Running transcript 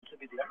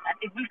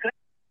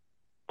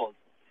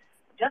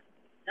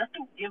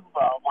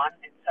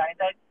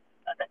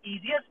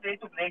great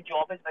to great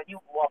job is when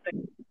you go after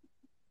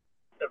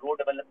the road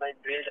development,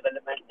 rail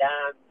development,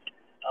 dams,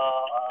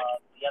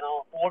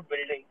 port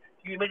building.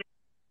 You immediately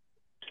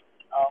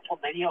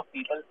for many of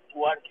people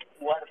who are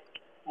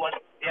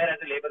there as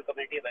a labor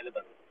community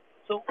available.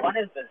 So one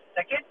is this.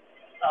 Second,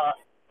 uh,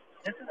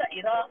 this is the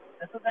era,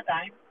 this is the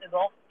time is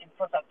of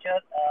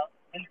infrastructure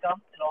will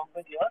come along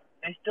with your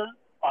digital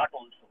part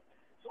also.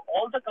 So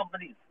all the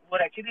companies who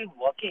are actually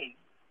working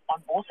on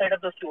both sides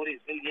of the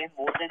stories will gain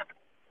more than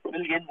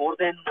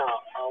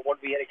what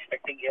we are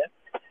expecting here.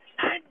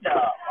 And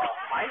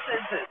my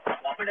sense is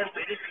government has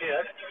made it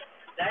clear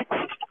that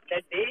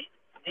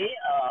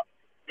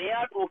they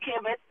are okay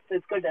with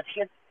fiscal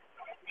deficit.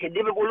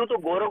 Hindi में बोलूं तो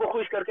गोरों को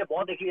खुश करके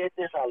बहुत देखी है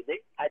इतने साल से.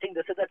 I think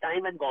this is the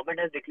time when government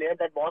has declared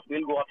that boss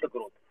will go after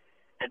growth,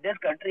 and this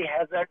country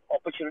has that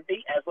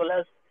opportunity as well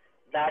as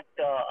that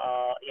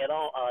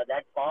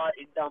that power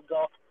in terms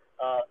of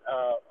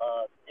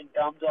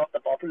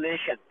the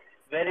population,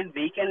 wherein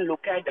we can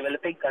look at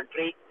developing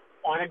country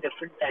on a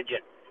different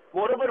tangent.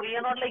 Moreover, we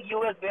are not like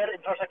US where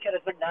infrastructure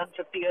has been done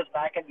 50 years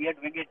back and we are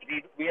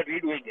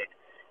redoing it.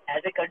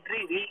 As a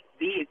country, we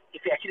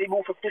if we actually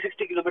move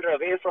 50-60 kilometers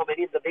away from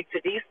any of the big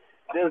cities,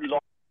 there is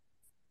loss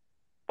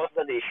of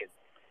the nation.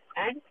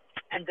 And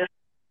this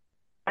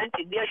and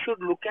India should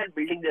look at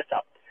building this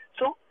up.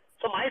 So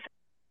my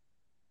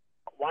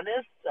one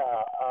is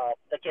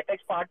the capex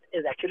part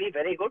is actually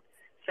very good.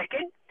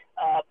 Second,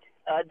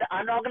 the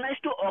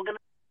unorganized to organized,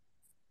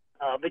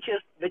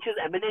 which is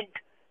eminent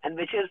and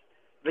which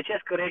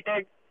has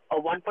created a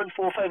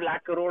 1.45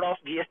 lakh crore of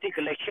GST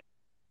collection.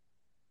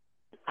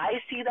 I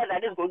see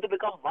that is going to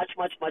become much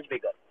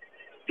bigger.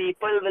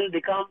 People will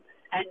become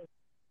and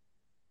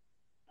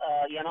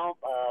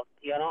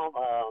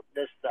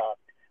this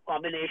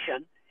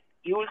combination.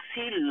 You will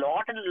see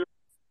lot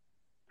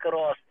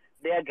crores.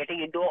 They are getting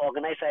into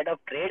organized side of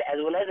trade as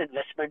well as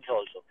investments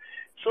also.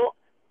 So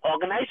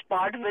organized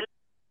part will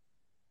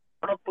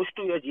push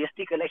to your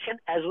GST collection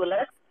as well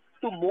as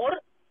to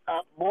more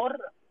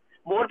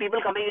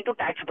people coming into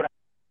tax bracket.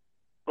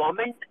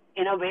 Government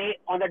in a way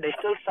on the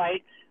digital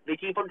side, we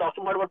keep on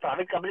talking about what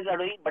private companies are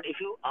doing, but if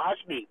you ask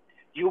me,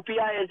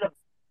 UPI is the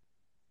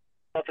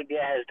of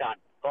India has done,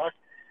 because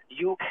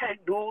you can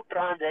do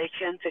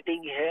transactions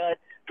sitting here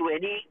to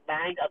any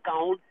bank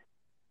account.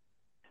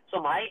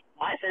 So my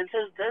sense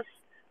is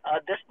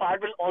this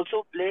part will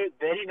also play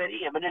very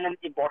eminent and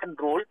important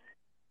role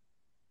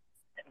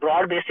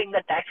broad basing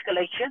the tax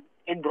collection,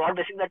 in broad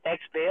basing the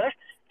taxpayers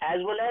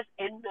as well as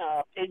in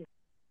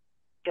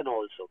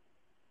also.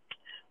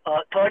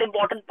 Third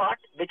important part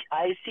which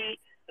I see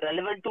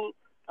relevant to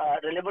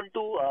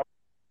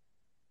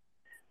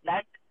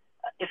that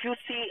if you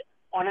see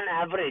on an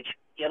average,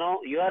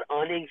 your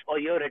earnings or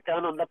your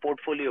return on the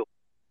portfolio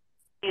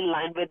in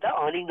line with the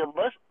earning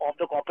numbers of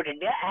the corporate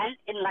India and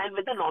in line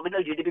with the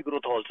nominal GDP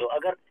growth also.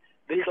 Agar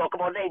we'll talk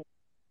about the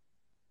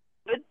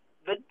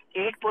with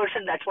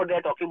 8%, that's what they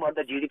are talking about,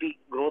 the GDP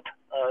growth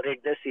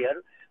rate this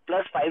year,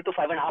 plus 5 to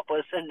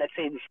 5.5%, let's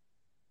say.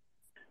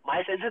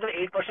 My sense is that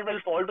 8% will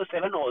fall to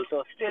 7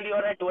 also. Still, you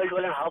are at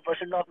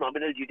 12.5% of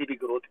nominal GDP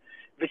growth,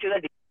 which is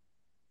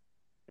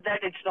that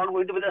it's not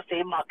going to be the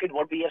same market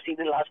what we have seen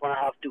in the last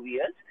 1.5 to 2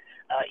 years.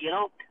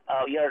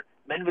 Your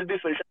men will be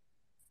filtered,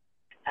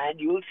 and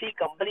you will see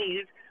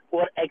companies who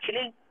are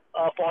actually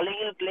falling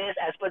in place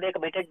as per their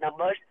committed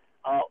numbers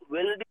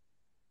will be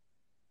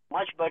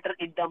much better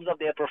in terms of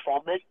their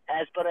performance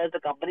as per as the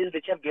companies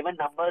which have given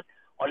numbers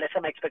or less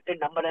some expected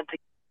number and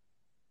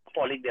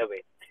falling their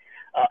way.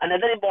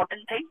 Another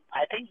important thing,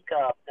 I think,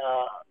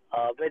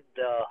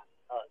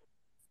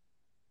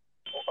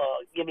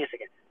 give me a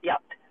second. Yeah,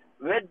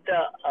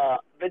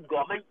 with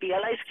government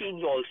PLI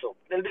schemes also,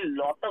 there will be a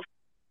lot of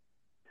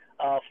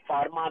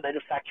pharma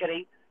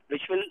manufacturing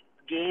which will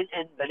gain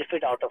and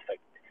benefit out of it.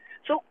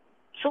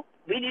 So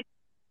we need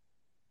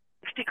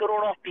 60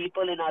 crore of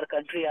people in our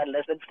country are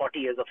less than 40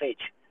 years of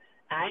age,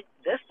 and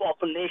this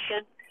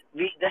population,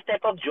 this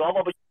type of job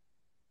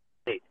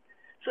opportunity.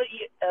 So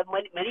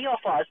many of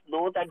us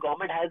know that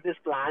government has this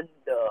planned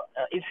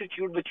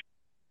institute which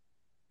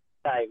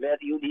where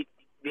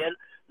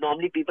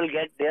normally people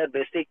get their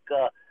basic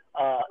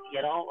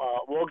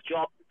work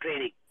job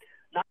training.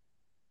 Now,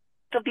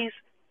 of these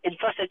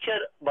infrastructure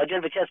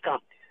budget which has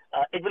come,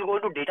 it will go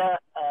into data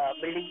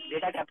building,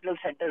 data capital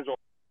centers.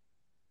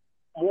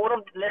 More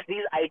or less,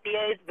 these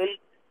ITIs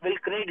will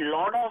create a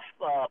lot of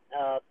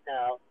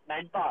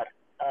manpower,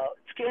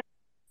 skills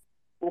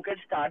who can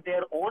start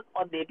their own,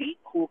 or maybe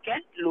who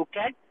can look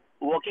at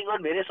working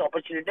on various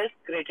opportunities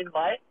created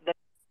by them.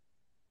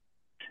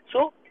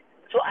 So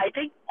I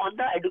think on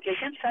the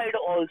education side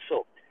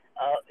also,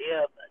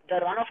 the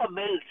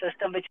run-of-a-mill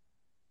system which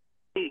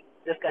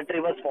this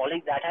country was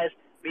following, that has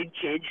been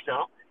changed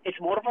now. It's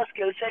more of a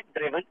skill set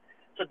driven.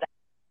 So that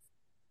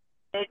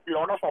a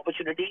lot of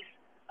opportunities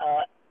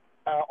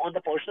on the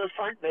personal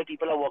front where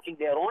people are working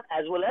their own,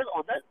 as well as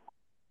on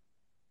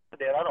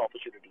there are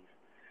opportunities.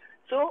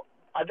 So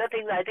other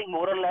things, I think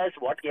more or less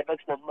what capex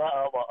number,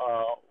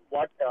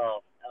 what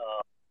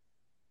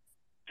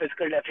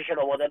fiscal deficit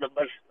or other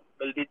numbers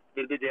will be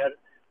there.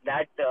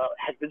 that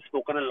has been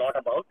spoken a lot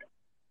about.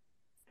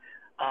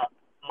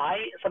 My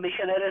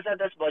submission here is that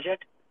this budget,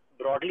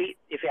 broadly,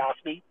 if you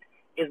ask me,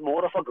 is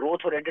more of a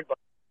growth-oriented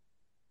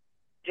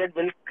budget.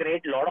 Will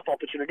create a lot of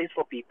opportunities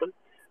for people.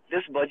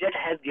 This budget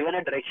has given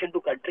a direction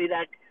to country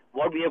that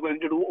what we are going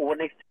to do over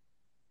next.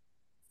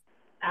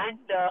 And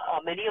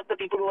many of the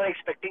people who are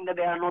expecting that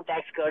there are no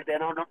tax cuts,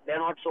 there are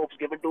not soaps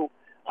given to.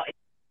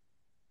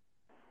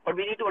 But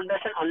we need to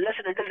understand, unless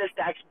and until this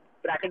tax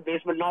bracket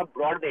base will not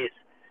broad base,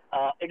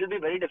 it will be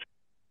very difficult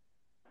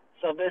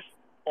to service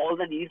all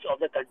the needs of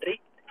the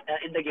country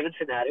in the given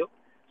scenario.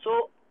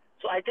 So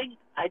I think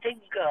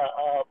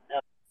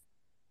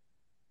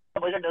the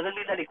budget doesn't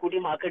mean that equity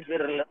markets will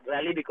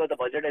rally because the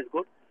budget is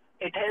good.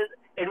 It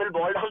will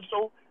boil down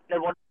to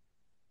that what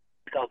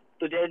come.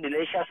 Today,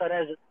 Nilesh sir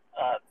has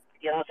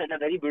sent a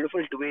very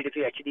beautiful tweet. If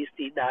you actually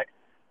see that,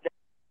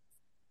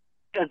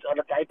 or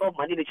the type of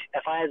money which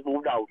FI has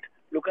moved out.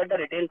 Look at the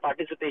retail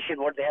participation,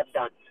 what they have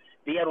done.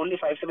 We are only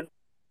 5.7.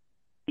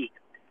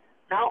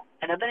 Now,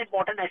 another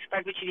important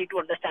aspect which you need to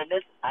understand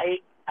is,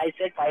 I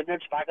said 5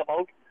 minutes back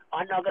about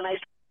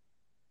unorganized.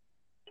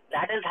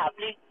 That is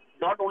happening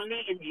not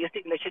only in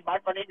GST collection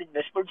part, but in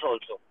investments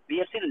also. We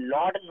have seen a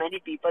lot and many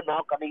people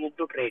now coming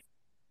into trade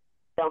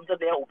in terms of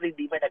their opening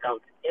demat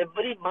accounts.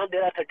 Every month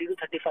there are 30 to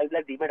 35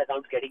 lakh demat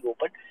accounts getting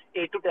opened,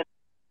 8 to 10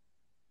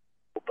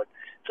 open.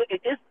 So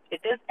it is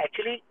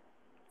actually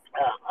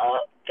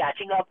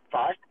catching up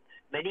fast.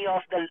 Many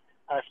of the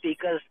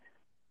speakers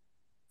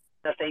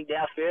are saying they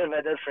are fair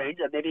weather friends,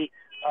 and maybe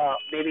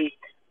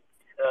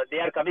they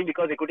are coming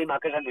because equity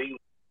markets are doing.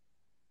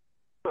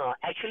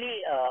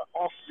 Actually,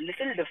 of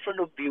little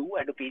different view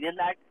and opinion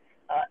that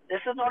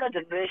this is not a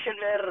generation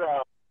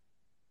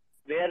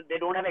where they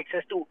don't have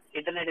access to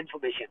internet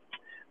information.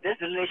 This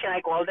generation,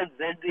 I call them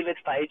Gen Z with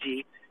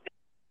 5G.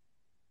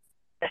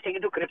 Investing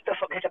into crypto,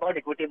 forget about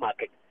equity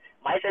market.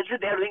 My sense is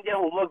they are doing their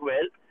homework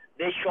well.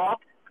 They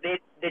shop, and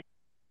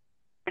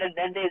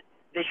then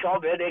they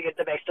shop where they get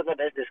the best of the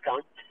best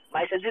discount.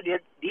 My sense is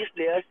these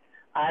players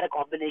are a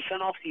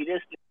combination of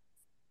serious.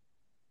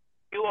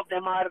 Few of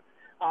them are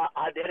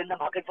there in the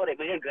market for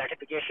immediate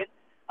gratification,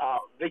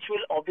 which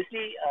will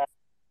obviously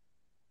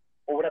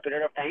over a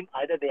period of time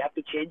either they have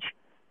to change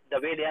the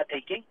way they are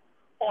thinking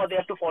or they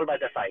have to fall by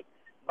the side.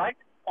 But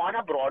on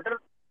a broader,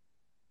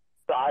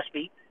 to ask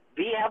me,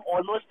 we have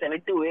almost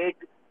 7 to 8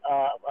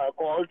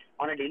 calls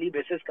on a daily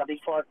basis coming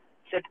for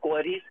SIP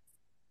queries.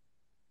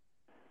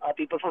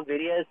 People from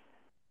various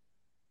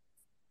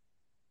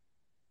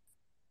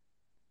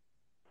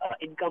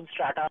income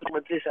strata,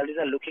 monthly salaries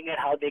are looking at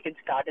how they can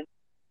start in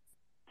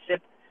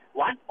SIP.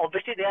 One,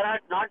 obviously there are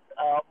not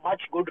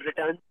much good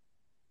returns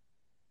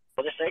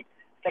on this side.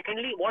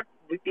 Secondly, what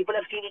people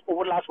have seen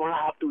over the last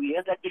 1.5 to 2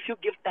 years, that if you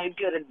give time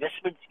to your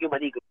investments, your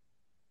money grows.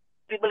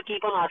 People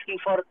keep on asking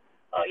for,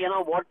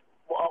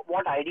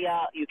 what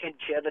idea you can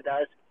share with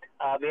us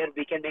where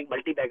we can make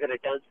multi-bagger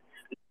returns.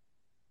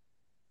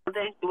 More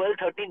than 12,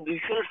 13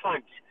 mutual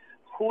funds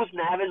whose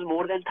NAV is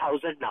more than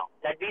 1,000 now.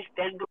 That means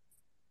 10 to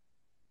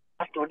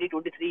 20,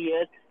 23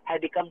 years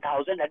have become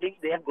 1,000. That means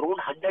they have grown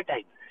 100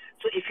 times.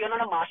 So if you're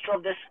not a master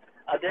of this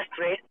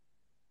trade,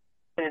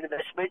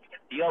 investment,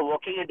 you are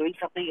working and doing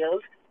something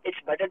else, it's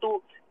better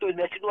to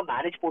invest into a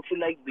managed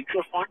portfolio like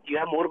mutual fund. You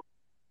have more,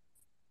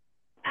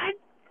 and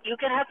you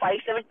can have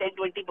 5, 7, 10,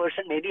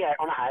 20% maybe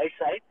on a higher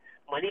side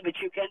money which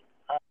you can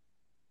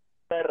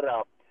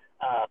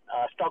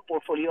stock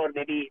portfolio, or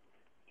maybe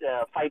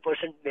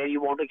 5% where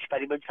you want to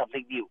experiment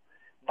something new.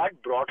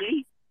 But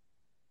broadly,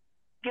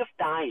 give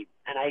time,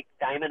 and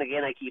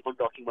again I keep on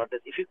talking about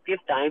this. If you give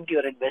time to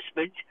your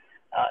investments,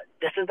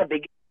 this is the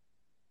big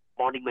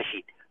bonding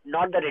machine,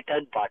 not the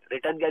return part.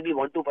 Return can be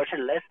 1-2%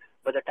 less,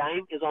 but the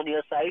time is on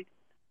your side.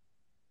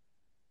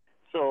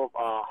 So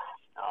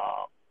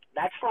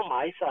that's from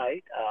my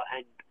side,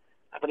 and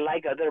I would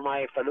like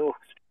my fellow.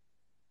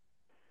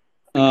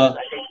 I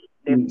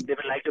think they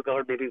would like to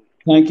cover maybe.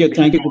 Thank you,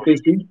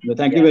 Dipesh.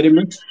 Thank you very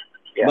much.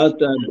 Yeah. But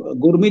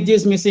Gurmeet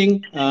is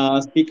missing.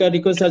 Speaker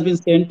request has been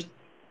sent.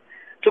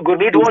 So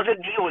Gurmeet was with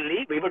me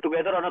only. We were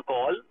together on a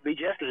call. We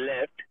just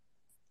left.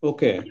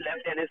 Okay. He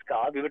left in his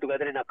car. We were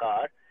together in a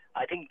car.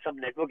 I think some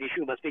network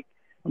issue must be.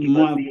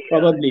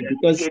 Probably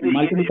because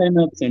multiple times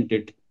I have sent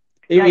it.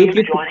 Yeah, he'll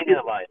be joining in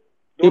a while.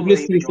 You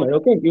please see, sir.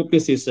 Okay, you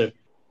please see, sir.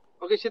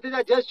 Okay, Kshitij,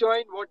 I just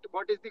joined.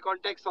 What is the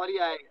context? Sorry,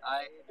 I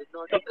did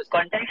not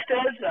understand. Context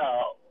is,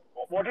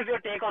 what is your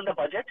take on the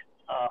budget?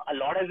 A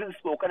lot has been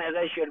spoken as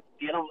I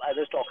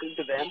was talking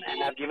to them,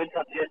 and I've given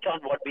suggestions on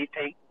what we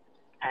think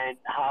and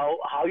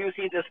how you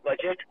see this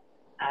budget,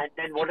 and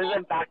then what is the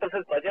impact of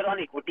this budget on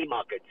equity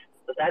markets.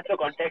 So that's the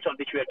context on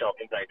which we are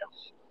talking right now.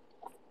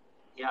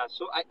 Yeah,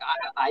 so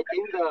I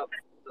think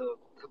the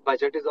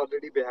budget is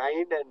already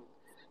behind, and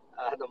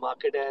the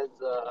market has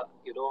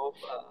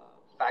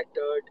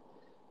factored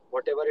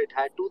whatever it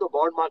had to. The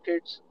bond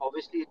markets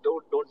obviously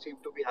don't seem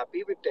to be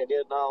happy with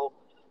 10-year now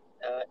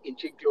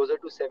inching closer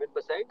to 7%.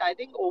 I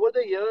think over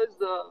the years,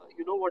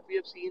 what we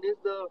have seen is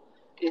the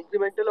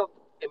incremental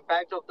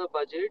impact of the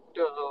budget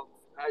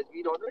has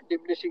been on a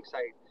diminishing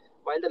side.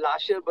 while the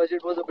last year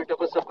budget was a bit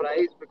of a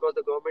surprise because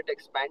the government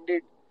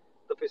expanded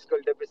the fiscal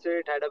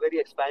deficit, had a very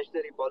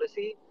expansionary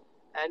policy,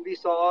 and we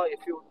saw, if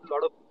you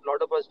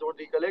lot of us don't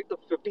recollect, the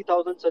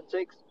 50,000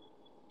 Sensex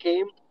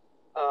came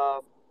uh,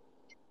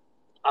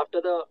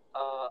 after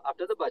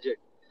the budget.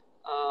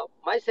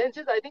 My sense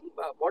is, I think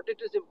what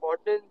it is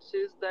important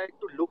is that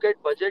to look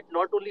at budget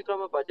not only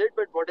from a budget,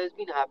 but what has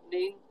been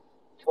happening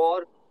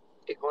for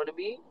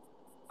economy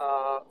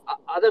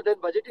other than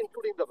budget,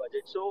 including the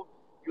budget. So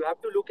you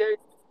have to look at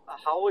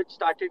how it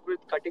started with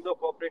cutting of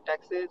corporate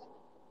taxes,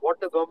 what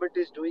the government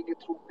is doing it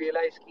through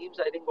PLI schemes.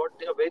 I think what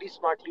they are very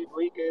smartly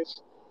doing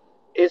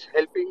is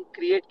helping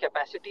create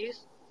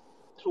capacities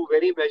through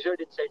very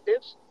measured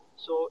incentives.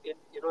 So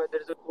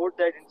there is a quote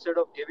that instead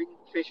of giving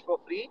fish for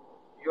free,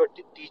 you are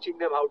teaching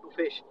them how to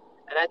fish.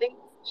 And I think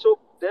so.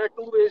 There are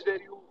two ways where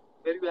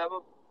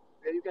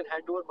you can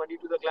hand over money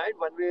to the client.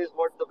 One way is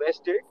what the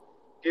West did,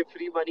 give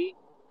free money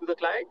to the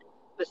client.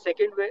 The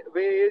second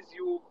way is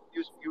you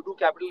do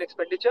capital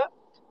expenditure,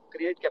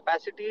 create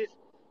capacities,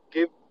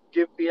 give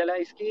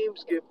PLI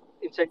schemes, give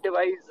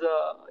incentivize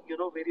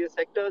various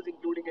sectors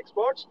including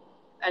exports,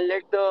 and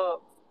let the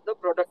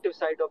productive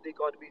side of the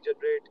economy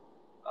generate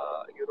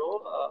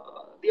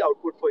the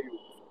output for you.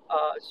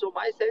 So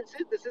my sense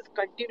is this is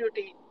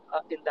continuity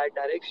in that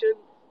direction.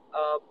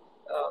 Uh,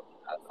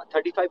 a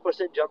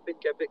 35% jump in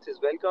capex is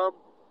welcome.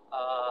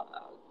 Uh,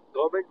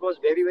 Government was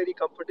very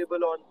comfortable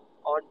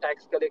on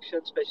tax collection,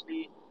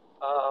 especially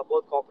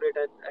both corporate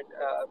and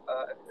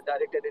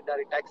direct and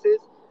indirect taxes.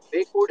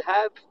 They could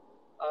have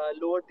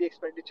lowered the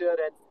expenditure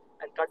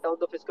and cut down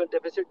the fiscal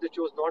deficit. They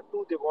chose not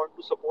to. They want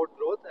to support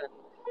growth. And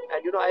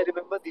I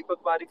remember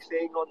Deepak Parekh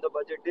saying on the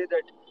budget day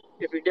that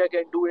if India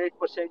can do 8%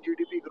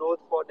 GDP growth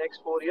for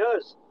next 4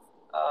 years,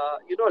 a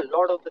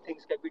lot of the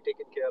things can be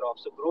taken care of.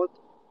 So growth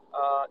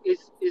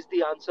is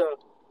the answer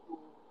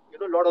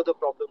to a lot of the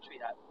problems we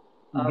have.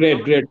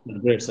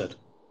 Great, sir.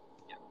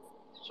 Yeah.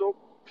 So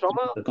from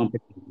a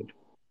Completely.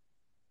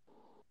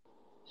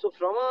 So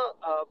from a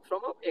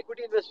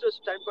equity investor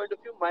standpoint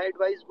of view, my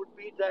advice would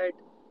be that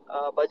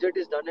budget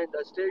is done and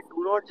dusted.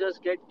 Do not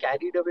just get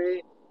carried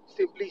away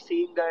simply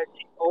seeing that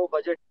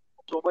budget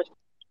so much.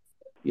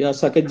 Yeah,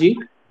 Saket ji,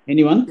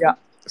 anyone? Yeah.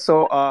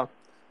 So,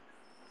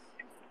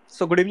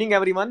 good evening,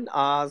 everyone.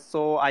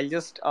 So I'll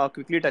just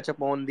quickly touch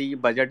upon the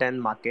budget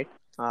and market.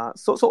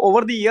 So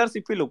over the years,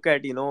 if we look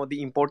at,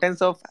 the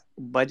importance of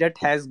budget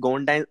has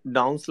gone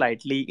down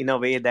slightly in a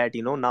way that,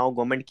 now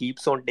government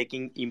keeps on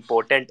taking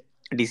important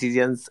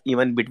decisions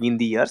even between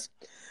the years.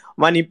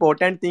 One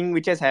important thing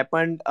which has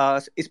happened,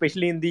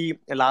 especially in the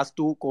last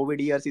two COVID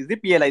years, is the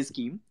PLI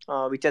scheme,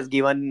 which has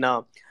given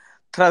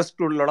thrust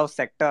to a lot of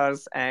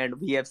sectors, and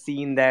we have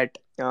seen that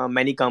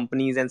many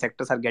companies and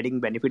sectors are getting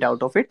benefit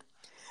out of it,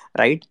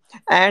 right?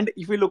 And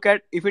if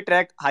we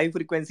track high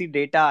frequency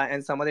data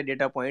and some other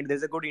data point,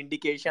 there's a good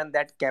indication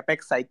that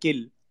capex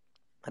cycle,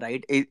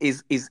 right,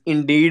 is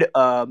indeed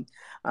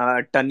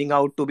turning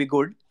out to be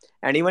good.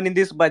 And even in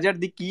this budget,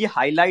 the key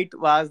highlight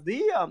was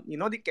the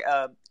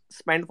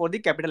spend for the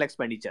capital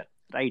expenditure,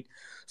 right?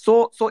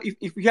 So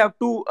if you have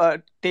to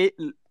take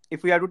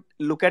if we have to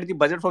look at the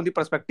budget from the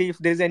perspective, if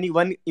there is any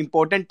one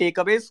important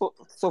takeaway,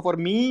 so for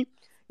me,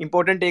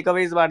 important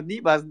takeaways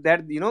was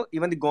that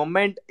even the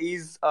government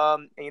is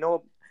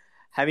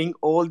having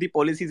all the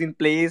policies in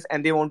place,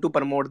 and they want to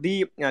promote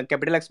the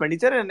capital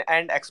expenditure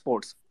and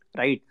exports,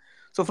 right?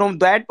 So from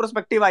that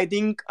perspective, I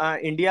think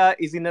India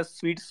is in a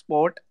sweet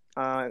spot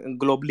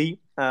globally,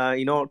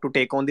 to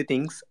take on the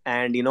things,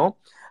 and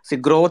see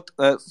growth.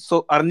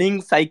 So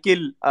earning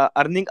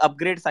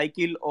upgrade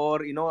cycle, or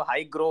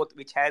high growth,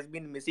 which has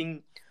been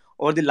missing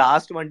over the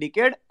last one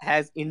decade,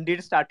 has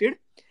indeed started.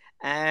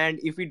 And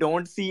if we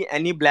don't see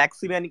any black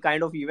swan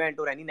kind of event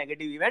or any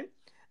negative event,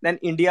 then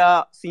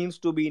India seems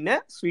to be in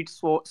a sweet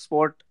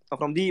spot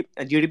from the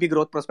GDP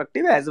growth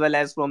perspective, as well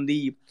as from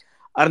the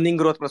earning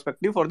growth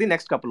perspective for the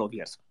next couple of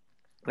years,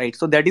 right?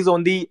 So that is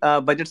on the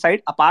budget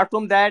side. Apart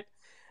from that,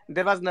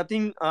 there was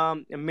nothing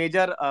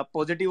major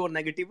positive or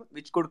negative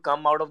which could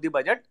come out of the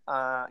budget.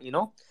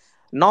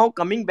 Now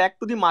coming back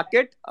to the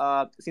market,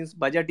 since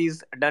budget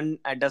is done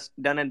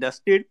and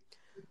dusted.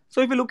 So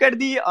if you look at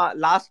the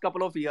last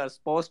couple of years,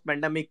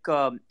 post-pandemic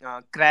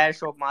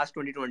crash of March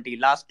 2020,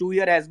 last 2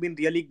 year has been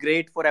really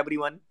great for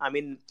everyone. I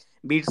mean,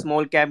 be it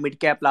small cap, mid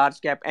cap,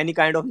 large cap, any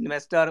kind of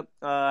investor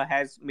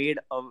has made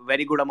a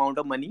very good amount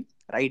of money,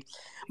 right?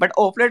 But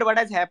of late, what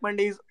has happened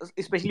is,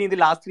 especially in the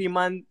last 3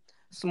 months,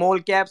 small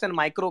caps and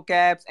micro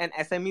caps and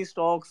SME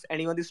stocks, and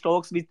even the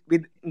stocks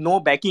with no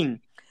backing,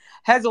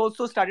 has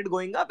also started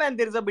going up, and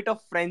there is a bit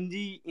of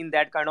frenzy in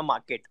that kind of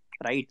market,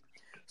 right?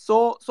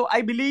 So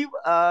I believe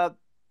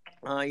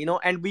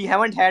and we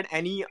haven't had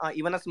any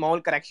even a small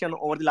correction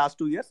over the last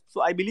 2 years.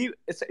 So I believe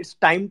it's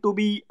time to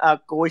be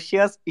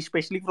cautious,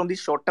 especially from the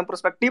short term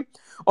perspective.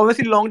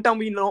 Obviously, long term,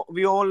 we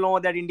all know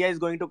that India is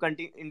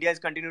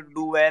continue to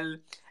do well,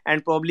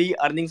 and probably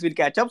earnings will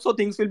catch up, so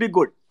things will be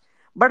good.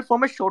 But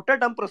from a shorter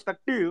term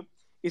perspective,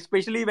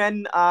 especially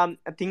when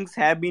things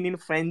have been in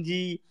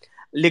frenzy,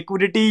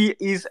 liquidity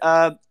is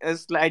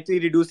slightly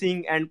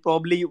reducing, and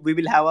probably we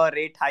will have a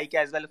rate hike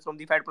as well from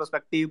the Fed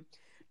perspective,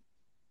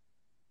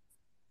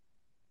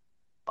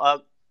 uh,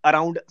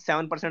 around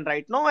 7%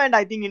 right now, and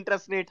I think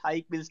interest rate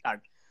hike will start.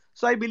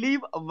 So I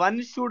believe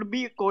one should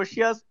be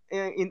cautious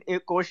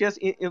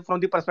from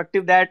the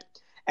perspective that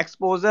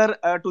exposure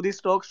to the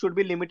stocks should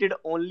be limited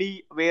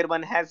only where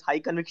one has high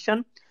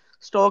conviction,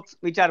 stocks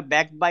which are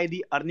backed by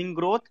the earning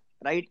growth,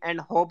 right?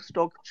 And hope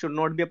stock should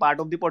not be a part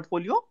of the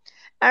portfolio,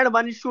 and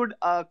one should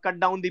cut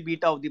down the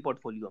beta of the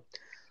portfolio.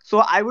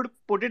 So I would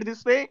put it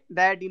this way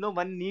that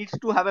one needs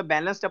to have a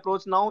balanced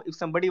approach now. If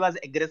somebody was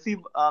aggressive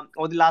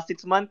over the last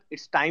 6 months,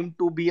 it's time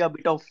to be a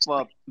bit of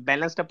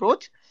balanced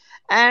approach.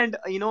 And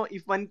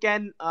if one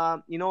can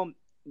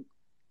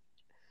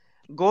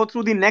go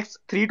through the next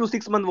 3 to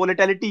 6 month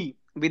volatility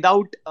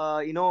without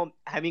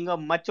having a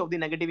much of the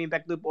negative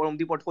impact on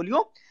the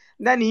portfolio,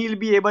 then he'll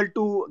be able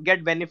to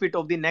get benefit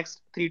of the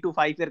next 3 to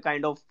 5 year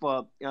kind of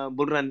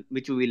bull run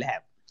which we will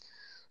have.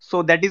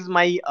 So that is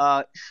my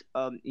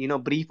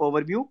brief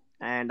overview,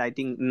 and I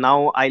think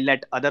now I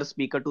let other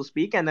speaker to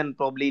speak, and then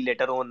probably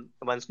later on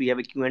once we have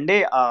a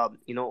Q&A,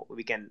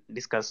 we can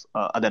discuss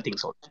other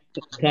things also.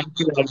 Thank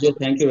you, Arjun.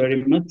 Thank you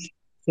very much.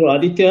 So,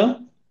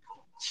 Aditya,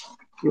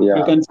 you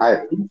Yeah. can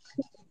I,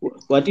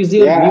 what is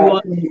your view yeah.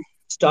 on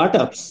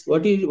startups?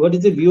 What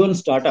is the view on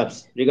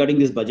startups regarding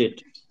this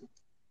budget?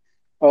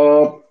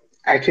 Uh,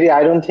 Actually,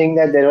 I don't think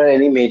that there were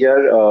any major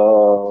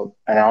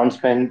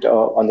announcement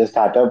on the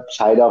startup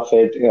side of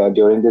it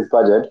during this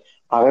budget.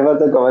 However,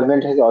 the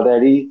government has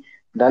already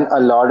done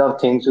a lot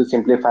of things to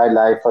simplify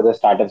life for the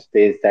startup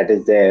space that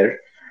is there.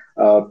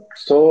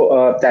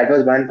 That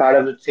was one part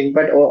of the thing.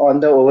 But on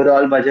the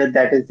overall budget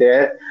that is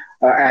there,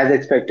 as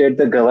expected,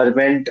 the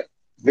government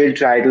will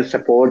try to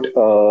support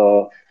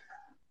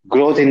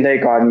growth in the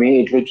economy.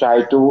 It will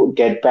try to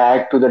get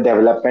back to the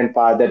development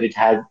path that it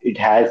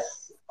has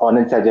on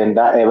its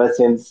agenda ever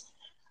since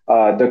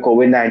the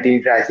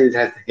COVID-19 crisis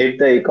has hit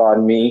the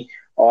economy,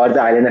 or the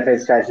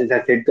INFS crisis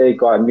has hit the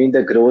economy.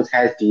 The growth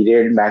has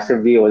derailed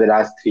massively over the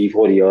last 3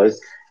 4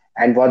 years,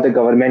 and what the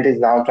government is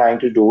now trying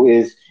to do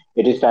is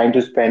it is trying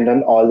to spend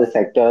on all the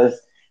sectors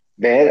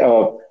where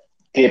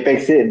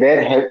capex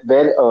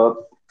where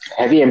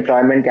heavy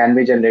employment can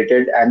be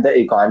generated and the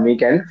economy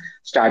can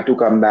start to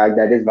come back.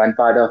 That is one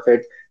part of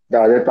it.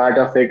 The other part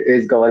of it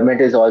is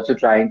government is also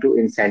trying to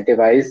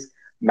incentivize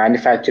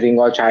manufacturing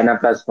or China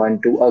plus one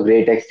to a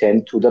great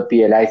extent through the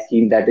PLI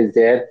scheme that is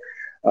there.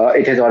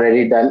 It has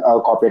already done a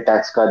corporate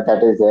tax cut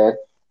that is there,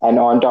 and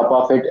on top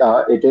of it,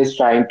 it is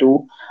trying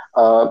to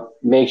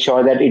make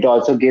sure that it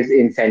also gives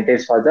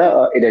incentives for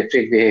the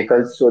electric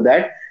vehicles, so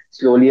that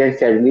slowly and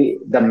steadily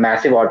the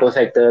massive auto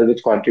sector,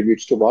 which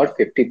contributes to about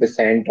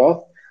 50%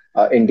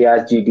 of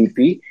India's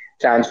GDP,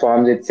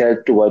 transforms itself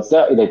towards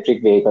the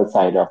electric vehicle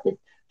side of it.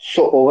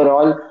 So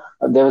overall,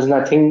 there was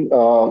nothing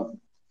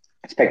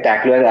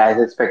spectacular as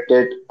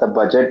expected. The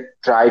budget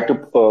tried to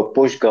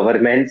push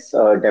government's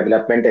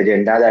development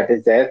agenda that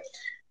is there.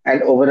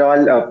 And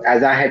overall,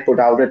 as I had put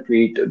out a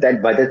tweet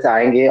that budgets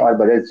आएंगे और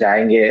budgets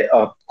जाएंगे,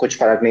 कुछ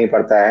फर्क नहीं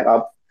पड़ता है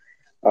अब.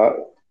 अ,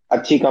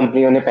 अच्छी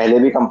कंपनियों ने पहले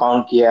भी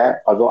कंपाउंड किया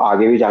है और वो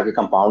आगे भी जाके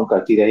कंपाउंड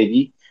करती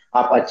रहेगी.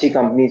 आप अच्छी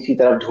कंपनीज की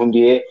तरफ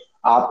ढूंढिए.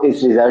 आप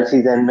इस रिजल्ट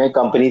सीजन में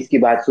कंपनीज की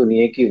बात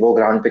सुनिए कि वो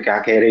ग्राउंड पे क्या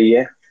कह रही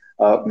है.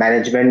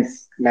 मैनेजमेंट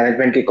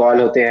मैनेजमेंट के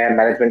कॉल होते हैं.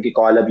 मैनेजमेंट की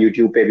कॉल अब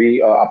यूट्यूब पे भी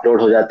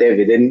अपलोड हो जाते हैं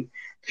within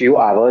few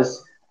hours.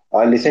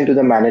 Listen to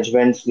the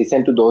managements,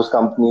 listen to those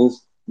companies.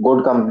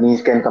 Good companies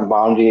can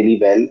compound really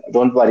well.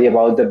 Don't worry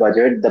about the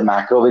budget. The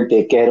macro will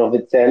take care of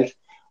itself.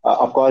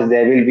 Of course,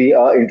 there will be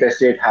a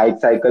interest rate hike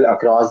cycle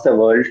across the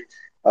world,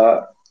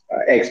 uh,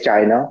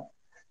 ex-China,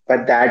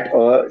 but that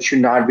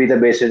should not be the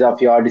basis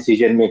of your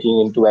decision making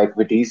into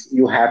equities.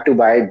 You have to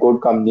buy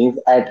good companies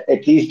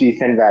at least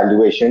decent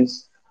valuations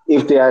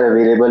if they are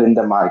available in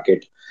the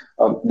market.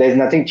 There's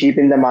nothing cheap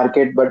in the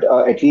market, but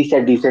at least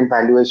at decent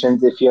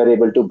valuations, if you are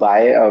able to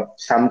buy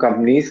some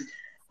companies,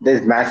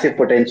 there's massive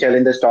potential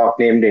in the stock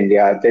named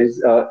India.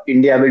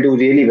 India will do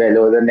really well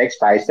over the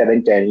next 5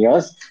 7 10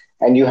 years,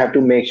 and you have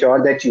to make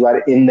sure that you are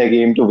in the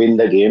game to win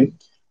the game,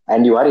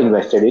 and you are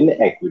invested in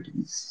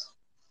equities,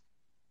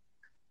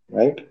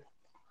 right?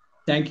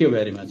 Thank you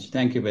very much.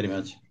 Thank you very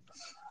much.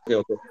 Okay,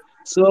 okay.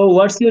 So,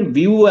 what's your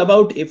view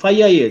about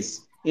FIIs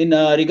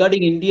in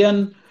regarding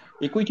Indian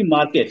equity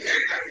market?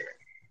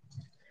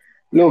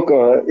 Look,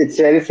 it's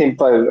very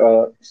simple.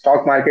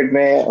 Stock market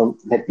में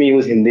let me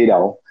use Hindi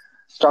now.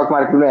 Stock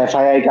market में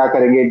FII क्या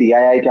करेंगे,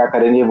 DII क्या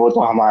करेंगे, वो तो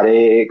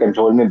हमारे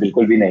control में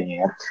बिल्कुल भी नहीं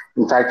है.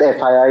 In fact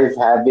FII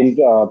have been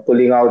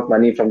pulling out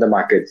money from the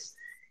markets.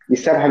 ये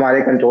सब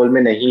हमारे कंट्रोल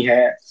में नहीं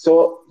है. सो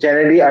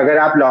जनरली अगर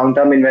आप लॉन्ग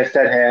टर्म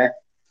इन्वेस्टर हैं,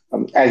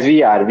 as we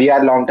are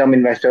long term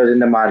investors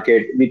in the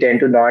market, we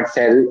tend to not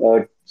sell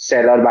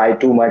or buy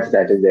too much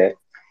that is there.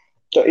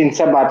 तो इन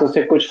सब बातों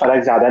से कुछ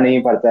फर्क ज्यादा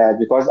नहीं पड़ता है,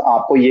 बिकॉज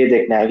आपको ये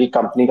देखना है कि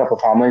कंपनी का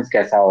परफॉर्मेंस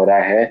कैसा हो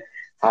रहा है.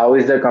 How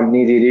is the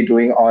company really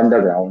doing on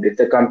the ground. If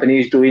the company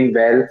is doing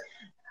well,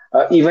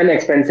 even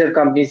expensive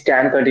companies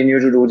can continue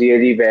to do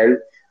really well.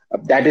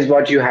 That is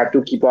what you have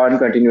to keep on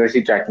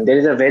continuously tracking. There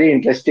is a very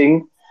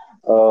interesting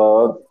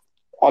uh,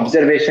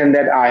 observation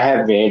that I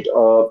have made.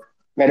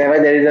 Whenever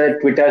there is a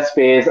Twitter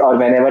space or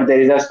whenever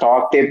there is a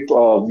stock tip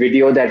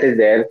video that is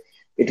there,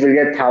 it will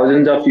get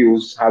thousands of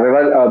views.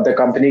 However, the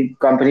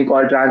company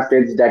called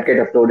transcripts that get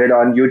uploaded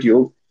on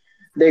YouTube,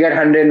 they get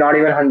 100, not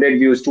even 100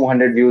 views,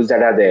 200 views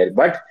that are there.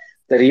 But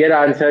the real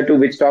answer to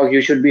which stock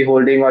you should be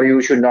holding or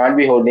you should not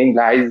be holding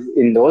lies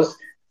in those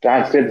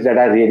transcripts that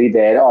are really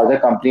there or the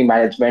company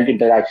management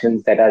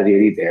interactions that are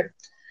really there.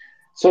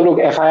 So look,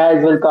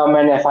 FIIs will come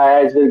and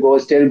FIIs will go.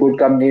 Still, good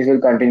companies will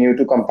continue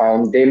to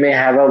compound. They may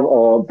have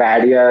a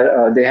bad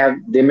year.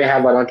 They may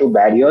have one or two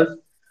bad years.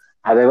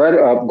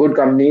 However, good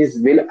companies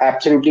will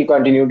absolutely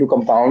continue to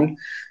compound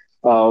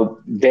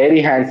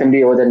very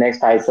handsomely over the next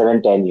 5,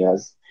 7, 10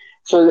 years.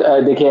 So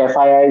देखिए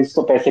FII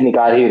तो पैसे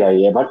निकाल ही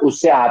रही है, but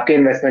उससे आपके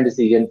investment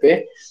decision पे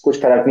कुछ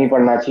फर्क नहीं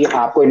पड़ना चाहिए.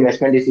 आपको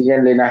इन्वेस्टमेंट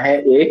डिसीजन लेना है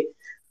एक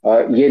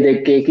ये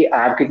देख के कि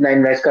आप कितना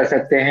इन्वेस्ट कर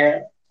सकते हैं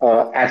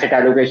एसेट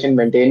एलोकेशन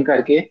मेंटेन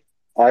करके,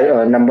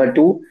 और नंबर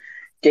टू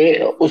कि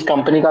उस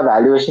कंपनी का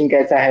वैल्यूएशन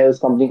कैसा है, उस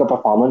कंपनी का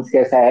परफॉर्मेंस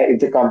कैसा है. If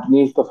the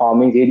company is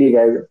performing really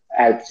well,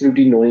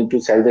 absolutely no need to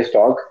sell the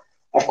stock.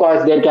 Of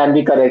course, there can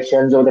be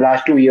corrections. Over the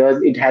last 2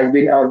 years, it has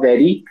been a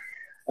very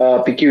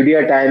peculiar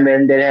time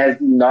when there has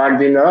not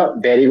been a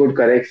very good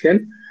correction.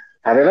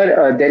 However,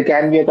 there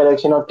can be a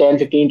correction of 10,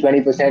 15,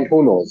 20%, who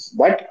knows.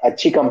 But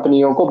अच्छी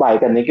कंपनियों को buy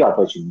करने की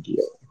opportunity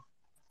है.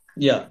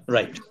 Yeah,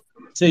 right.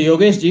 So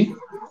Yogesh ji,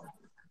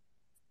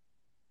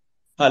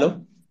 hello,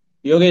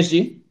 Yogesh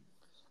ji,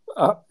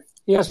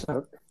 Yes,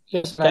 sir.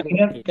 Yes, sir, I can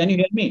hear you. can you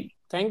hear me?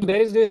 Thank you.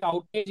 There is this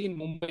outage in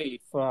Mumbai.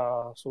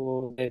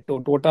 So the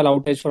total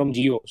outage from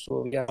Jio.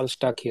 So we are all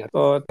stuck here.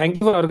 Thank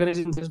you for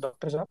organizing this,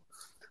 Dr. Sir.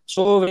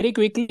 So very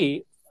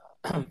quickly,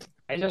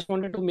 I just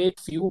wanted to make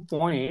few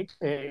points,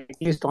 at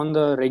least on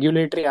the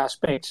regulatory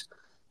aspects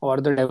or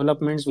the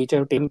developments which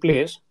have taken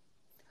place.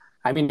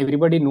 I mean,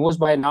 everybody knows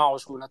by now,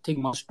 so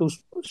nothing much to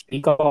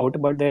speak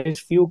about. But there is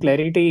few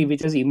clarity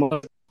which has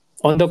emerged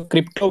on the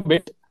crypto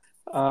bit.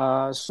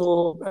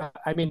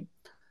 I mean,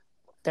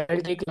 that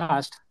will take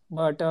last.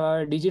 But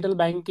digital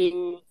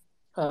banking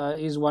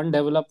is one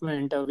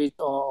development which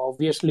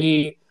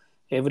obviously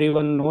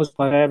everyone knows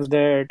perhaps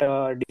that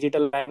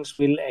digital banks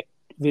will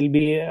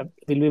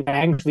be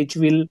banks which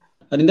will.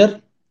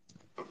 Harinder,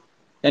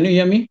 can you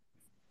hear me?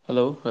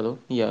 Hello.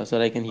 Yeah,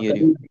 sir, I can hear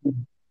you.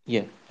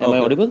 Yeah. Am I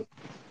Okay. audible?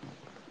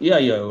 Yeah,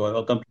 you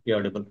are completely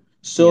audible.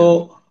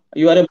 So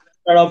you are a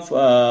master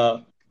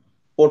of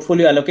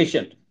portfolio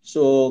allocation.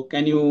 So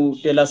can you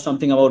tell us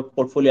something about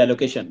portfolio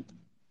allocation?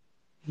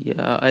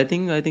 Yeah, I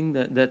think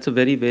that that's a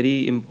very,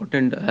 very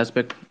important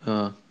aspect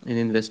in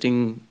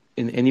investing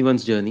in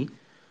anyone's journey.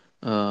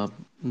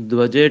 The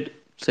budget,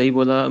 सही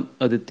बोला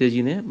आदित्य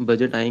जी ने,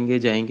 budget आएंगे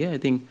जाएंगे. I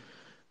think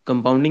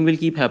compounding will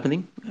keep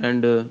happening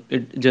and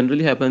it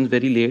generally happens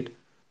very late.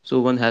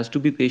 So one has to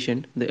be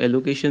patient. The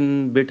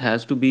allocation bit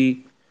has to be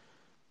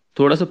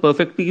थोड़ा सा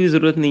perfect की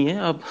ज़रूरत नहीं है.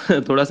 आप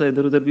थोड़ा सा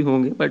इधर उधर भी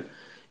होंगे, but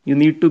you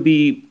need to be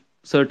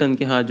certain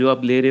कि हाँ जो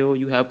आप ले रहे हो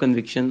यू हैव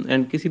कन्विक्शन.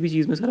 एंड किसी भी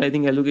चीज़ में सर आई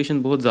थिंक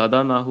एलोकेशन बहुत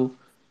ज़्यादा ना हो.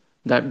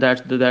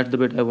 that's the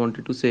bit I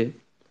wanted to say.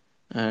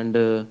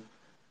 And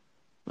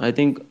I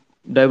think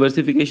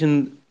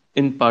diversification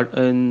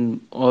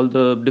in all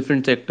the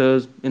different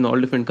sectors, in all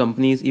different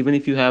companies, even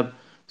if you have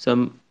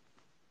some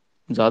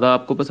ज़्यादा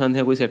आपको पसंद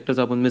है कोई सेक्टर्स,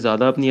 आप उनमें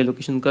ज़्यादा अपनी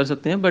एलोकेशन कर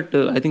सकते हैं. But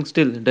I think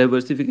still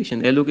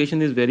diversification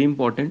allocation is very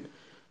important.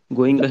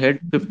 Going ahead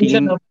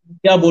 15. आप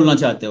क्या बोलना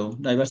चाहते हो?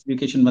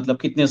 डाइवर्सिफिकेशन मतलब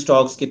कितने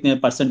स्टॉक्स, कितने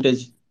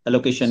परसेंटेज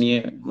एलोकेशन? ये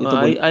तो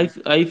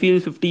I feel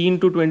 15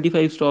 to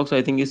 25 stocks.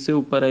 I think इससे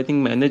ऊपर आई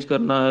थिंक मैनेज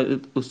करना,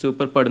 उससे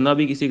ऊपर पढ़ना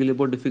भी किसी के लिए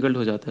बहुत डिफिकल्ट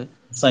हो जाता है.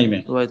 सही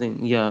में. तो आई थिंक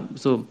या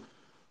सो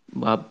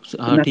आप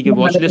हाँ ठीक है,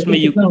 वॉच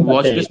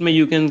लिस्ट में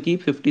you can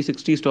keep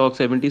 50-60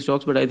 stocks, 70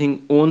 stocks, but I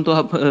think own तो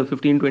आप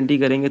 15-20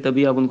 करेंगे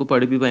तभी आप उनको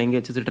पढ़ भी पाएंगे,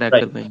 अच्छे से ट्रैक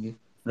कर पाएंगे.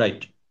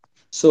 Right.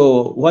 So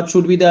what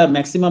should be the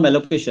maximum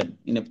allocation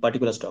in a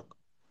particular stock?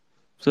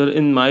 Sir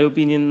in my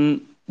opinion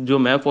जो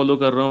मैं फॉलो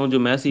कर रहा हूँ, जो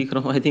मैं सीख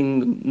रहा हूँ, I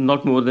think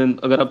not more than,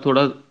 अगर आप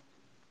थोड़ा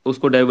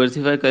उसको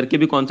डाइवर्सिफाई करके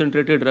भी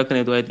कॉन्सेंट्रेटेड रख रहे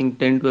हैं तो आई थिंक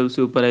 10-12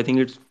 से ऊपर I think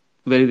it's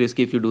very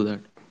risky if you do that.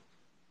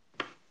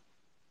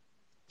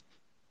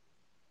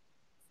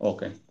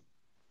 Okay,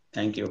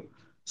 thank you.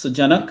 So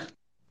Janak,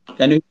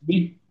 can you hear me?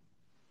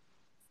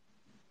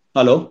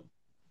 Hello,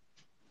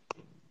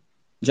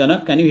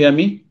 Janak, can you hear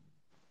me?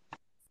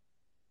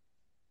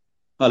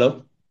 Hello,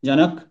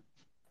 Janak.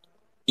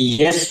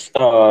 Yes,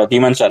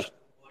 Dhiman sir.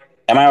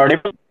 Am I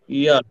audible?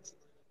 Yeah,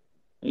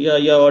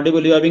 you're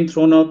audible. You are being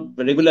thrown out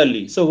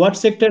regularly. So what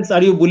sectors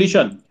are you bullish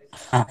on?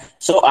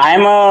 So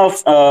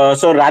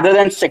so rather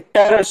than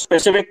sector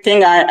specific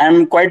thing, I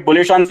am quite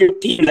bullish on few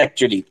themes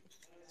actually.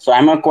 So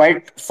I'm a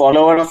quite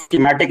follower of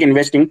thematic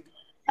investing,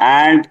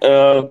 and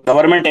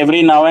government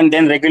every now and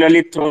then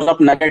regularly throws up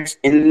nuggets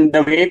in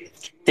the way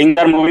things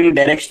are moving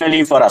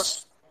directionally for us.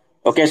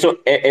 Okay, so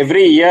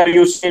every year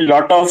you see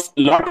lot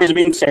is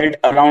being said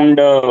around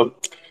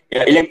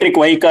electric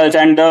vehicles,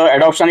 and the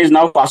adoption is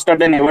now faster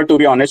than ever, to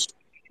be honest.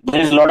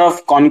 There is a lot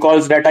of con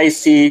calls that I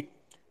see.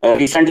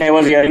 Recently, I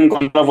was hearing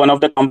con call of one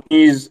of the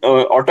companies,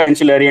 auto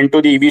ancillary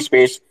into the EV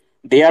space.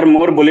 They are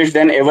more bullish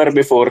than ever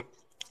before.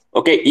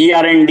 Okay,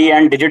 ER&D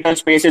and digital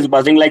space is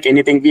buzzing like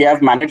anything. We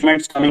have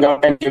managements coming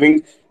out and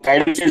giving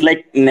guidances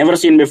like never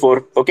seen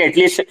before. Okay, at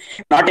least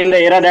not in the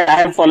era that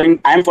I am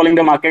following. I am following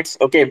the markets.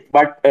 Okay,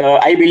 but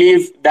I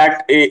believe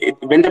that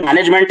when the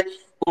management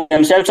who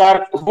themselves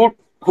are who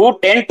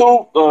tend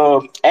to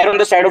err on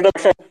the side of the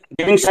caution,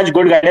 giving such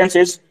good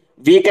guidances,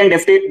 we can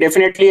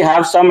definitely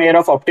have some air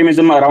of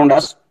optimism around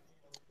us.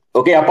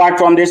 Okay, apart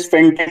from this,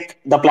 fintech,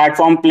 the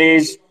platform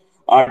plays.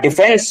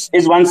 Defense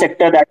is one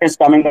sector that is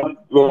coming up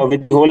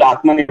with the whole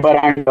Atmanirbhar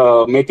and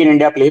Make in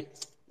India play.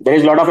 There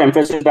is a lot of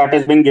emphasis that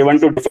has been given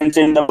to defense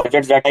in the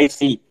budgets that I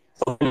see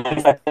for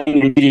manufacturing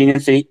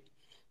intelligence.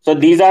 So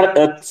these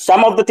are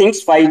some of the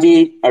things,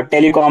 5G,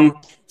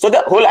 telecom. So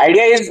the whole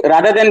idea is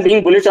rather than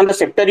being bullish on the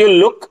sector, you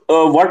look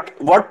what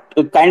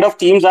kind of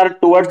themes are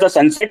towards the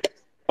sunset.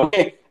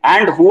 Okay,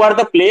 and who are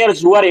the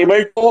players who are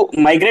able to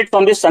migrate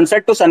from this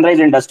sunset to sunrise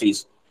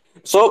industries.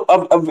 So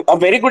a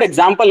very good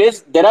example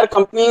is there are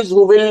companies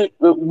who will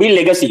be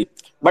legacy.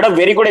 But a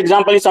very good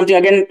example is something,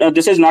 again,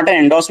 this is not an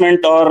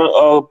endorsement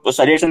or a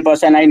suggestion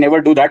person. I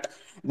never do that.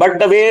 But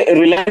the way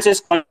Reliance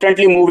is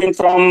constantly moving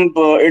from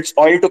its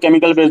oil to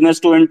chemical business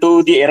to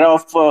into the era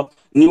of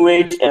new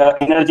age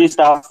energy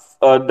stuff,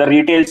 the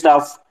retail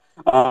stuff,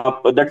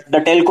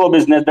 the telco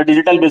business, the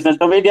digital business,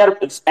 the way they are,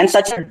 and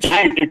such a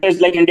giant, it is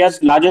like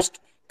India's largest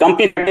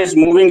company that is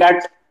moving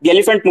at the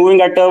elephant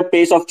moving at a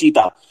pace of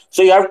cheetah.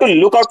 So you have to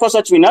look out for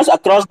such winners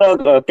across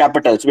the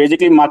capitals,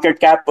 basically market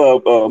cap,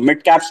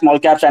 mid caps, small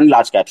caps, and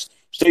large caps.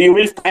 So you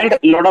will find a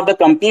lot of the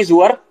companies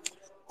who are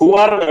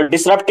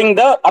disrupting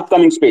the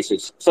upcoming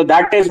spaces. So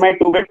that is my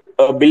two bit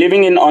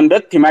believing in on the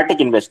thematic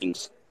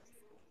investings.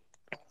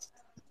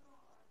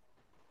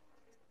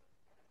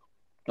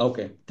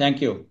 Okay,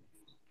 thank you.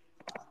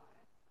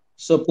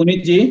 So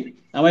Puneet ji,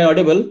 am I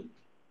audible?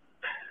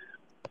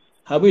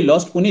 Have we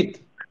lost Puneet?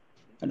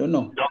 I don't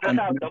know. Dr.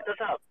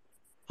 Saab.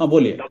 हाँ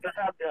बोलिए. Dr.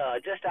 Saab,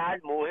 just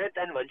add Mohit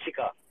and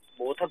Vanshika.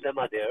 Both of them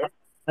are there.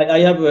 I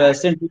have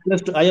sent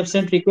request. I have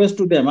sent request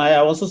to them. I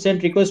have also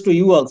sent request to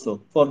you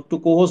also to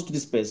co-host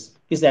this space.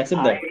 Please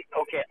accept that. Okay.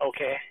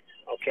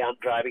 I'm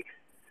driving.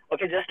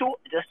 Okay, just to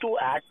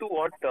add to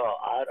what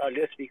our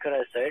earlier speaker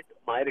has said,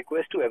 my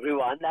request to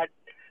everyone that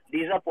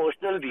these are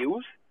personal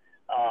views.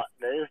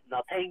 There is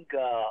nothing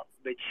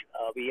which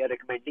we are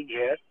recommending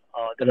here.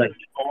 This is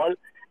all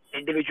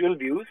individual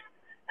views,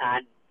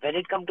 and when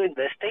it comes to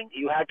investing,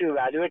 you have to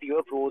evaluate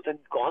your pros and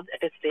cons.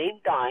 At the same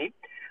time,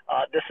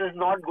 this is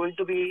not going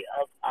to be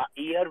a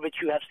year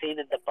which you have seen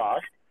in the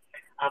past.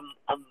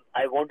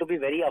 I want to be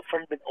very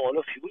upfront with all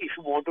of you. If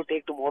you want to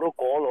take tomorrow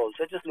call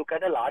also, just look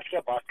at a large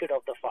cap basket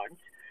of the funds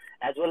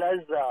as well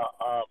as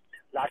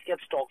large cap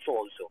stocks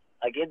also.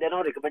 Again, there are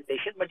no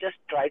recommendation, but just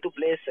try to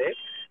play safe.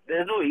 There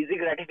is no easy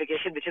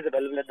gratification which is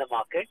available in the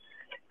market.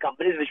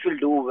 Companies which will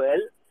do well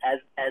as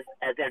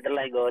the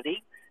underlying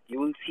earning, you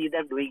will see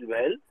them doing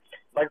well,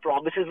 but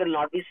promises will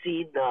not be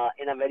seen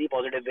in a very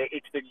positive way.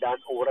 It's been done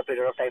over a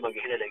period of time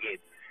again and again.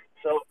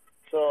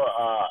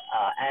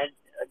 And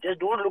just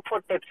don't look for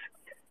tips,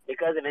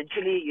 because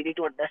eventually you need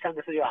to understand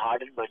this is your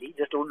hard-earned money.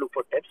 Just don't look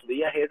for tips.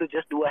 We are here to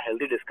just do a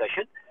healthy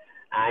discussion,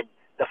 and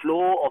the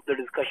flow of the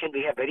discussion,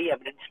 we have very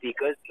eminent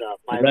speakers. So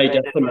are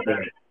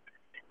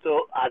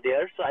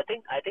there. So I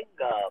think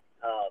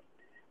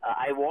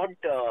I want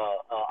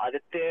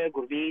Aditya,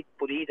 Gurmeet,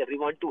 Puneet,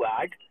 everyone to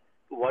add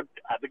to what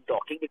I've been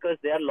talking, because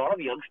there are a lot of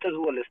youngsters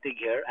who are listening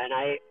here, and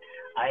I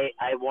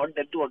want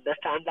them to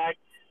understand that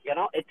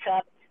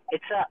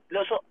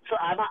so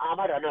I'm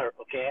a runner,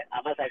 okay?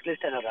 I'm a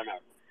cyclist and a runner.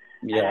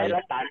 And I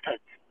run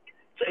marathons.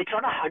 So it's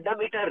not a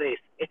 100-meter race.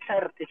 It's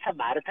a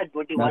marathon,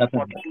 21,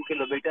 42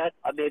 kilometers,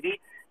 or maybe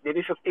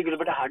 50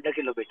 kilometers, 100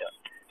 kilometers.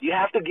 You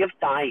have to give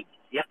time.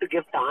 You have to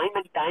give time,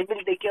 and time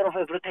will take care of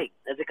everything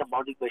as a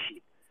compounding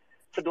machine.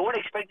 So don't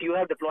expect you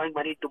are deploying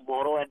money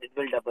tomorrow and it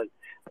will double.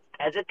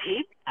 As a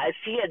theme, I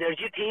see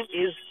energy theme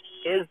is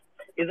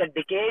a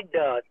decade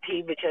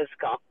theme which has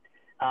come.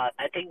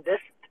 I think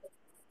this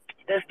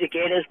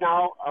decade is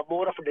now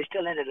more of a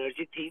digital and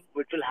energy theme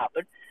which will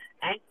happen.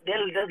 And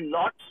there's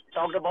lots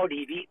talked about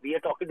EV. We are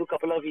talking to a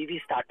couple of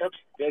EV startups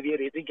where we are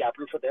raising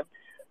capital for them.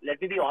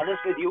 Let me be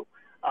honest with you.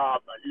 A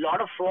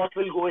lot of froth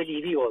will go in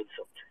EV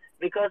also,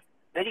 because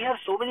when you have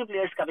so many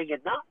players coming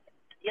in now,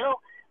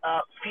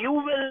 few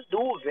will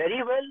do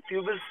very well,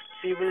 few will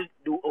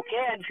do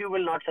okay, and few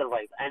will not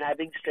survive. And I've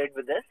been straight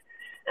with this.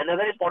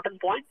 Another important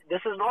point: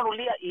 this is not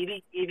only a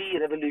EV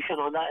revolution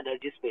on the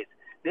energy space.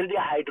 There will be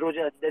a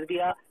hydrogen, there will be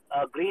a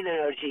green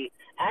energy,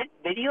 and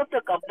many of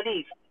the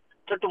companies.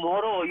 So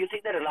tomorrow, you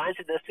think the Reliance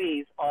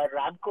Industries or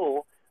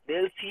Ramco,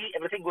 they'll see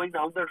everything going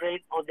down the drain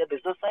on their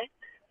business side.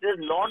 There's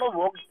a lot of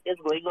work is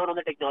going on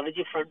the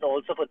technology front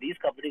also for these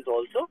companies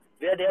also,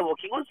 where they are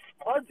working on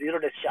for zero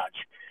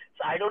discharge.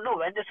 So I don't know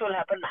when this will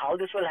happen, how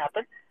this will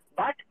happen,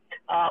 but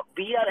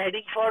we are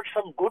heading for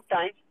some good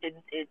times in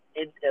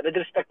with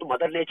respect to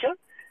Mother Nature,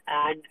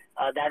 and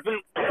that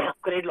will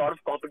create a lot of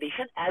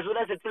competition as well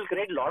as it will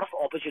create a lot of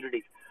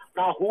opportunities.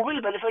 Now, who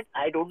will benefit?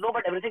 I don't know,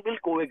 but everything will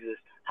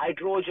coexist.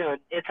 Hydrogen,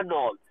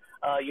 ethanol,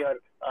 your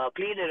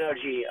clean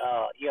energy,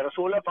 your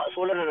solar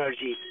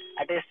energy.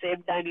 At the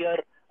same time, your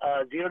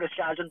zero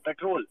discharge on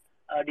petrol,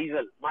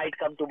 diesel might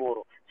come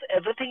tomorrow. So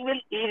everything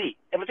will EV,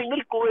 everything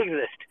will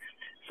coexist.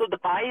 So the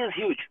pie is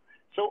huge.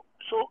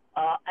 So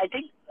I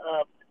think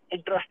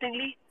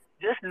interestingly,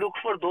 just look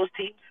for those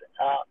things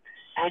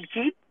and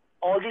keep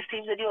all these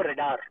things in your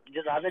radar.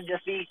 Just rather than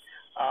just be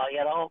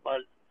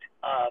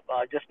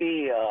just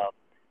be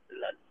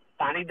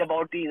panicked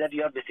about that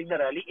you are missing the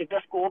rally. If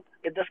the scope,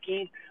 if the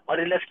scheme, or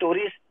if the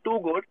story is too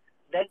good,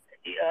 then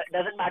it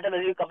doesn't matter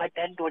whether you come at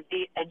 10,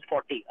 20 and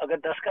 40. अगर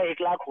 10 का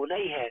 1 लाख होना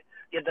ही है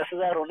या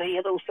 10,000 होना ही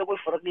है तो उससे कोई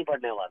फर्क नहीं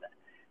पड़ने वाला है.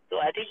 So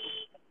I think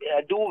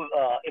do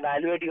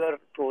evaluate your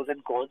pros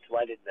and cons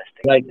while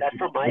investing. Right. That's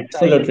from my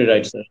side. Absolutely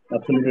right, sir.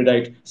 Absolutely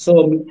right. So,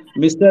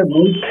 Mr.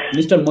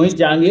 Mohit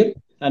Jahangir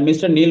and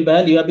Mr. Neil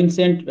Bahal, you have been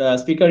sent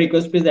speaker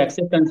request. Please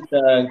accept and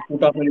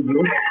put up your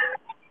view.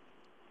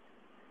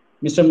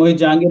 Mr. Mohit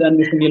Jahangir and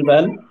Mr. Neil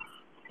Bahal,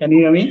 can you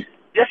hear me?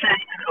 Yes,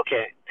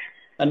 okay.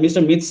 And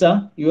Mr.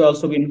 Mitsa, you have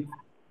also been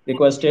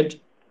requested.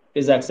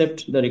 Please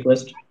accept the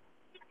request.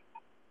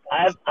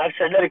 I've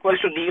sent a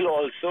request to Neil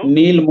also.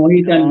 Neil,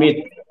 Mohit, and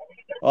Mit.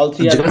 All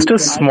three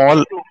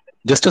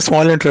just a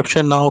small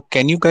interruption now.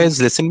 Can you guys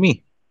listen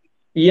me?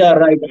 Yeah,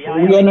 right.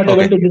 We are not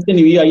able to listen.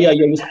 Yeah,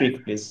 you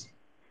speak, please.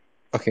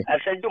 Okay. I've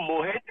sent to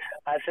Mohit,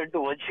 I've sent to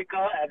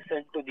Vanshika, I've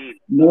sent to Neil.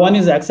 No one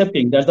is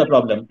accepting. That's the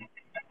problem.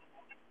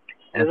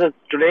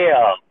 Today,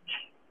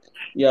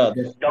 yeah.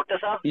 Dr.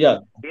 Saab, yeah.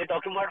 We are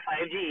talking about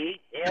 5G,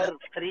 here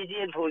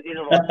 3G and 4G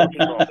are not working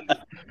properly.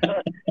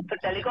 So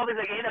telecom is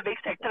again a big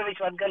sector which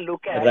one can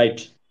look at.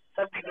 Right.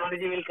 Some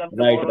technology will come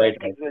tomorrow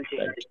things will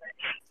change.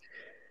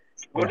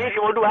 Gunesh,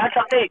 you want to add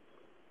something?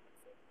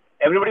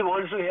 Everybody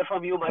wants to hear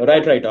from you, my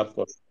friend. Right, of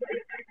course.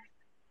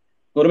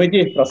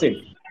 Gurmeet, proceed.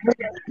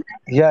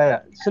 Yeah.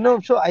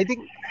 So I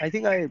think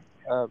I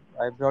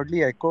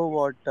broadly echo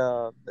what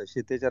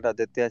Kshitij and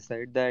Aditya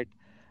said, that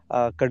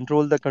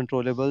control the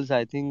controllables.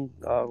 I think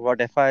what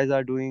FIs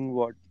are doing,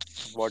 what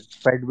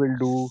Fed will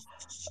do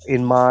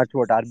in March,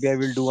 what RBI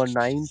will do on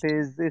 9th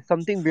is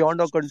something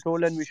beyond our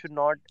control, and we should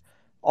not.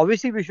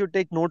 Obviously, we should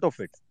take note of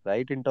it,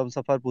 right, in terms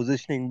of our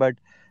positioning, but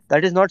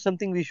that is not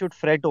something we should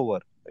fret over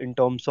in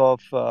terms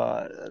of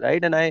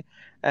right. And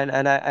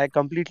I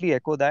completely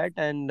echo that.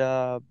 And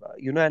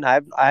and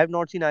I have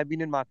not seen. I've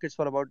been in markets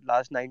for about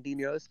last 19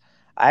 years.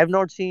 I have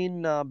not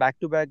seen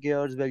back-to-back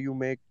years where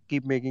you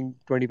keep making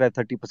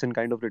 25-30%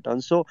 kind of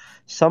returns. So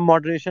some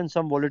moderation,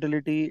 some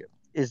volatility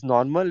is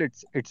normal.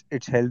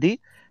 It's healthy.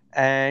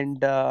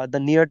 And the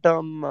near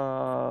term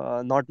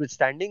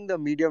notwithstanding, the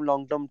medium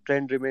long term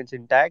trend remains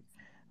intact.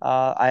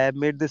 I have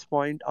made this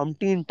point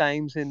umpteen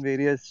times in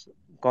various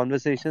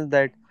conversations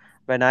that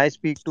when I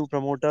speak to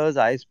promoters,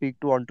 I speak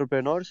to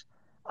entrepreneurs,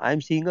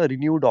 I'm seeing a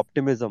renewed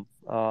optimism.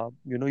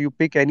 You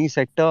pick any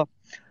sector.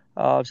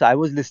 So I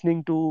was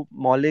listening to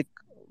Maulik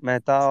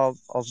Mehta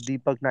of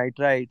Deepak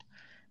Nitrite,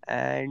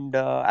 and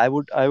I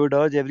would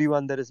urge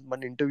everyone. There is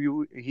one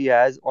interview he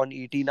has on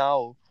ET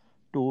Now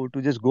to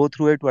just go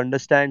through it to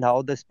understand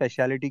how the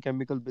specialty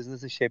chemical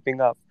business is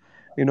shaping up.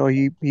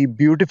 He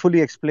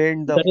beautifully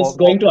explained that is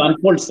going to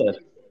unfold, sir.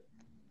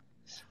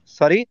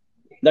 Sorry?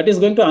 That is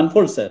going to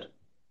unfold, sir.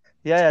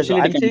 Yeah.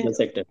 Specialty chemical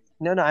sector.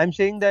 No, I'm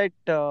saying that,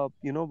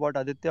 what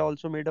Aditya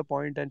also made a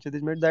point, and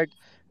Kshitij made, that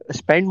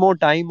spend more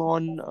time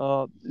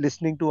on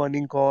listening to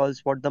earning calls,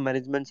 what the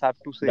managements have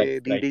to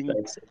say, reading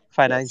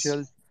financials.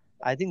 Yes.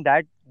 I think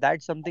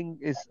that's something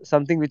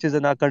which is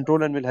in our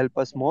control and will help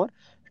us more.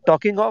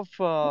 Talking of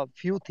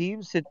few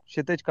themes,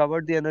 Kshitij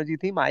covered the energy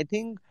theme. I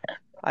think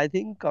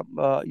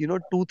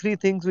 2-3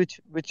 things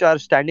which are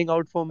standing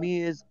out for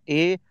me is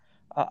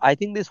I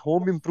think this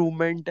home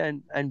improvement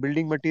and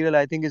building material,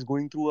 I think, is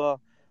going through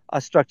a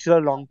structural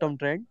long-term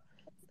trend.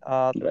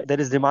 There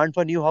is demand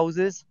for new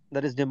houses.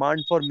 There is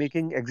demand for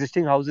making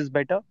existing houses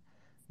better.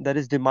 There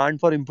is demand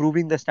for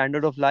improving the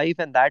standard of life,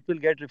 and that will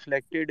get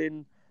reflected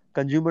in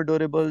consumer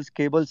durables,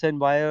 cables and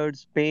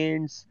wires,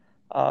 paints,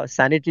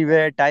 sanitary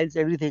ware, tiles,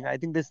 everything. I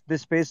think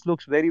this space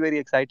looks very, very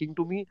exciting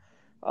to me.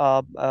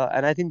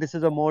 And I think this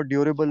is a more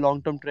durable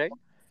long-term trend.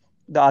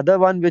 The other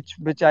one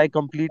which I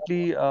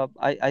completely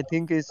I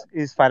think is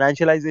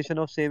financialization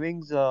of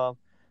savings.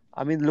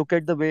 Look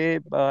at the way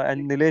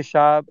and Nilesh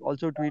Shah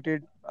also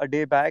tweeted a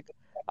day back.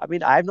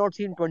 I have not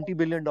seen $20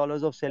 billion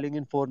of selling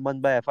in 4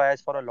 months by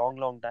FIS for a long,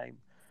 long time.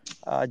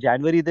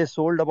 January they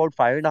sold about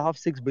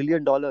 $5.5-6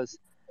 billion,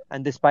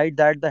 and despite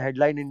that the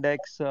headline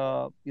index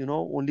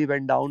only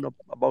went down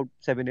about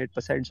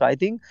 7-8%. So I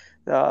think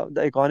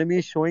the economy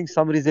is showing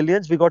some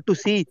resilience. We got to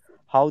see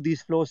how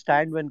these flows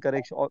stand when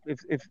correction, or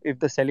if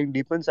the selling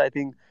deepens. I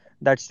think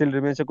that still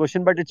remains a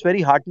question, but it's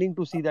very heartening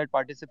to see that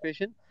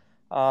participation.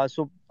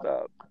 So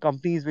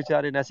companies which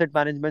are in asset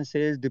management,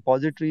 sales,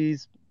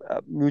 depositories,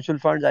 mutual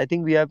funds, I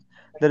think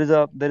there is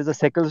a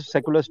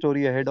secular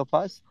story ahead of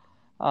us.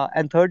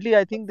 And thirdly,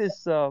 I think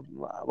this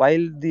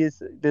while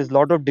there's a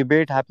lot of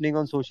debate happening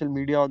on social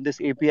media on this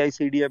API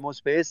CDMO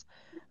space,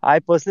 I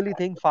personally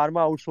think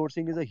pharma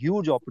outsourcing is a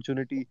huge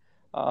opportunity.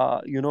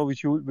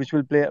 Which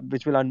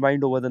will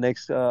unwind over the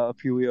next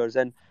few years,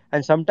 and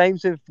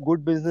sometimes if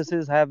good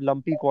businesses have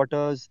lumpy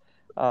quarters,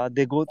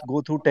 they go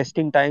through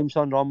testing times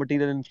on raw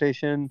material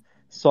inflation,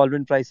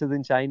 solvent prices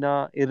in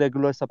China,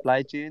 irregular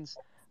supply chains.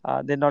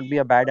 They'd not be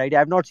a bad idea.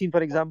 I've not seen,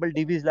 for example,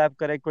 DV's lab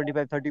correct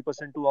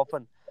 25-30% too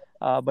often.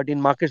 But in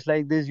markets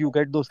like this, you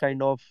get those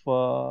kind of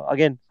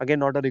again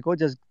not a record,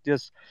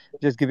 just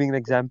giving an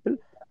example.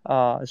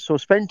 So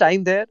spend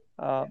time there,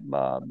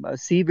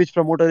 see which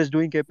promoter is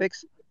doing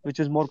capex, which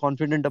is more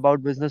confident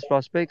about business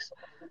prospects,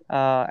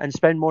 and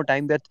spend more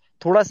time there.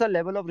 थोड़ा सा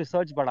level of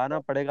research बढ़ाना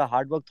पड़ेगा,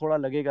 hard work थोड़ा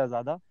लगेगा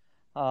ज़्यादा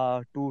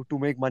to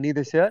make money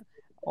this year.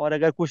 और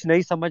अगर कुछ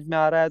नहीं समझ में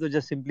आ रहा है तो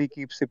just simply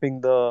keep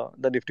sipping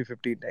the Nifty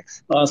 50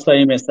 index.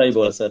 सही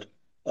बोला sir.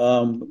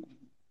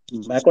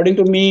 According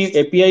to me,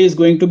 API is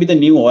going to be the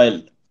new oil.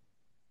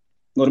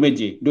 Gurmeet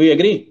ji, do you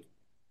agree?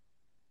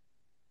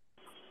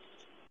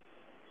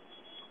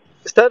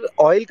 Sir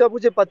oil का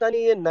मुझे पता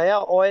नहीं है. नया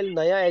ऑयल,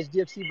 नया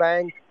HDFC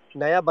बैंक,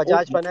 नया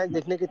बजाज फाइनेंस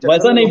देखने के चक्कर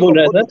वैसा में नहीं लोगों बोल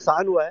का रहा है बहुत सर.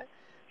 नुकसान हुआ है.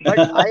 But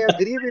I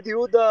agree with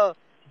you,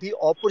 the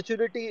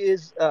opportunity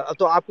is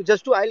so आपको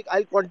just to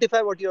I'll quantify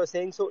what you are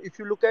saying. So if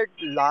you look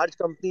at large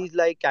companies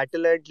like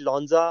Catalent,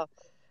 Lonza,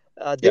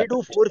 they Yeah.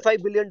 do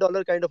 $4-5 billion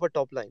kind of a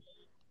top line.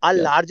 Our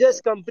Yeah.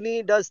 largest company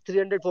does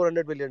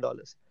 $300-400 billion.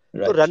 So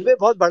Right. runway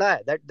बहुत बड़ा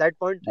है. That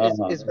point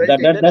is well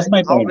taken. That's I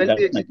my think how point. well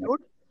we That's my point.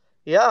 execute,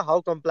 yeah,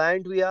 how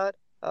compliant we are.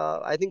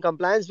 I think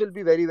compliance will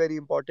be very,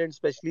 very important,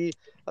 especially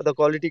the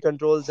quality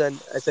controls and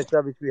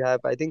etc. which we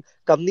have. I think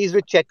companies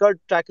with checkered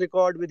track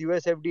record with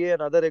US FDA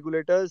and other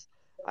regulators,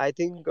 I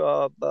think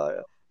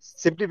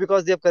simply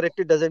because they have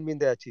corrected doesn't mean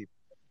they are cheap.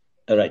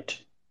 Right.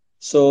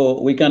 So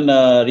we can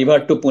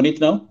revert to Puneet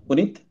now.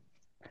 Puneet?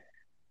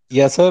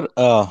 Yeah, sir.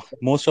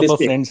 Most of Please our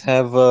speak. friends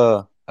have.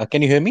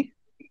 Can you hear me?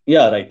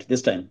 Yeah, right.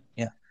 This time.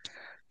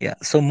 Yeah.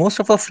 So most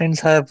of our friends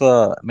have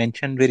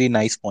mentioned very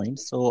nice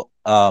points. So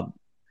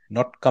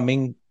not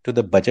coming to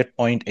the budget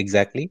point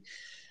exactly.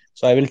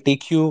 So I will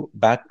take you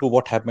back to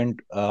what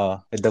happened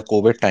with the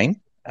COVID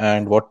time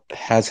and what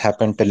has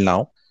happened till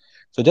now.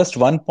 So just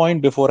one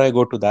point before I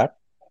go to that.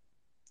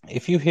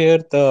 If you hear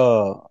the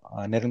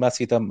Nirmala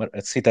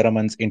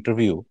Sitharaman's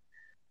interview,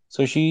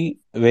 so she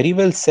very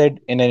well said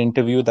in an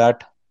interview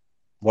that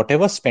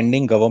whatever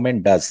spending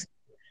government does,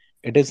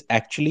 it is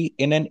actually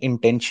in an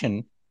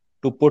intention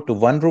to put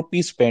 1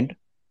 rupee spent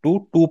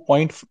to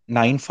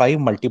 2.95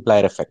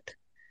 multiplier effect.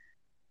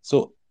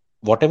 So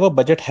whatever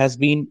budget has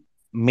been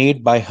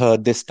made by her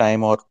this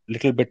time or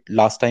little bit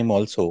last time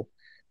also,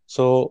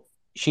 so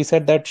she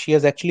said that she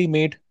has actually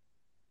made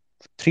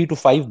 3 to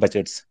 5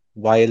 budgets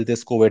while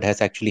this COVID has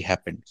actually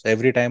happened. So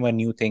every time a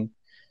new thing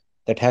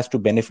that has to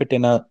benefit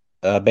in a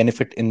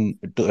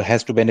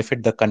has to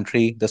benefit the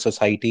country, the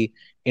society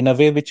in a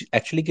way which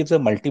actually gives a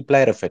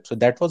multiplier effect. So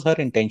that was her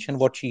intention,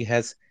 what she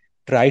has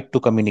tried to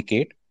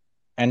communicate.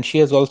 And she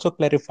has also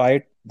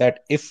clarified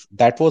that if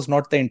that was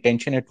not the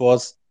intention, it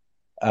was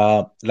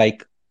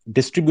like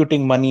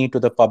distributing money to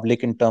the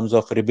public in terms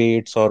of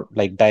rebates or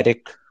like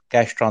direct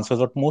cash transfers,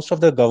 what most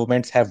of the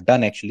governments have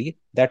done actually,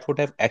 that would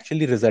have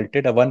actually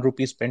resulted a 1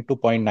 rupee spent to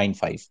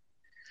 0.95.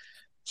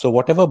 So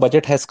whatever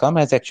budget has come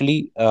has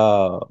actually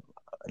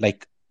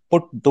like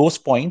put those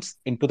points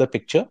into the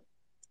picture,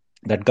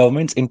 that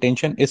government's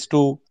intention is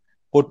to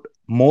put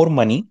more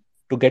money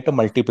to get a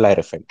multiplier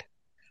effect.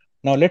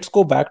 Now let's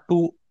go back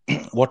to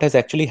what has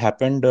actually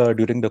happened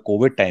during the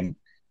COVID time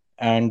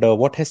and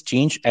what has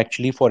changed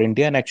actually for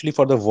India and actually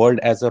for the world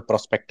as a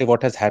perspective.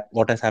 What has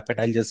happened?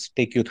 I'll just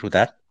take you through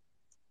that.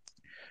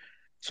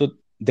 So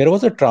there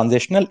was a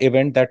transitional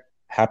event that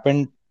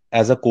happened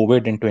as a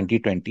COVID in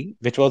 2020,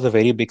 which was a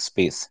very big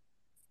space.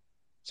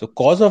 So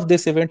cause of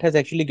this event has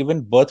actually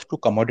given birth to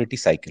commodity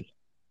cycle.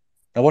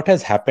 Now what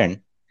has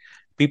happened?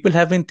 People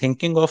have been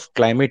thinking of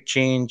climate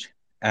change,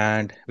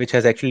 and which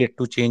has actually led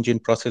to change in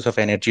process of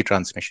energy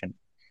transmission.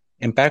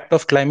 Impact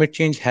of climate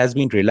change has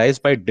been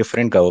realized by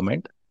different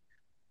government.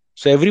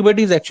 So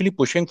everybody is actually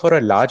pushing for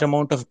a large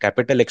amount of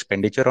capital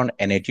expenditure on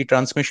energy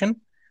transmission,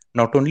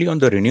 not only on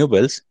the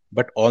renewables,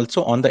 but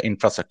also on the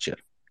infrastructure.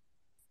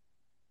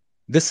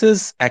 This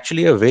is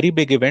actually a very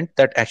big event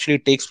that actually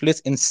takes place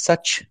in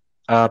such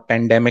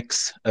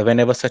pandemics,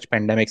 whenever such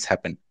pandemics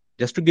happen.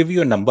 Just to give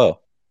you a number,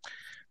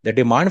 the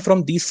demand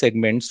from these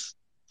segments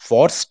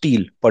for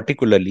steel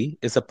particularly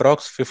is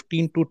approx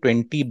 15 to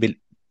 20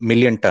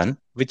 million ton,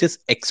 which is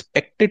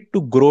expected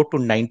to grow to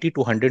 90 to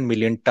 100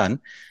 million ton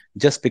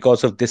just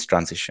because of this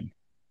transition.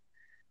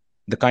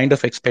 The kind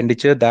of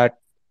expenditure that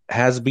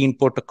has been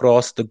put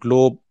across the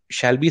globe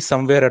shall be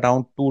somewhere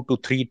around $2 to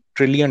 $3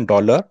 trillion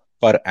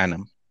per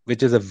annum,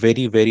 which is a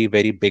very, very,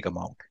 very big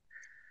amount.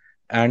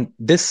 And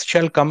this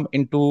shall come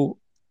into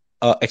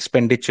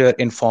expenditure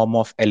in form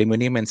of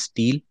aluminum and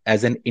steel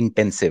as an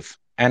intensive,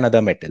 and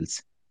other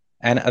metals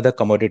and other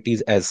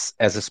commodities as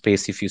a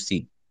space, if you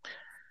see.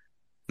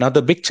 Now,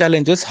 the big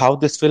challenge is how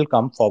this will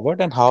come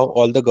forward and how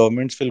all the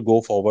governments will go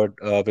forward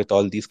with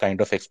all these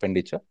kind of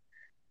expenditure.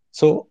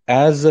 So,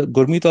 as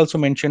Gurmeet also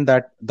mentioned,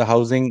 that the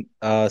housing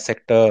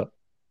sector,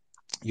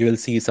 you will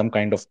see some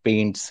kind of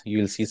paints, you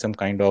will see some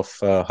kind of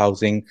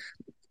housing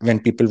when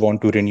people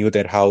want to renew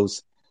their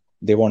house,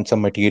 they want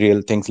some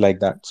material, things like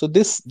that. So,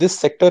 this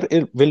sector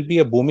will be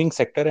a booming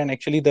sector, and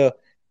actually, the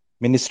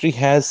ministry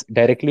has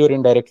directly or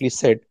indirectly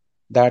said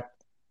that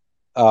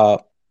uh,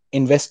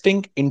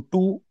 investing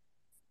into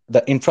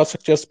the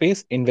infrastructure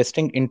space,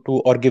 investing into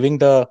or giving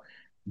the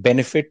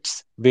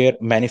benefits where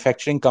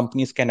manufacturing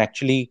companies can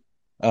actually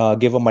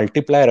give a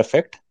multiplier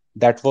effect,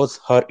 that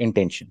was her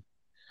intention.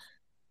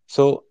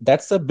 So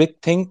that's a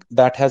big thing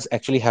that has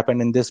actually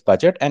happened in this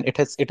budget, and it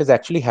is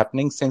actually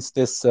happening since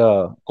this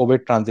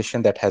COVID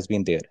transition that has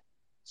been there.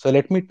 So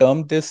let me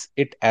term this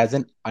it as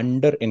an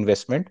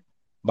underinvestment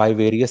by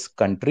various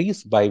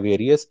countries, by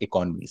various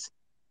economies.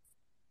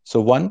 So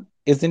one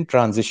is in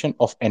transition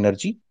of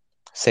energy.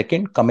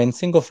 Second,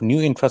 commencing of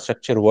new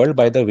infrastructure world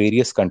by the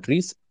various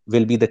countries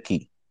will be the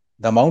key.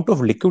 The amount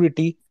of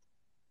liquidity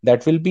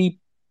that will be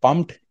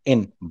pumped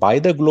in by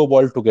the globe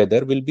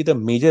altogether will be the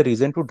major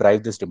reason to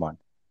drive this demand.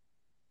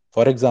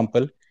 For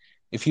example,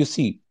 if you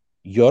see,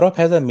 Europe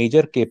has a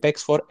major capex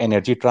for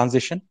energy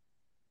transition.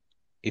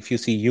 If you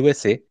see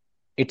USA,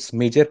 its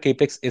major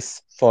capex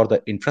is for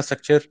the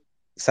infrastructure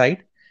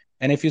side.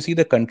 And if you see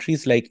the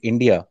countries like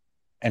India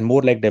and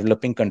more like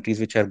developing countries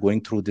which are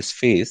going through this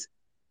phase,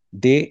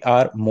 they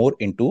are more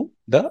into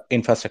the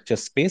infrastructure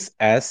space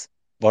as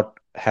what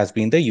has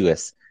been the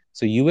US.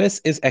 So US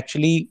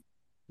actually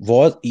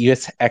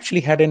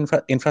had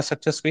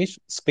infrastructure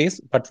space,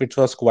 but which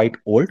was quite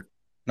old.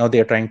 Now they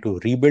are trying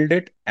to rebuild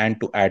it and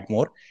to add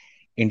more.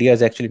 India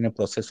is actually in a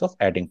process of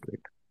adding to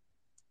it.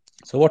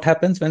 So what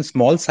happens when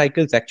small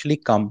cycles actually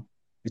come,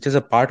 which is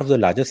a part of the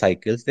larger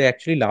cycles, they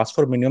actually last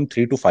for minimum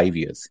 3 to 5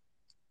 years.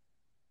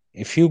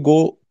 If you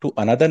go to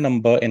another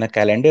number in a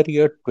calendar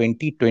year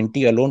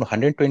 2020 alone,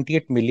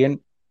 128 million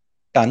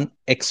ton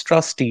extra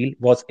steel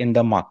was in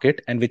the market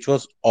and which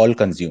was all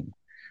consumed.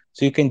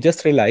 So you can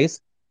just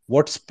realize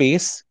what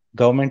space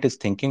government is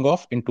thinking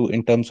of into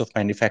in terms of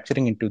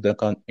manufacturing, into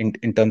the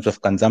in terms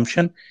of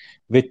consumption,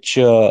 which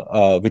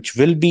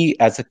will be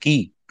as a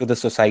key to the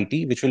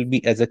society, which will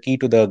be as a key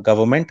to the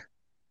government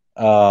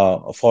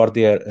for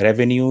their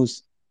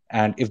revenues,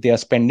 and if they are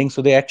spending,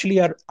 so they actually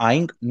are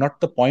eyeing not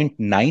the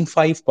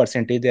 0.95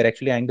 percentage, they're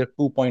actually eyeing the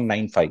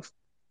 2.95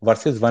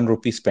 versus 1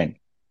 rupee spent.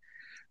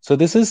 So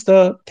this is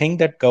the thing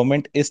that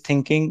government is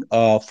thinking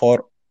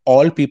for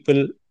all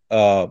people,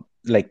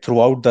 like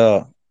throughout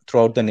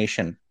the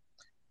nation.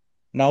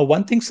 Now,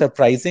 one thing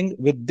surprising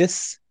with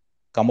this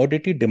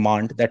commodity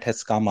demand that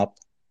has come up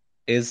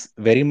is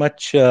very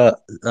much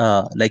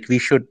like we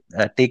should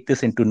take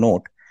this into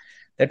note,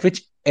 that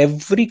which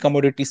every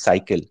commodity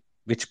cycle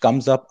which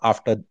comes up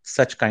after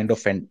such kind of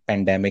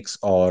pandemics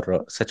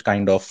or such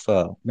kind of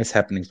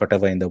mishappenings,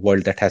 whatever in the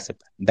world that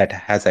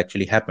has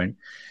actually happened,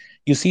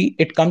 you see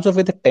it comes up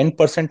with a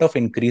 10% of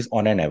increase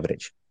on an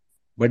average.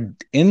 But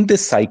in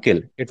this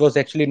cycle, it was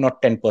actually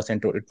not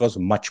 10%, or it was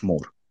much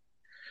more.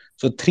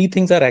 So three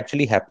things are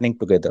actually happening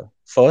together.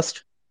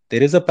 First,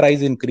 there is a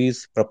price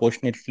increase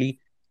proportionately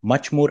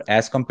much more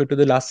as compared to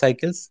the last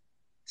cycles.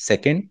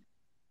 Second,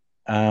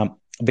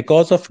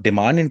 because of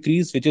demand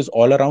increase, which is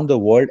all around the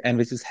world and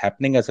which is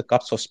happening as a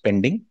cups of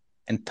spending.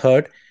 And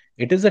third,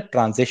 it is a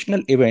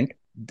transitional event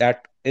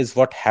that is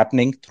what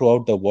happening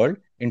throughout the world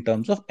in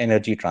terms of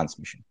energy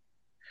transmission.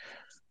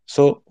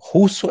 So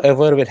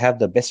whosoever will have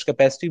the best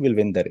capacity will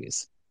win the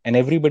race, and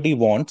everybody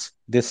wants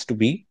this to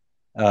be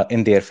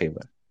in their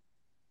favor.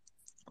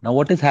 Now,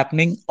 what is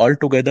happening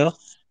altogether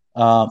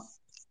uh,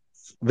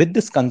 with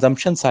this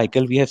consumption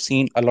cycle? We have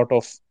seen a lot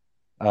of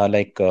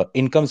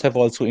incomes have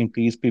also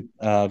increased.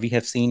 We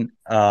have seen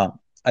a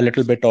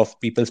little bit of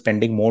people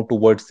spending more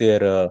towards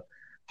their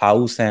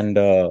house and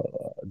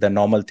the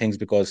normal things,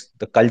 because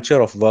the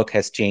culture of work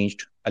has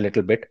changed a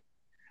little bit.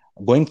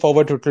 Going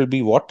forward, it will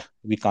be what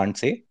we can't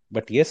say,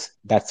 but yes,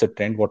 that's a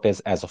trend. What is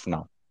as of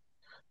now.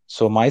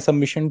 So my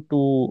submission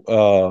to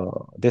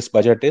this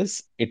budget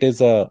is it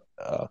is a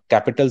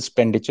capital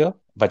expenditure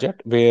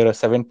budget where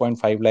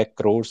 7.5 lakh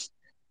crores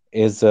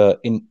is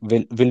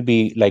will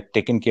be like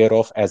taken care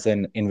of as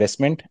an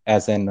investment,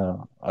 as an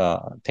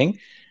thing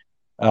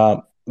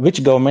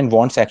which government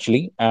wants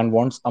actually and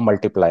wants a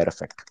multiplier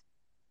effect.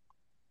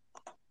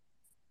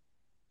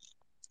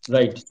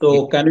 Right.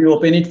 So can we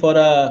open it for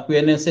a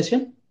Q&A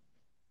session?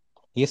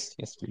 Yes,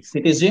 please.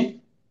 Nitish,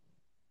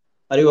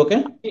 are you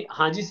okay?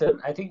 Hanji sir,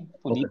 I think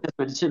Puneet has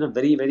mentioned a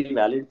very, very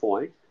valid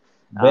point.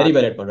 Very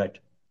valid point, right?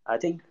 I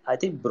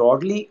think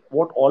broadly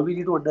what all we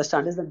need to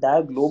understand is that the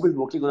entire globe is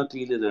working on a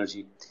clean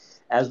energy,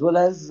 as well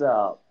as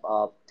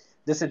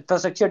this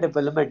infrastructure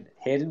development.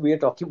 Here we are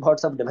talking about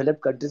some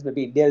developed countries.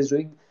 Maybe India is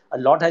doing a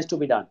lot has to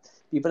be done.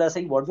 People are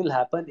saying what will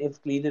happen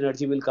if clean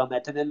energy will come.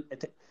 Ethanol.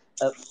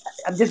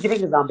 I'm just giving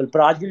an example.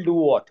 Praj will do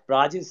what?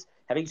 Praj is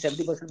having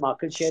 70%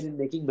 market share in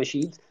making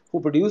machines who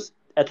produce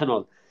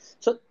ethanol.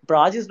 So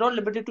Praj is not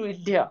limited to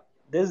India.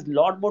 There's a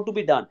lot more to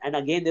be done. And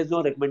again, there's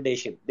no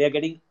recommendation. They are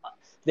getting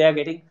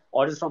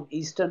orders from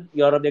Eastern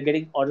Europe. They're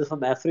getting orders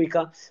from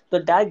Africa. The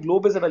entire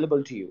globe is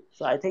available to you.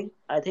 So I think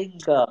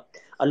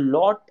a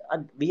lot.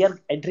 We are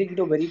entering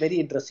into a very very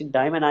interesting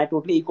time, and I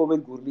totally echo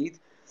with Gurmeet.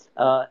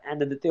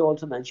 And Aditya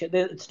also mentioned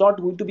that it's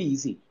not going to be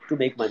easy to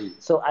make money.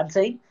 So I'm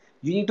saying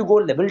you need to go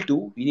level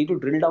two. You need to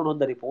drill down on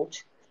the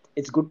reports.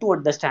 It's good to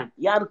understand.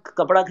 यार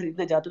कपड़ा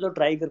खरीदने जाते हो तो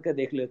try करके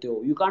देख लेते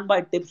हो. You can't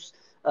buy tips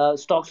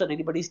stocks on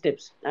anybody's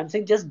tips. I'm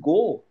saying just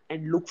go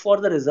and look for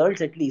the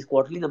results at least.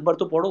 Quarterly number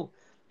to पढ़ो.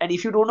 And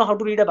if you don't know how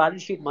to read a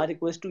balance sheet, my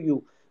request to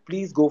you,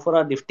 please go for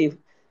a Nifty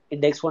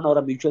index fund or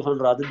a mutual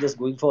fund rather than just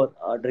going for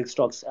direct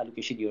stocks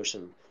allocation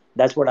yourself.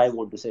 That's what I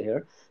want to say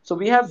here. So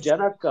we have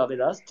Janak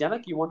with us.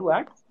 Janak, you want to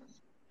add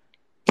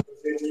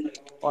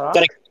or ask?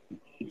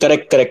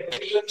 Correct.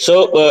 Correct.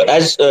 So,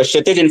 as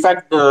Kshitij, in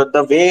fact,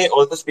 the way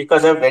all the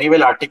speakers have very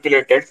well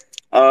articulated,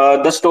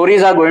 the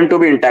stories are going to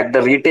be intact.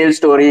 The retail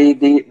story,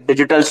 the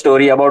digital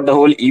story about the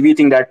whole EV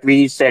thing that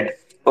we said.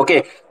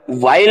 Okay,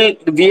 while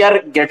we are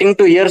getting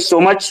to hear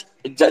so much,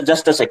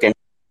 just a second.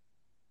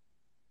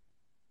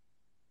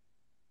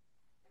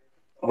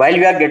 While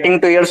we are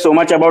getting to hear so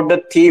much about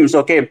the themes,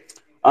 okay,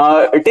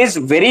 it is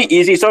very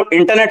easy. So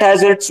internet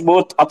has its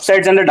both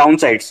upsides and the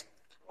downsides.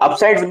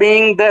 Upsides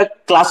being the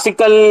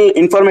classical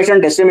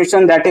information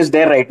dissemination that is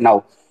there right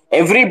now.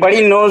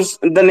 Everybody knows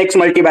the next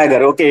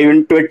multi-bagger, okay,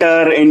 in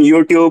Twitter, in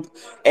YouTube,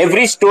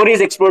 every story is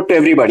exposed to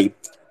everybody.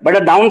 But the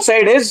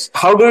downside is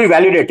how do we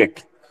validate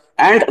it?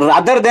 And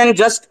rather than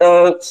just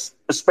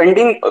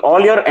spending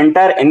all your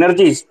entire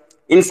energies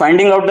in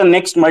finding out the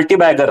next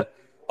multi-bagger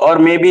or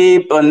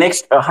maybe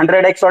next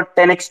 100x or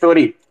 10x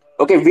story,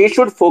 okay, we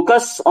should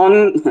focus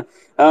on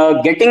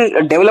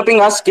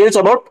developing our skills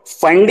about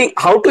finding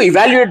how to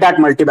evaluate that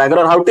multi-bagger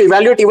or how to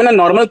evaluate even a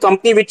normal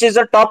company which is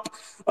a top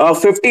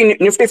 50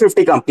 Nifty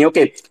 50 company.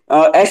 Okay,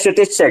 as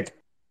Shritish said.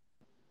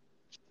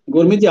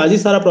 Gurmeet जी आज ही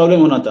सारा problem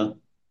होना था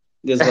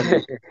देश भर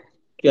में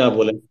क्या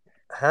बोले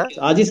हाँ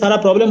आज ही सारा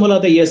प्रॉब्लम होना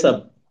था ये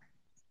सब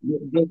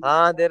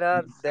हाँ there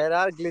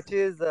are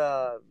glitches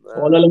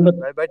all along the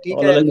but ठीक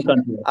all है along the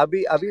country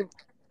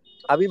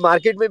अभी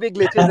मार्केट में भी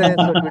glitches हैं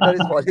so Twitter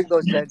is following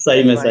those trends.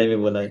 सही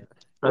में बोला है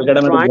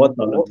कलकत्ता में तो बहुत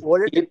problem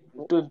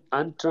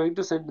I'm trying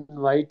to send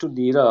invite to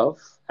Nirav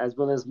as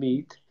well as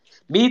Meet.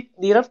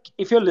 Nirav,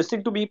 if you're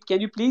listening to me,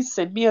 can you please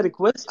send me a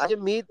request?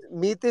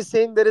 Meet is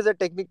saying there is a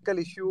technical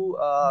issue.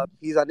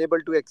 He's unable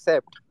to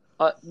accept.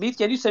 Meet,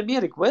 can you send me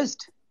a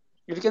request?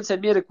 If you can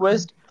send me a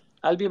request,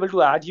 I'll be able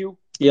to add you.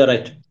 Yeah,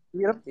 right.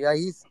 Nirav? Yeah,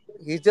 he's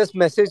just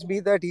messaged me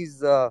that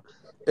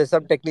there's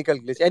some technical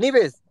glitch.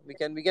 Anyways, we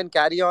can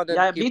carry on and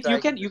Yeah, keep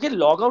Meet, you can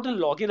log out and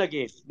log in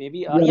again.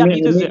 Maybe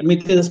Meet is there.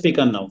 Meet is a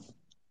speaker now.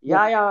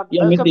 Yeah.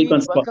 Welcome, Meet,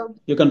 welcome.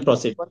 You can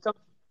proceed. Welcome.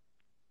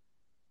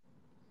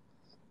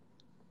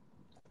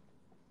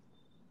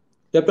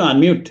 You have to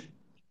unmute.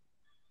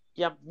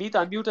 Yeah, Meet,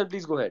 unmute and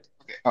please go ahead.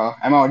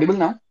 Am I audible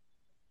now?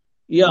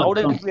 Yeah, loud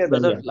and clear,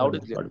 brother. Loud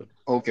and clear.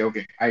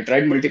 Okay. I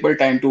tried multiple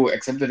times to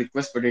accept the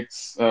request, but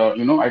it's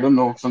I don't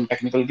know, some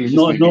technical glitches.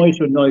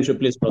 No issue.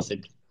 Please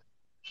proceed.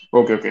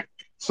 Okay.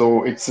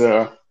 So it's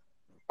good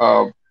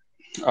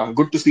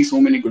to see so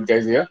many good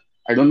guys here.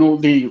 I don't know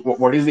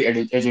what is the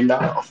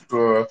agenda of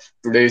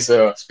today's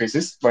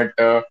spaces, but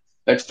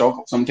let's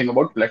talk something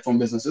about platform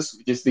businesses,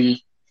 which is the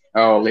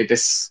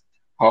latest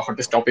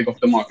hottest topic of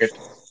the market.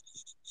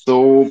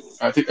 So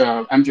I think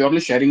I'm purely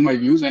sharing my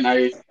views, and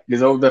I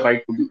deserve the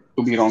right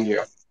to be wrong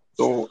here.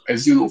 So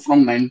as you know,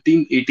 from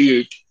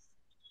 1988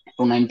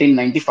 to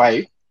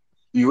 1995,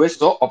 US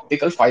saw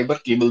optical fiber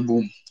cable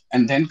boom,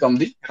 and then come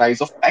the rise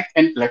of tech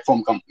and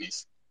platform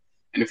companies.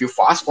 And if you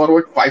fast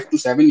forward 5 to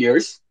 7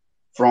 years,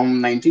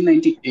 from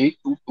 1998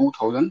 to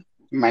 2000,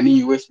 many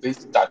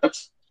US-based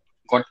startups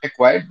got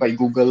acquired by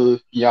Google,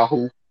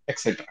 Yahoo,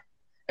 etc.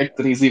 at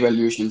crazy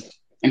valuations.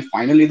 And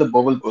finally, the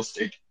bubble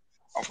busted.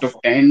 After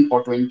 10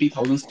 or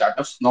 20,000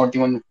 startups, not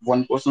even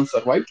one person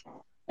survived,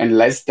 and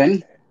less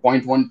than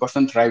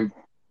 0.1% thrived.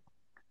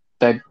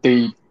 That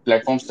the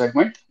platform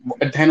segment,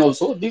 then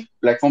also the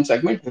platform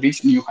segment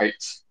reached new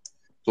heights.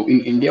 So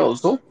in India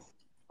also,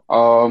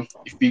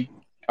 if we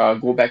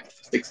go back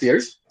 6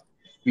 years,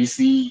 we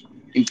see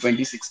in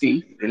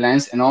 2016,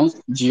 Reliance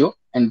announced Jio,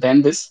 and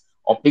then this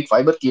optic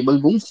fiber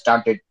cable boom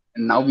started.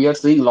 And now we are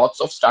seeing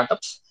lots of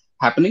startups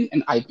happening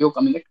and IPO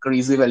coming at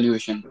crazy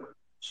valuation.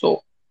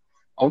 So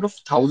out of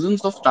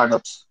thousands of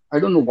startups, I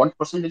don't know what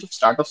percentage of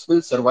startups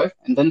will survive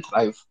and then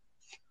thrive.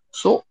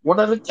 So what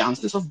are the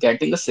chances of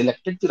getting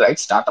selected the right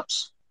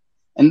startups?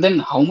 And then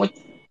how much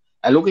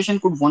allocation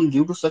could one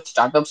give to such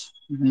startups?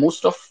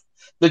 Most of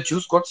the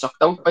juice got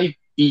sucked out by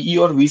PE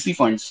or VC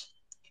funds.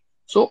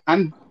 So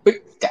I'm a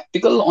bit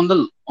skeptical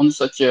on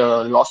such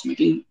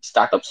loss-making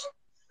startups.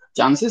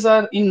 Chances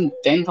are in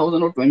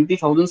 10,000 or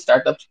 20,000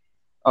 startups,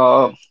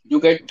 you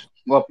get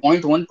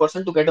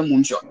 0.1% to get a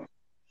moonshot.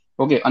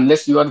 Okay,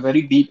 unless you are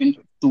very deep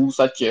into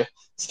such a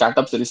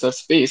startups research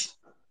space.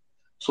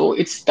 So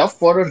it's tough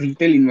for a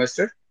retail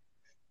investor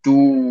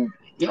to,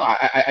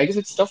 I guess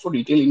it's tough for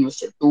retail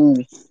investor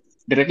to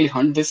directly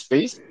hunt this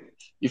space.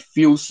 If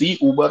you see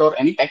Uber or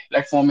any tech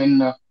platform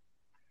in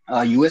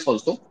US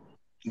also,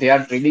 they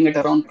are trading at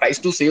around price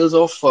to sales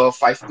of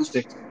 5 to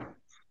 6.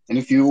 And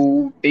if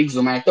you take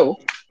Zomato,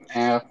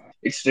 uh,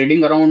 it's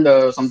trading around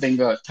something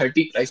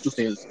 30 price to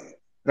sales,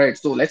 right?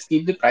 So let's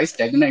keep the price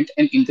stagnant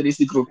and increase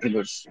the growth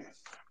triggers.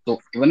 So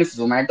even if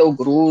Zomato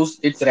grows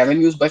its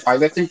revenues by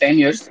 5x in 10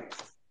 years,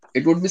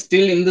 it would be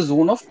still in the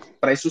zone of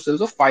price to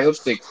sales of 5 or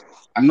 6.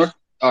 I'm not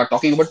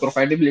talking about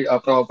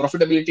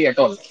profitability at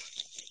all.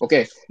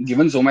 Okay,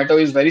 given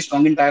Zomato is very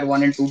strong in tier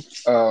one and two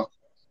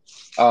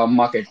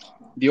market,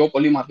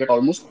 duopoly market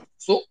almost.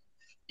 So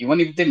even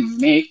if they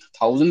make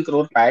 1,000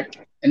 crore PAT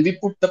and we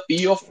put the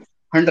P of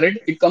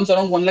 100, it comes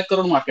around 1 lakh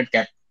crore market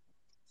cap.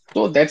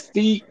 So that's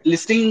the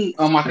listing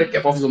market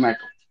cap of Zomato.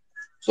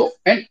 So,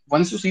 and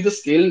once you see the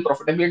scale and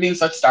profitability in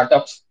such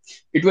startups,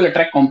 it will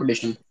attract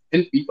competition.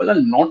 And people are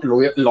not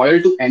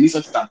loyal to any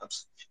such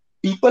startups.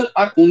 People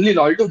are only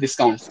loyal to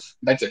discounts.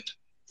 That's it.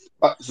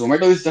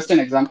 Zomato is just an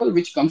example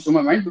which comes to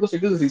my mind because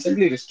it was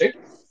recently listed.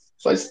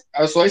 So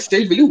I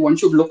still believe one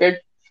should look at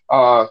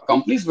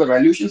companies where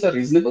valuations are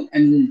reasonable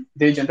and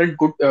they generate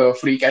good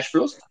free cash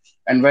flows,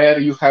 and where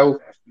you have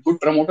good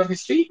promoter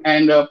history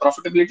and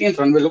profitability and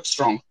runway looks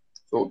strong.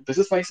 So this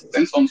is my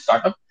sense on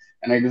startup,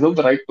 and I deserve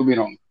the right to be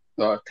wrong.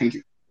 Thank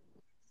you.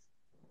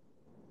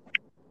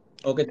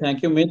 Okay,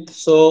 thank you, Mit.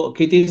 So,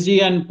 Kitish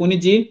ji and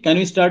Puneet ji, can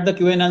we start the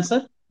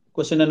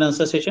question and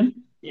answer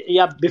session?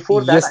 Yeah,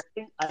 before that,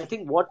 Yes. I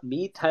think what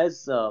Meet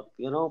has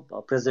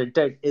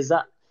presented is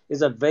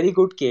a very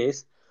good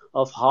case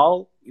of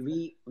how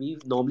we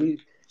normally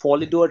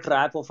fall into a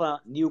trap of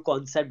a new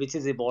concept which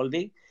is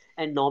evolving,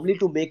 and normally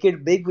to make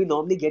it big, we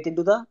normally get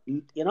into the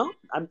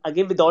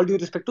again, with all due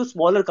respect to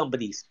smaller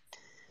companies.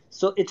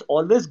 So it's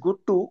always good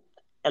to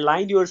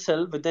align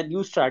yourself with a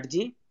new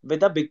strategy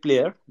with a big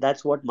player.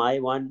 That's what my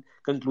one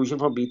conclusion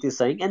from Beat is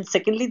saying. And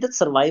secondly, the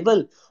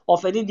survival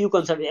of any new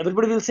concept.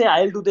 Everybody will say,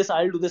 I'll do this,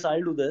 I'll do this,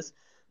 I'll do this.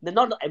 Then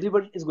not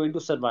everyone is going to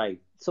survive.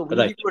 So we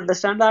Right. need to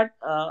understand that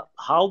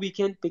how we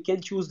can pick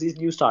and choose these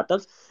new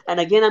startups. And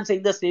again, I'm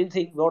saying the same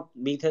thing what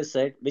Meet has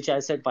said, which I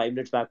said 5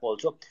 minutes back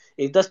also.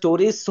 If the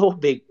story is so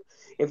big,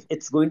 if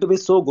it's going to be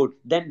so good,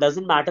 then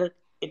doesn't matter.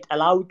 It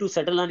allow you to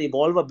settle and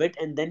evolve a bit,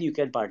 and then you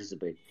can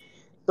participate.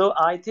 So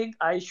I think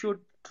I should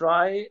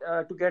try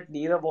to get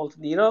Nirav also.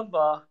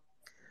 Nirav,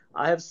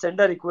 I have sent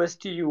a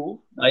request to you.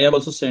 I have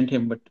also sent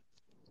him, but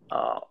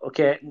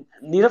Okay,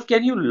 Nirav,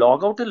 can you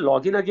log out and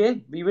log in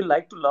again? We will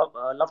like to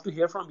love to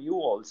hear from you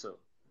also.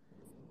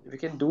 If you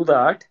can do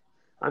that,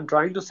 I'm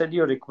trying to send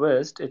you a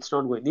request. It's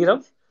not going.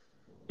 Nirav,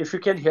 if you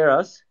can hear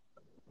us.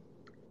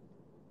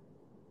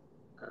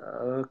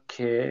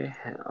 Okay.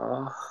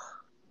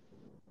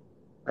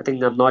 I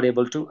think I'm not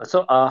able to.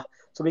 So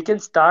we can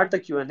start the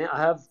Q&A. I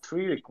have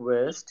 3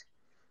 requests.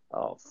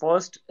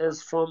 First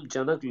is from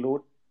Janak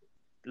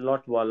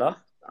Lotwala.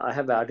 I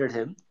have added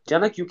him.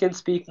 Janak, you can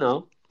speak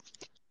now.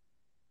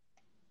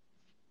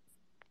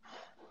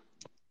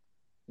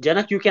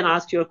 Janak, you can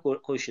ask your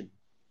question.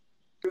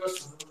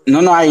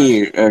 No, I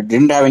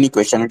didn't have any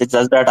question. It is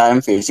just that I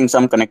am facing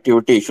some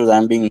connectivity issues. I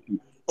am being.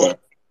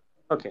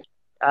 Okay.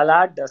 I'll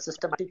add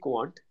systematic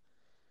quant.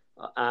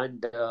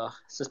 And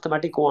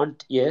systematic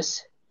quant,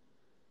 yes.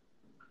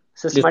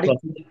 please Systematic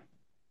proceed.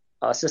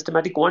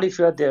 systematic quant, if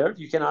you are there,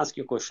 you can ask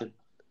your question.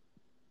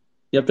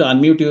 You have to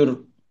unmute your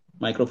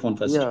microphone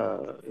first. Yeah,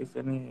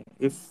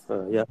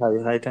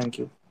 hi, thank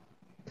you.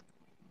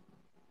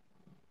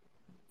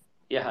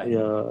 Yeah, hi.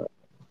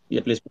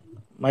 Yeah, please.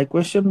 My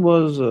question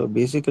was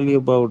basically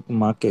about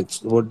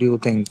markets. What do you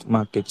think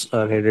markets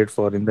are headed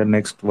for in the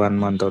next 1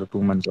 month or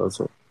 2 months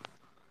also?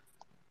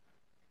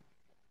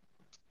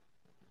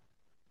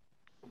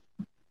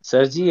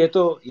 Sir जी ये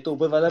तो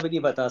ऊपर वाला भी नहीं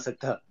बता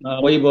सकता.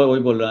 वही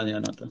बोल रहा है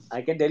ना तो.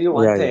 I can tell you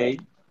one thing,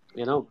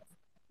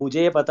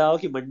 मुझे ये बताओ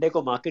कि मंडे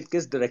को मार्केट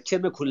किस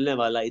डायरेक्शन में खुलने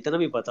वाला है, इतना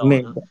भी पता हो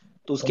ना,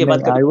 तो उसके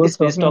बाद I was इस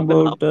talking स्टॉक में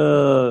about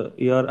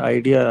your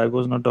idea. I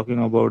was not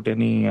talking about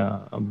any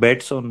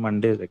bets on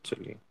Mondays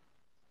actually.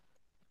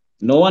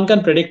 No one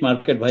can predict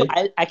market, bhai. So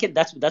I can.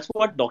 That's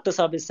what Dr.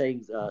 Saab is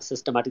saying,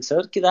 systematic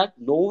sir, that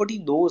nobody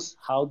knows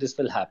how this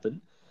will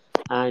happen,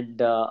 and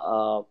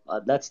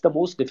that's the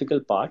most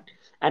difficult part.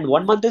 And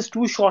 1 month is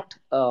too short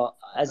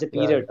as a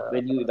period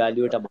when you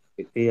evaluate a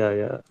market.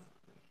 Yeah.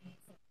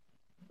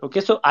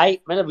 Okay, so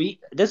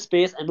this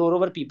space, and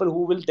moreover people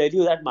who will tell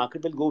you that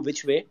market will go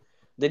which way,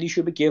 then you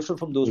should be careful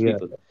from those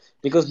people,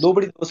 because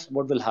nobody knows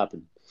what will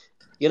happen.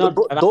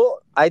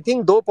 I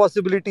think 2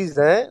 possibilities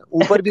हैं,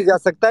 ऊपर भी जा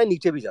सकता है,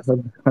 नीचे भी जा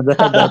सकता है.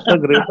 That's a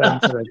great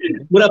answer actually.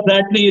 पूरा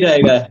फ्लैट नहीं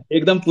रहेगा,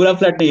 एकदम पूरा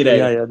फ्लैट नहीं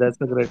रहेगा. Yeah, that's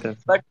a great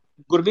answer. But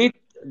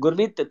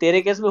Gurmeet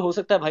तेरे केस में हो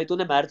सकता है भाई,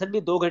 तूने मैराथन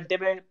भी 2 घंटे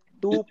में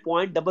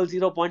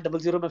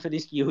 2.00 में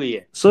फिनिश की हुई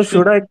है. So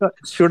should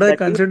I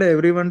consider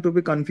everyone to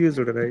be confused,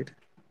 right?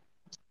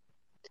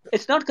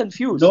 It's not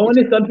confused. No one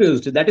is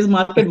confused. That is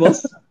market,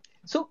 boss.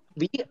 So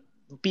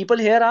people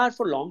here are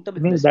for long term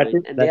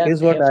investment. That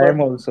is what I am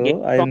also.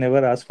 I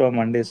never asked for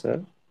Monday,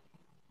 sir.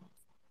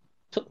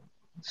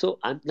 So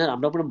I'm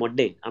not talking about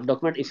Monday. I'm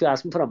talking about if you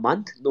ask me for a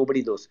month,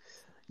 nobody knows.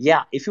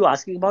 Yeah, if you're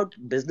asking about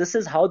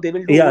businesses, how they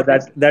will do Yeah, what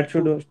makes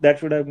that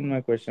should have been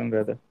my question,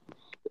 rather.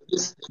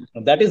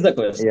 That is the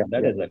question. Yeah,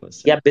 That yeah. is the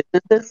question. yeah,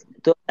 businesses.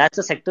 So that's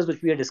the sectors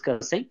which we are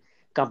discussing.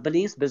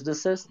 Companies,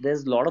 businesses.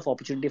 There's a lot of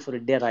opportunity for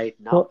India right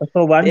now.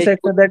 So one They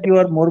sector should. that you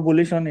are more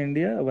bullish on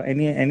India,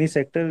 any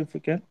sector if you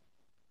can.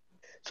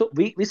 So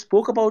we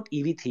spoke about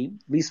EV theme.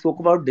 We spoke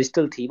about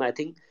digital theme. I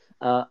think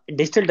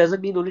digital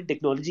doesn't mean only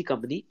technology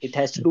company. It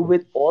has to do Okay.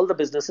 with all the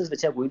businesses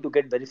which are going to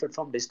get benefit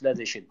from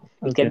digitalization.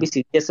 It can Okay. be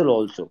CDSL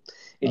also.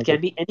 It Okay.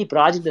 can be any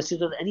Praj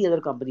Industries or any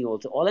other company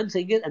also. All I'm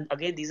saying is, and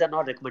again, these are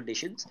not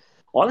recommendations.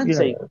 All I'm Yeah,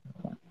 saying,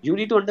 yeah. you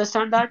need to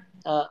understand that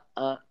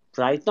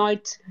right now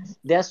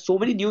there are so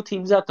many new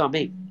themes are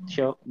coming.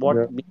 Sure, what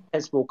Yeah. Meet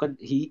has spoken,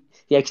 he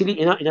actually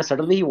in a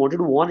suddenly he wanted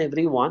to warn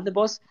everyone. The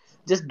boss,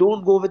 just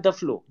don't go with the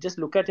flow. Just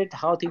look at it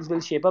how things will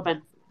shape up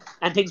and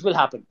things will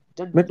happen.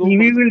 Then But don't go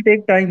EV with. will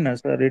take time, na,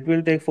 sir. It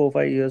will take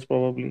 4-5 years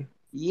probably.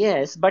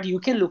 Yes, but you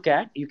can look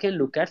at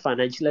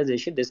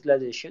financialization,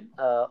 digitalization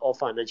of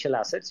financial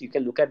assets. You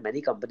can look at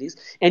many companies.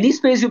 Any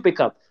space you pick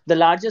up, the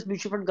largest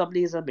mutual fund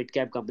company is a mid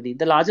cap company.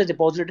 The largest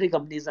depository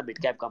company is a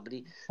mid cap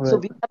company. So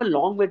Right. we have a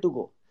long way to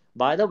go.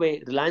 By the way,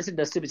 Reliance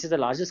Industry, which is the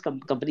largest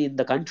company in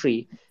the country,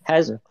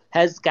 has Yeah.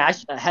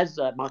 has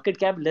market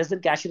cap less than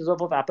cash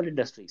reserve of Apple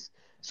Industries.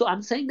 So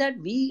I'm saying that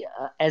we,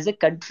 as a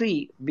country,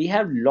 we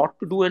have lot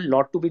to do and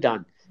lot to be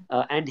done.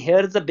 And here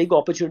is a big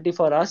opportunity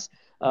for us.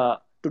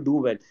 To do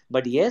well.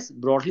 But yes,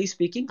 broadly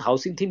speaking,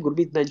 housing theme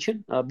Gurmeet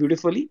mentioned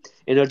beautifully.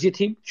 Energy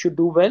theme should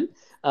do well.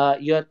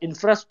 Your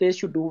infra space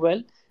should do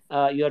well.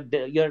 Your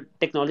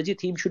technology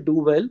theme should do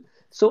well.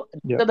 So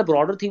these Yeah. are the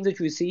broader things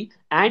which we see,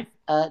 and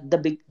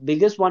the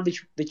biggest one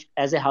which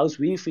as a house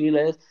we feel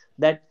is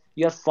that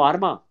your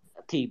pharma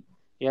theme.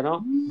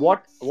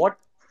 What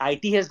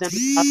IT has done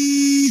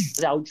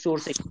as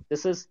outsourcing.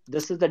 This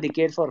is the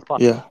decade for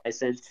pharma Yeah.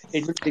 license.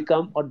 It will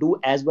become or do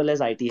as well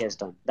as IT has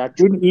done. That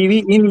In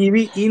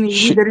EV,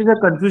 Sh- there is a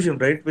confusion,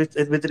 right?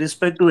 With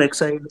respect to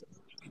Exide.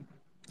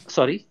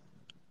 sorry.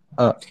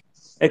 uh,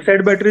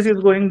 Exide batteries is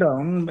going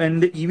down,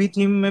 and the EV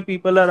theme mein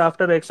people are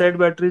after Exide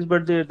batteries,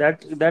 but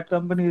that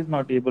company is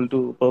not able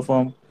to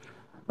perform.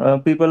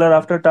 People are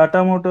after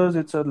Tata Motors.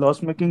 It's a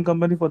loss-making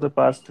company for the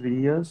past 3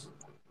 years.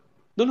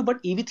 No, but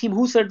EV theme,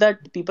 who said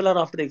that people are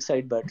after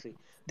Excite battery?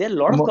 There are a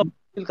lot of Mo-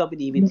 companies will come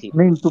in EV theme.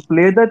 Mean to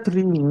play the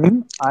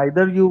theme,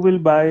 either you will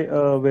buy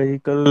a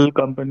vehicle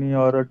company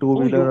or a No,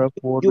 two-wheeler or you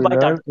buy four-wheeler.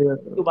 Tata,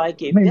 you buy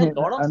KP. No, There are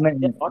no, a lot of no, there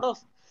no. are a lot of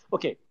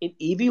okay in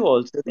EV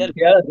also. There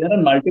are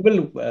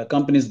multiple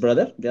companies,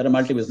 brother. There are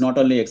multiple, not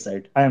only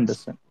Excite. I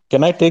understand.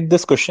 can I take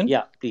this question?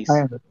 Yeah, I please.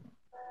 understand.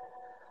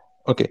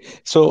 Okay,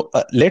 so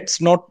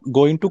let's not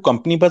go into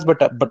company wise,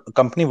 but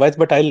company wise.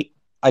 But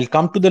I'll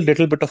come to the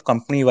little bit of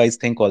company wise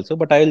thing also.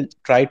 But I'll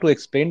try to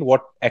explain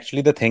what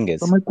actually the thing So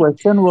is. my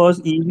question was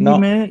EV Now,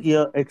 में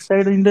ये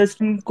Exide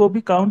industry को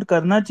भी count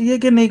करना चाहिए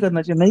कि नहीं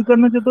करना चाहिए? नहीं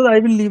करना चाहिए तो I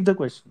will leave the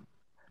question.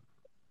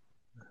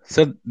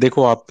 sir,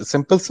 देखो आप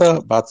simple सा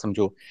बात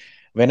समझो.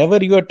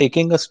 Whenever you are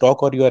taking a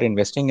stock or you are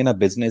investing in a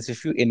business,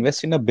 if you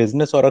invest in a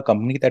business or a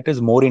company that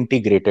is more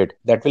integrated,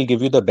 that will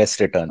give you the best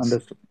returns.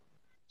 Understood.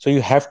 So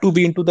you have to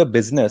be into the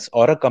business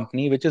or a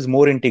company which is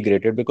more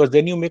integrated, because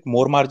then you make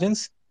more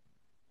margins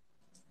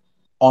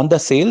on the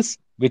sales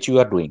which you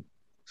are doing.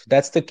 So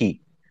that's the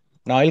key.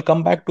 Now I'll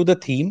come back to the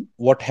theme,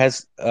 what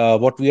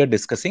we are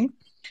discussing,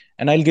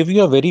 and I'll give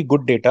you a very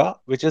good data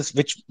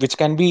which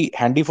can be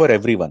handy for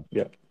everyone.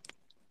 Yeah.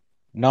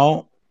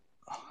 Now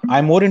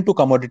I'm more into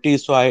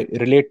commodities, so I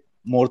relate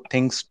more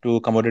things to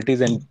commodities,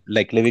 and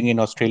like living in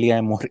Australia,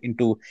 I'm more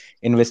into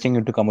investing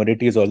into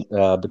commodities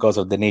because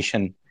of the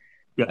nation.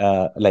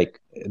 Yeah. Like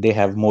they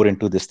have more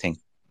into this thing,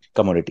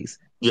 commodities.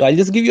 So Yeah. I'll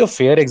just give you a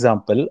fair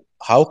example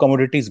how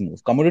commodities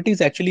move. Commodities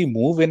actually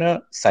move in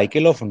a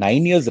cycle of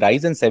 9 years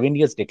rise and 7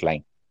 years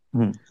decline.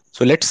 Hmm.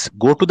 So let's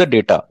go to the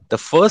data. The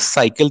first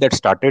cycle that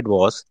started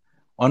was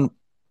on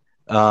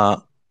uh,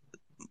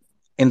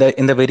 in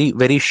the very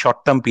very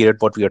short term period.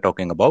 What we are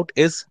talking about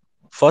is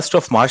 1st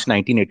of March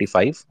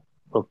 1985.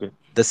 Okay.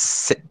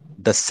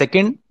 The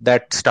second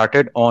that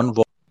started on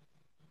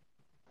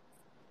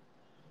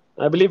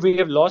I believe we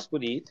have lost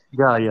Puneet.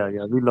 Yeah.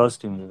 We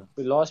lost him here.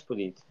 We lost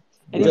Puneet.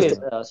 Yeah. Anyways,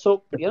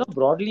 so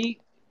broadly,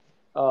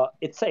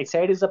 it's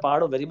Excite is a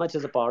part of very much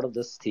as a part of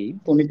this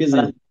theme. Puneet is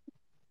in.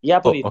 Yeah,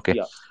 Oh, Puneet. okay.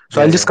 Yeah.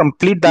 So I'll just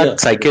complete that Yeah.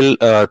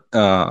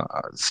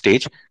 cycle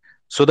stage.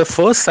 So the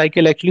first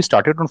cycle actually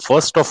started on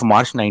 1st of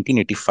March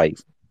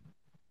 1985.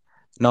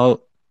 Now,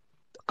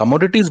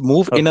 commodities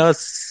move in a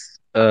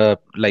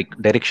like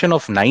direction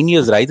of 9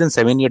 years rise and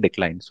 7 year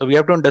decline. So we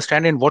have to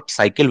understand in what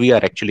cycle we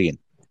are actually in.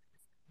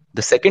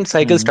 The second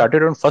cycle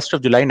started on 1st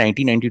of July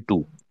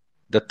 1992.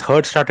 The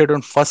third started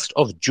on 1st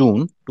of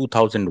June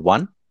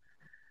 2001.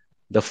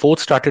 The fourth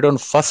started on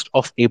 1st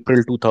of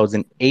April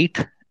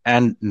 2008.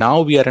 And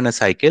now we are in a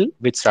cycle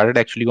which started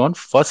actually on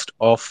 1st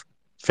of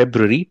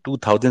February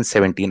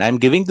 2017. I'm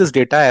giving this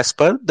data as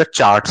per the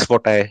charts,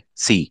 what I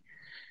see.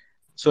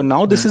 So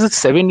now this is a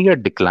 7 year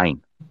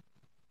decline.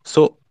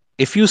 So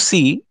if you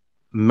see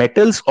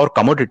metals or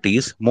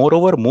commodities,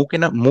 moreover, move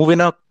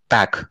in a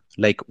pack,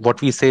 like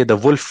what we say, the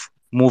wolf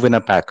move in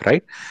a pack,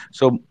 right?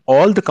 So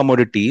all the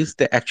commodities,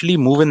 they actually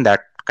move in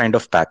that kind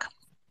of pack.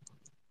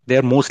 They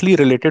are mostly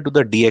related to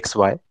the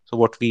DXY. So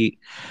what we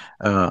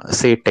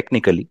say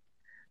technically.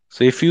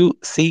 So if you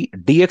see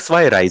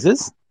DXY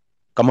rises,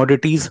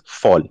 commodities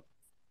fall.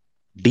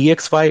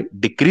 DXY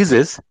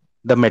decreases,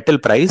 the metal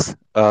price,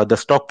 the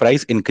stock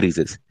price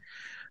increases.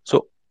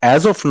 So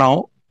as of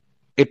now,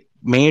 it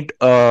made,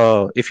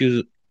 if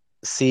you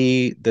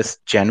see this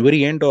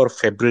January end or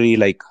February,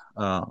 like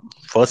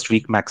first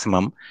week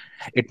maximum,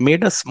 it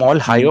made a small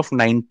high of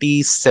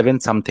 97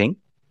 something,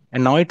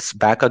 and now it's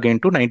back again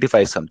to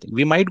 95 something.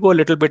 We might go a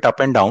little bit up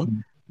and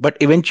down, but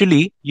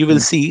eventually you will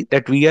see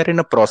that we are in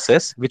a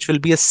process which will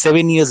be a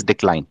 7 years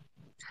decline.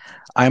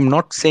 I'm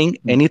not saying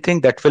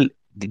anything that will,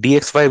 the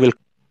DXY will.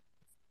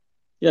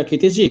 Yeah,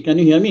 Kshitij, can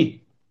you hear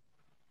me?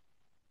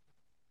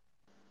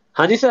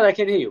 Hanji sir, I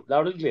can hear you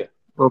loud and clear.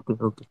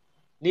 Okay.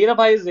 Neeraj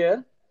bhai is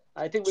there.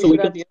 I think we So should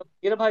we have can.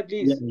 Neeraj bhai,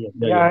 please.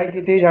 Hi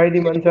Kshitij, hi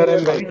Dhiman sir.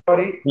 I'm very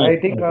sorry. I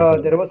think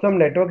there was some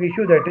network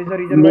issue. That is the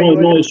reason why you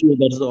No were. issue.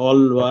 That's all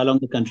along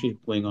the country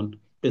going on.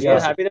 Please We are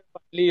proceed. happy that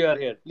finally you are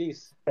here. Please.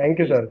 Thank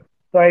you sir.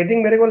 तो आई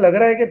think मेरे को लग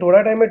रहा है कि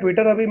थोड़ा time में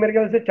Twitter अभी मेरे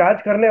ख्याल से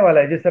चार्ज करने वाला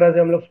है, जिस तरह से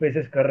हम लोग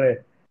स्पेसेस कर रहे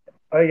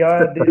हैं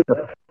यार.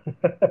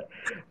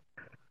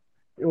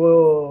 वो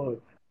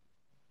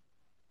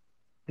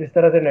जिस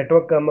तरह से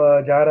नेटवर्क कम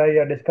जा रहा है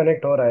या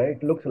डिस्कनेक्ट हो रहा है,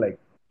 it looks like.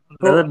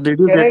 Brother, did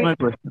you get my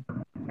question?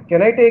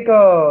 Can I take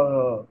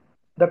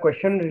the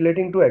question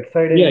relating to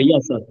Exide? Yeah,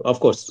 sir. Of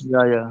course.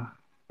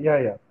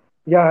 Yeah.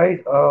 Hi,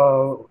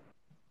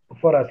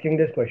 for asking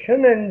this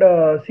question. And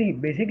see,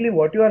 basically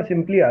what you are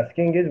simply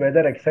asking is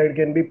whether Exide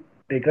can be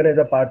taken as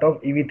a part of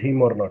EV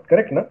theme or not.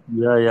 Correct, na?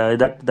 Yeah.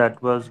 That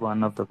was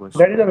one of the questions.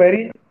 That is a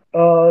very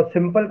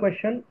simple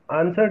question.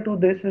 Answer to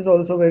this is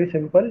also very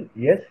simple.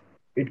 Yes,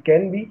 it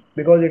can be,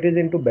 because it is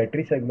into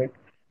battery segment.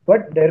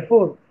 But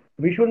therefore,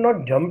 we should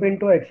not jump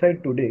into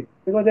Exide today,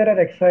 because there are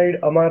Exide,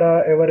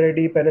 Amara,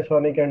 Everready,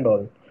 Panasonic and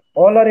all.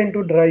 All are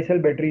into dry cell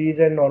batteries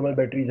and normal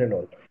batteries and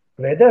all.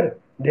 Whether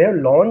they have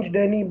launched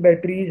any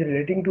batteries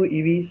relating to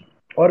EVs,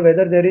 or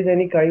whether there is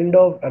any kind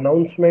of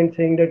announcement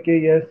saying that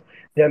yes,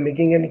 they are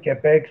making any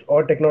capex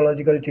or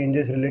technological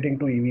changes relating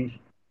to EVs,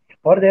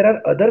 or there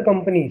are other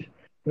companies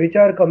which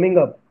are coming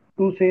up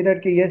to say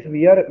that yes,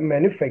 we are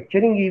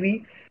manufacturing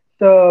EV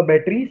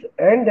batteries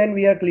and then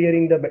we are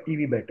clearing the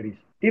EV batteries.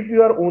 If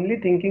you are only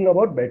thinking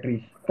about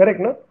batteries,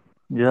 correct, no?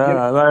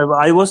 Yeah,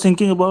 I was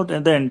thinking about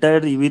the entire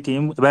EV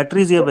theme.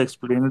 Batteries you have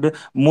explained.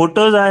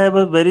 Motors, I have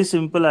a very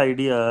simple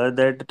idea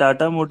that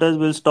Tata Motors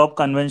will stop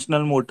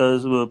conventional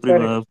motors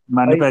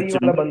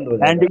manufacturing,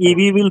 and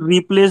EV will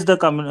replace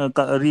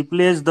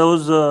replace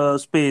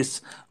those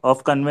space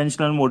of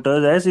conventional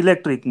motors as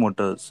electric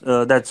motors.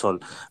 That's all.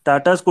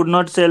 Tata's could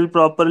not sell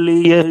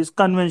properly his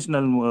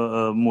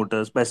conventional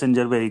motors,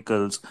 passenger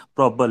vehicles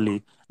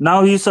properly.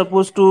 Now he's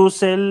supposed to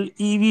sell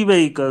EV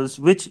vehicles,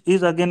 which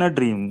is again a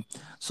dream.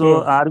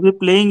 So are we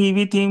playing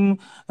EV theme?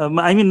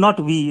 I mean, not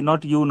we,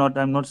 not you, not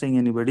I'm not saying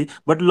anybody,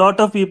 but lot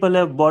of people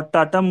have bought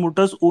Tata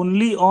Motors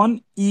only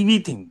on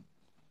EV theme.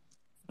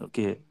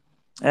 Okay.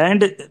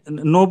 And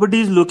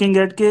nobody is looking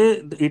at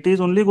it is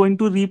only going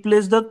to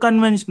replace the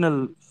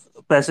conventional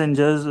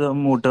passengers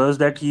motors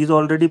that he's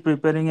already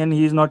preparing, and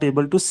he is not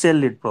able to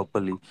sell it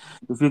properly.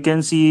 If you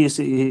can see his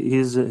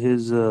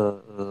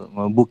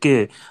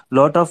bouquet,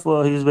 lot of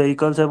his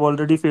vehicles have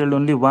already failed.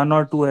 Only one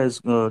or two has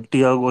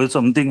Tiago or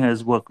something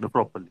has worked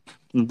properly,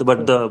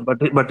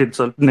 but it's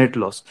a net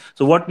loss.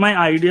 So what my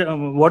idea,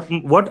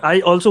 what I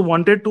also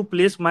wanted to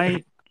place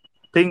my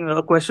thing,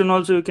 a question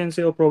also you can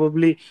say, or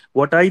probably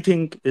what I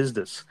think is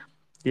this.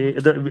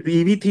 The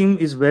EV theme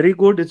is very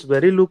good, it's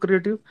very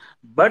lucrative,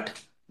 but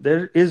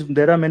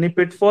there are many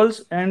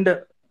pitfalls, and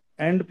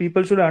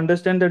people should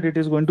understand that it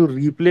is going to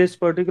replace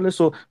particular.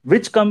 So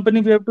which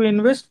company we have to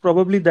invest?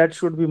 Probably that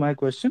should be my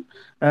question.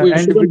 We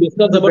shouldn't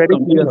discuss about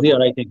companies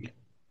here, I think.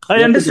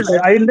 I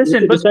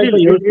understand, but still,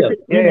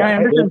 I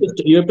understand.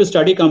 You have to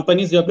study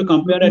companies, you have to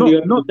compare, and you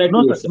have to decide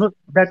for yourself.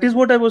 That is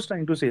what I was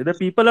trying to say. The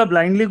people are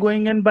blindly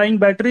going and buying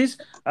batteries,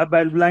 are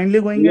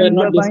blindly going and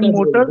buying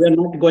motors. We are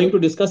not going to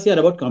discuss here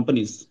about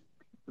companies.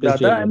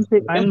 Dada,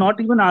 I'm not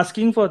even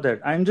asking for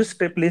that. I'm just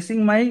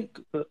placing my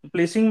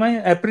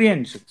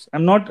apprehensions.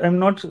 I'm not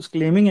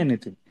claiming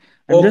anything.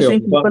 I'm just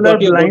saying people are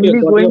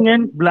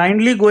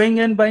blindly going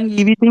and buying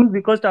EV things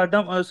because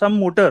Tata some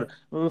motor.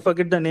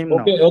 Forget the name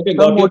now. Okay,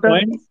 got your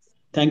point.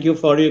 Thank you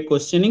for your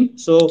questioning.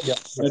 So,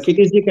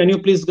 Kshitij, can you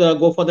please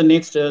go for the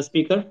next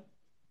speaker?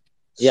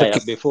 Yeah.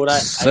 Before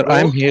Sir,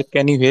 I'm here.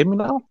 Can you hear me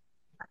now?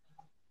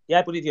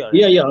 Yeah, Puneet, you are.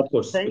 Yeah, of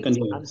course.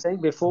 I'm saying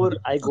before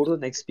I go to the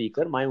next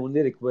speaker, my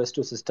only request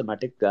to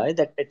Systematic guy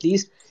that at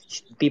least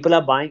people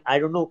are buying. I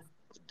don't know.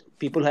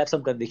 People have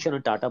some conviction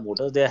on Tata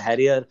Motors. Their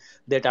Harrier,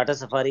 their Tata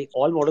Safari,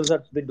 all models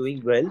have been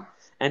doing well,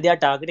 and they are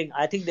targeting.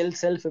 I think they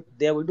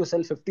are going to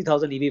sell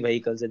 50,000 EV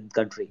vehicles in the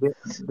country.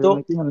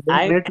 So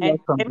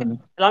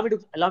allow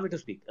me to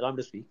speak.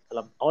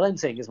 All I'm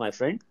saying is, my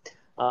friend,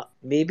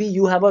 maybe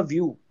you have a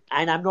view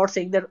and I'm not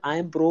saying that I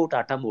am pro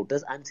Tata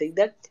Motors. I'm saying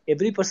that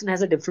every person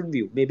has a different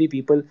view. Maybe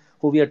people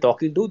who we are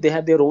talking to, they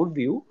have their own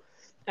view,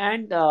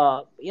 and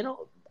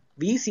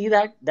we see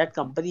that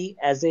company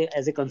as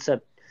a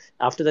concept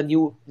after the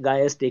new guy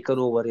has taken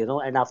over,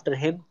 and after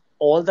him,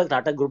 all the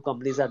Tata Group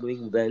companies are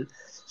doing well.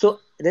 So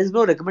there's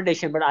no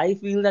recommendation, but I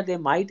feel that they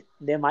might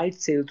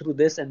sail through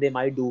this and they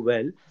might do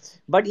well.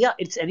 But yeah,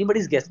 it's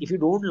anybody's guess. If you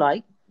don't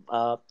like,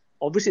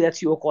 obviously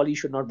that's your call. You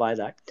should not buy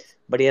that.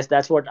 But yes,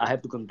 that's what I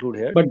have to conclude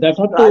here. But that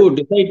have So I, to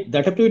decide.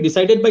 That have to be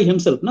decided by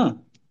himself, na?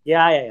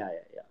 yeah.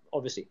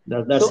 Obviously.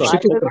 That's So all. I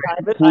Thank you,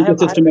 have a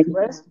systematic.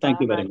 request.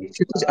 Thank you very much.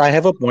 Kshitij, I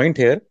have a point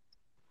here.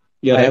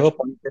 Yeah, I have a right.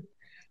 point here.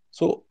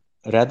 So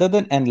rather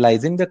than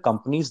analyzing the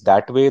companies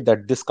that way,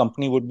 that this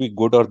company would be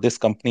good or this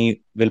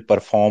company will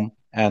perform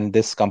and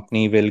this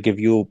company will give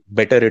you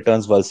better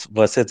returns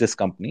versus this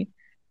company,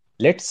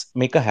 let's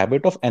make a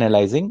habit of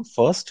analyzing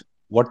first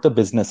what the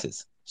business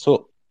is.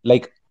 So,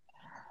 like,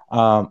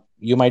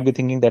 you might be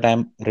thinking that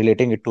I'm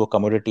relating it to a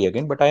commodity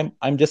again, but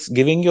I'm just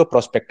giving you a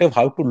perspective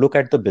how to look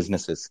at the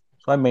businesses.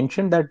 So I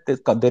mentioned that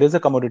there is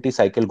a commodity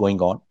cycle going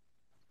on.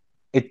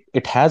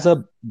 It has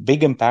a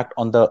big impact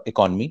on the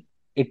economy.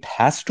 It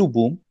has to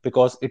boom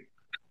because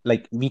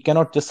we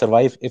cannot just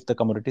survive if the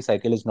commodity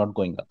cycle is not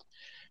going up.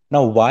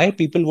 Now, why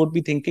people would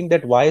be thinking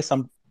that why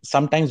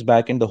sometimes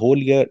back in the whole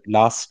year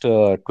last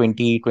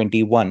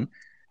 2021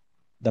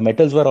 the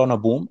metals were on a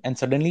boom and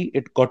suddenly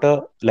it got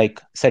a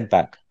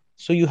setback.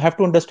 So you have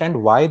to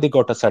understand why they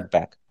got a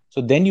setback.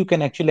 So then you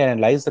can actually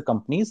analyze the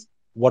companies,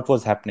 what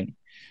was happening.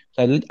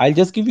 So I'll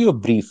just give you a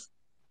brief.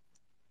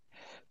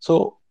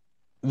 So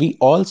we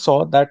all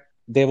saw that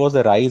there was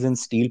a rise in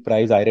steel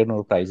price, iron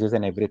ore prices,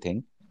 and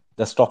everything.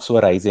 The stocks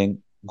were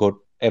rising, good,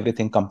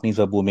 everything. Companies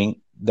were booming.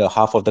 The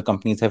half of the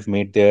companies have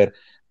made their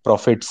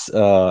profits,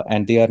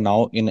 and they are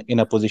now in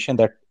a position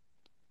that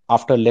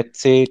after, let's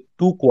say,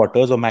 2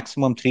 quarters or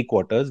maximum 3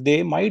 quarters,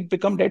 they might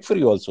become debt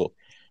free also.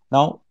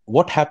 Now,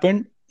 what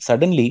happened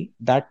suddenly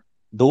that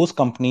those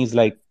companies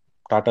like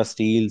Tata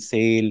Steel,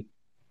 SAIL,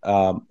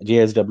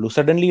 JSW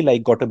suddenly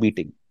got a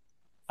beating.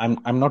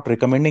 I'm not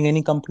recommending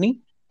any company,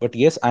 but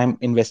yes, I'm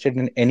invested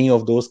in any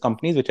of those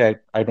companies, which I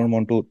don't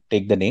want to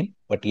take the name,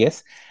 but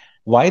yes,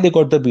 why they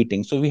got the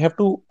beating. So we have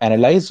to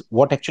analyze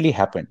what actually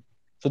happened.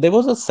 So there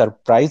was a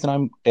surprise, and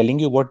I'm telling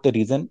you what the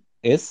reason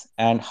is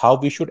and how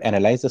we should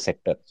analyze the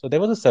sector. So there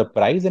was a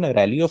surprise in a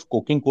rally of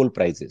coking coal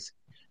prices.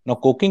 Now,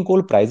 coking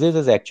coal prices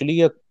is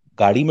actually a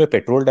गाड़ी में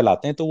petrol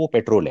डलाते हैं तो वो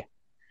petrol है.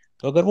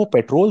 तो अगर वो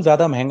petrol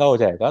ज्यादा महंगा हो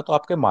जाएगा तो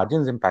आपके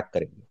मार्जिन इंपैक्ट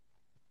करेंगे.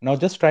 Now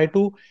just try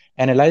to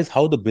analyze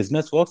how the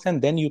business works,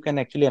 and then you can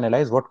actually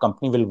analyze what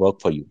company will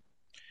work for you.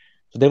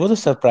 So there was a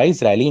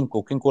surprise rally in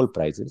coking coal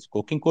prices.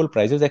 Coking coal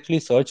prices actually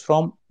surged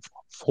from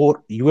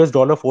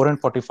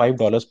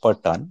 $445 per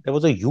ton. There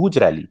was a huge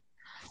rally.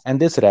 And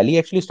this rally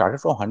actually started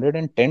from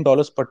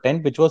 $110 per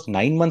ton, which was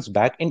 9 months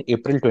back in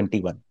April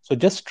 21. So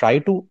just try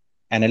to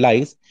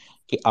analyze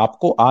कि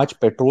आपको आज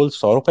petrol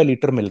 100 रुपए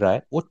litre मिल रहा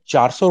है, वो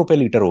 400 रुपए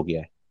litre हो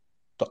गया है.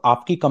 तो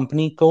आपकी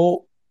कंपनी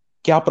को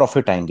क्या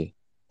प्रॉफिट आएंगे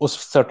उस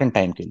सर्टेन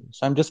टाइम के लिए.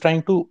 So I am just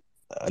trying to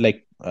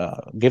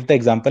give the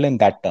example in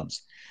that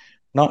terms.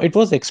 Now it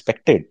was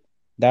expected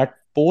that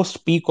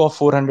post peak of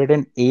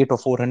 408 or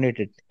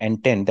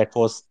 410 that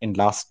was in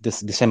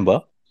this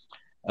December,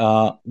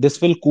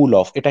 this will cool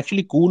off. It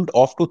actually cooled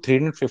off to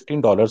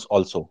 $315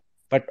 also,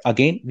 but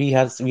again we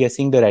are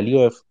seeing the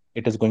rally of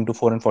it is going to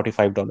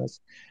 $445.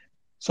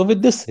 So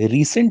with this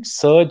recent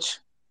surge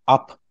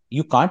up,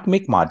 you can't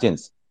make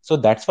margins. So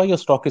that's why your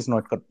stock is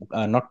not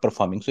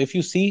performing. So if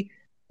you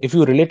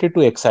relate it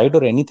to Exide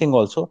or anything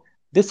also,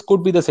 this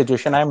could be the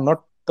situation. I'm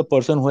not the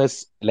person who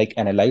has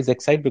analyzed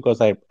Exide because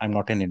I'm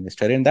not an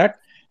investor in that.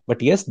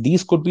 But yes,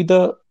 these could be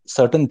the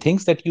certain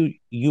things that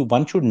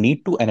one should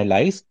need to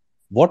analyze.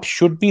 What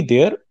should be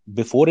there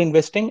before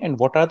investing and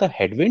what are the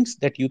headwinds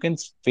that you can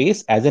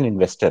face as an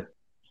investor.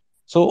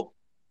 So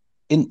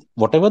in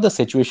whatever the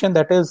situation,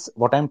 that is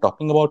what I'm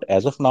talking about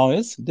as of now,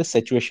 is this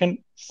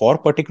situation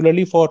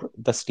particularly for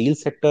the steel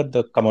sector,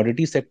 the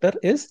commodity sector,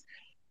 is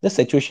the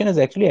situation is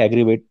actually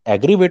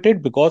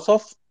aggravated because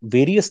of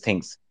various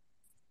things.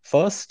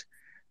 First,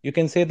 you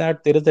can say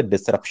that there is a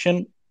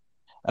disruption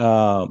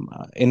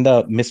in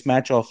the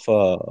mismatch of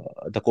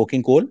the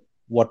coking coal,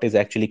 what is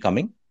actually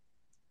coming.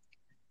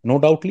 No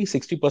doubtly,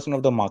 60%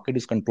 of the market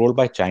is controlled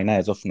by China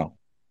as of now.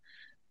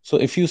 So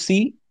if you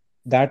see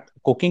that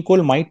coking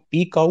coal might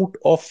peak out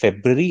of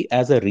February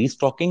as a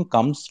restocking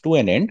comes to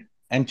an end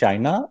and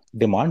China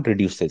demand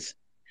reduces.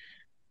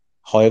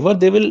 However,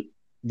 they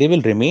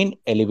will remain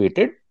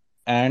elevated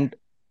and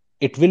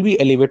it will be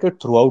elevated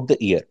throughout the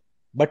year,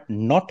 but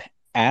not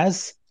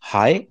as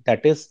high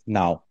that is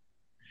now.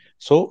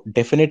 So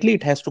definitely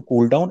it has to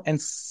cool down,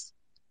 and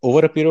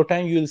over a period of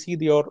time, you will see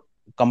your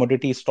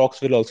commodity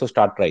stocks will also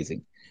start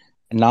rising.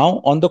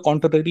 Now, on the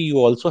contrary, you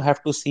also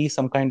have to see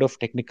some kind of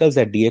technicals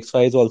that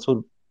DXY is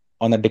also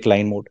on a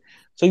decline mode.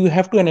 So you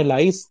have to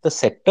analyze the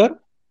sector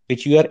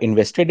which you are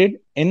invested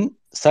in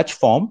such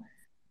form.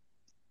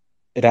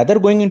 Rather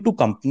going into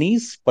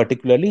companies,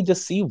 particularly,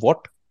 just see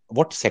what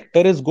what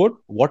sector is good,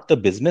 what the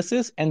business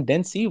is, and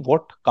then see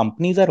what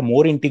companies are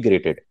more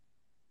integrated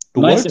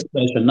Nice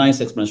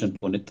towards. explanation,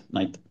 Punit.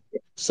 Nice.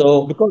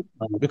 So,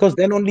 Because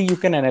then only you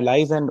can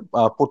analyze and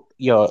put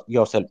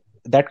yourself.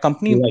 That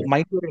company right.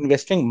 might you're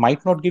investing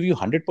might not give you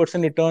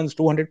 100% returns,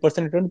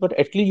 200% returns, but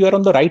at least you are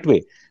on the right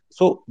way.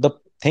 So the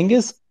thing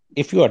is,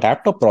 if you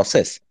adapt a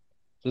process,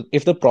 so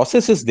if the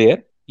process is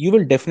there, you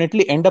will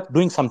definitely end up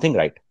doing something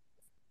right.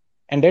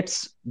 And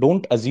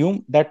don't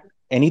assume that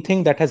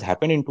anything that has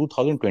happened in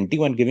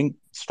 2021, giving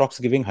stocks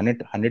giving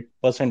 100%,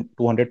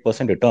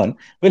 200% return,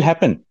 will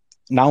happen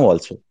now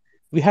also.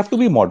 We have to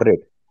be moderate.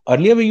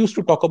 Earlier, we used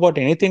to talk about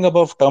anything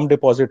above term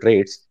deposit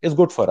rates is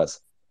good for us.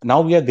 Now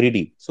we are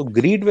greedy. So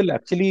greed will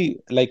actually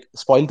like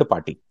spoil the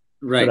party.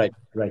 Right.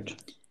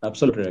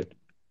 Absolutely right.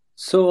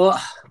 So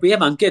we have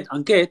Ankit.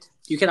 Ankit,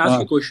 you can ask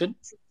your question.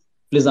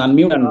 Please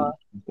unmute and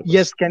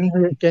Yes, can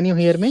you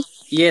hear me?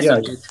 Yes, Yeah,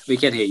 Ankit, we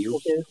can hear you.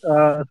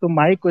 Okay. So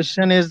my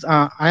question is,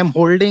 I am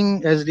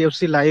holding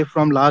SDFC Life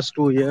from last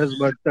 2 years,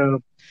 but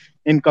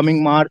in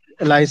coming March,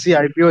 LIC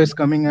IPO is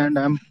coming, and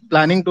I'm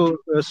planning to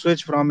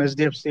switch from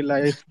SDFC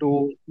Life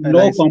to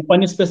no LIC.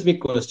 company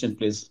specific question,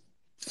 please.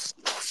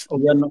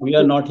 We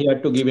are not here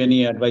to give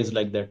any advice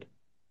like that.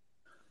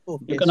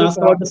 Okay. You can ask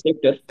about the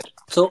sector.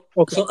 So,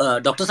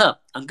 Dr. Saab,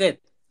 Ankit.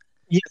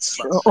 Yes.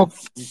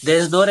 There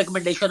is no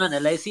recommendation on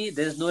LIC.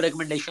 There is no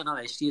recommendation on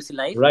HDFC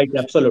Life. Right,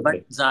 absolutely.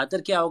 But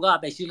ज्यादातर क्या होगा,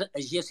 आप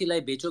HDFC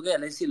Life बेचोगे,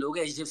 LIC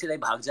लोगे, HDFC Life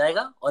भाग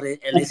जाएगा और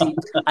LIC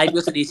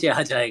IPO से नीचे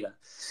आ जाएगा.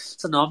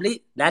 So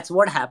normally that's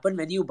what happens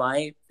when you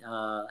buy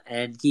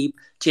and keep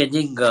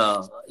changing.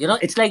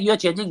 It's like you are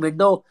changing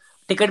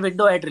ticket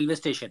window at railway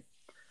station.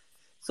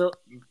 So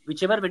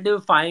whichever window you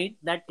find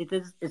that it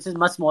is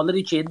much smaller,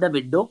 you change the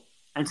window,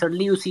 and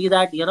suddenly you see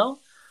that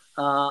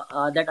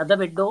that other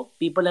window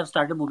people have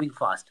started moving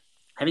fast.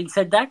 Having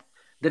said that,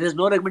 there is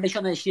no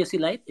recommendation on HDFC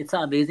Life. It's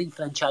an amazing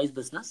franchise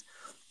business.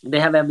 They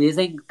have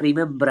amazing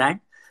premium brand.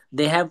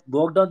 They have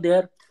worked on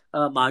their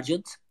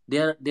margins.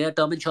 Their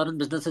term insurance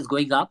business is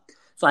going up.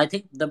 So I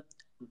think the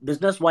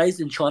business-wise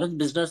insurance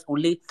business,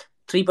 only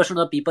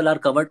 3% of people are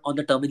covered on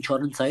the term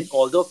insurance side.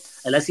 Although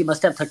LIC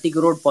must have 30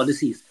 crore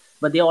policies,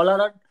 but they all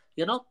are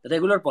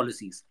regular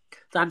policies.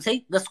 So I'm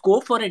saying the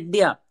scope for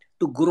India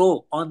to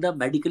grow on the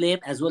medical aim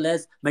as well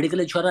as medical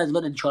insurance as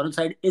well as insurance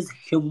side is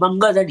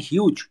humongous and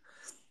huge.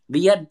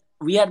 We are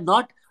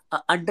not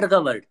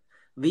undercovered.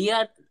 We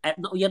are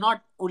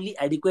not only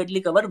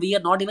adequately covered. We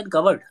are not even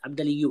covered. I'm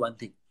telling you one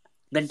thing.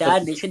 The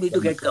entire nation need to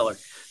get covered.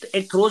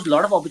 It throws a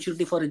lot of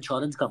opportunity for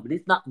insurance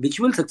companies. Now, which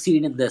will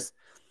succeed in this?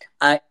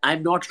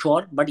 I'm not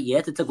sure, but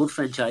yes, it's a good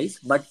franchise.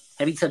 But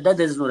having said that,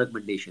 there is no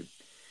recommendation.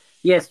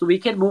 Yes, so we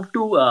can move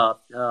to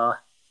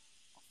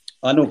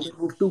Anu. We can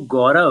move to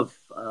Gaurav.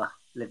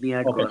 Let me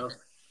add Okay. Gaurav.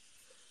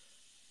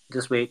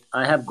 Just wait.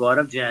 I have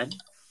Gaurav Jain.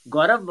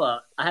 Gaurav,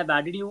 I have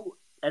added you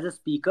as a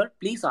speaker.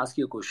 Please ask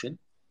your question.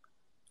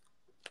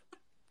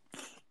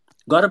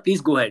 Gaurav, please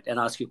go ahead and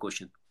ask your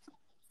question.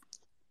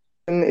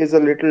 Is a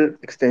little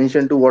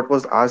extension to what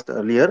was asked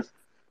earlier.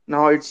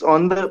 Now it's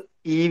on the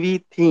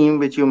EV theme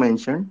which you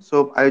mentioned.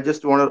 So I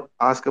just want to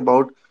ask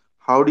about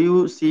how do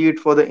you see it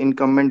for the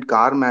incumbent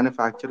car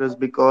manufacturers?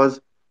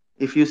 Because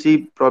if you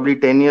see probably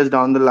 10 years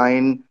down the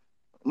line,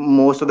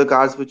 most of the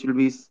cars which will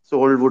be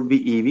sold would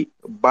be EV,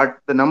 but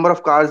the number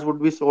of cars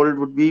would be sold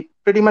would be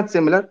pretty much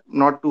similar,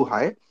 not too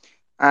high.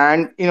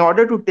 And in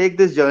order to take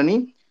this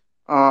journey,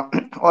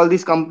 all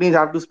these companies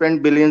have to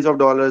spend billions of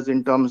dollars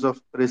in terms of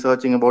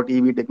researching about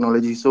EV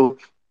technology. So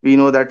we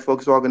know that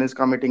Volkswagen is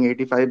committing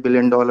 $85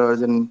 billion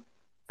and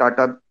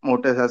Tata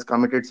Motors has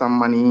committed some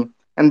money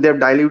and they've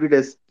diluted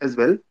as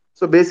well.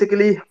 So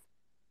basically,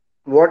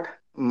 what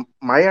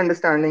my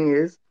understanding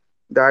is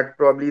that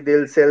probably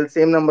they'll sell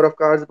same number of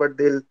cars, but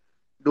they'll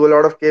do a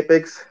lot of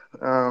capex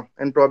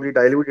and probably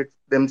dilute it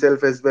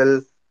themselves as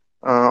well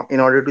in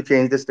order to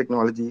change this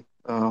technology.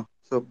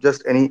 So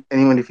just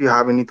anyone, if you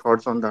have any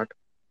thoughts on that.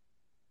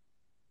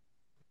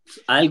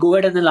 I'll go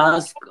ahead and I'll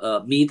ask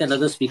Meet and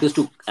other speakers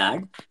to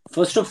add.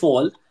 First of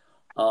all,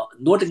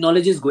 no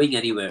technology is going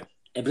anywhere.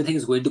 Everything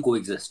is going to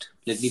coexist.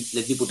 Let me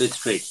put it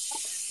straight.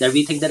 That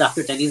we think that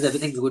after 10 years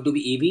everything is going to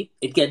be EV.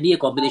 It can be a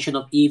combination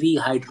of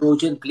EV,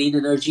 hydrogen, clean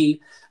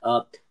energy,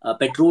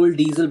 petrol,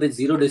 diesel with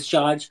zero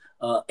discharge,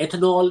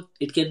 ethanol.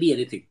 It can be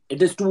anything.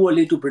 It is too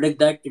early to predict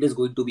that it is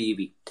going to be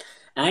EV.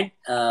 And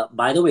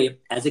by the way,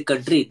 as a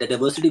country, the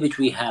diversity which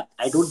we have,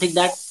 I don't think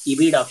that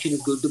EV adoption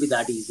is going to be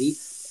that easy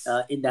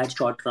in that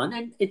short run.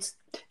 And it's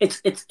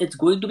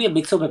going to be a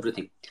mix of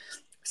everything.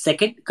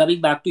 Second, coming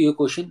back to your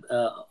question,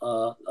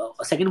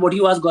 second, what do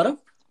you ask, Gaurav?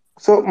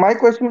 So my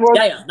question was,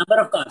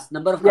 number of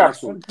cars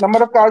sold.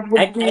 Number of cars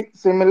would be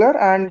similar,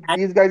 and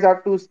these guys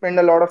have to spend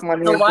a lot of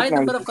money. So why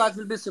number of cars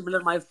will be similar,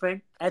 my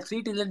friend? At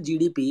 3 trillion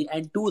GDP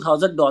and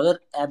 $2,000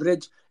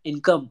 average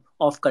income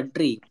of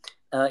country,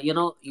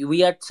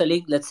 we are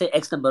selling, let's say,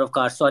 X number of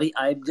cars. Sorry,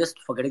 I'm just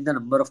forgetting the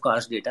number of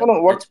cars data.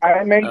 No, what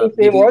I meant to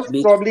say was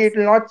probably it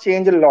will not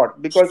change a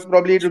lot because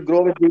probably it will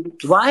grow with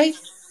GDP.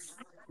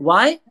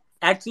 Why?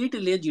 at 3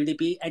 trillion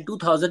GDP and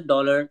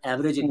 $2,000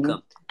 average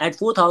income, at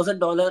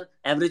 $4,000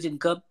 average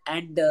income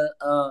and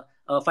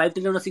 5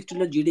 trillion or 6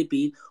 trillion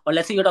GDP, or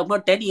let's say you're talking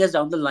about 10 years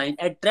down the line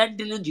at 10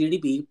 trillion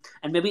GDP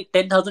and maybe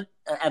 10,000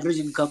 average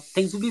income,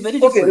 things will be very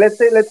Okay, different.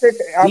 let's say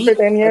after We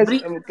 10 years,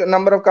 every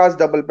number of cars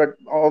double, but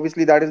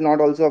obviously that is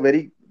not also a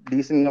very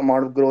decent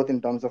amount of growth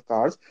in terms of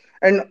cars.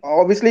 And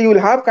obviously you will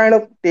have kind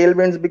of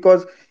tailwinds,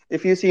 because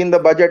if you see in the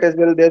budget as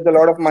well, there's a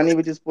lot of money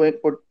which is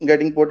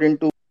getting put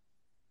into.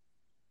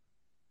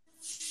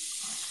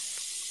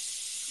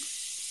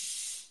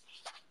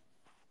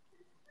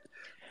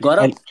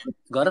 Gaurav,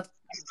 Gaurav,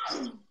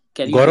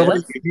 can you Gaurav, hear I'll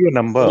us? give you a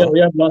number. Yeah, we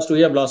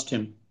have lost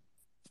him.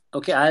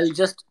 Okay,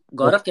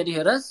 Gaurav, can you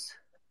hear us?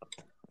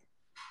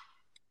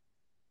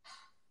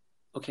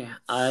 Okay,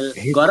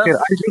 Gaurav.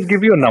 I'll just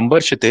give you a number,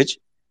 Kshitij.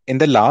 In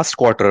the last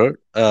quarter,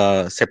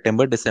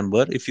 September,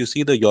 December, if you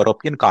see the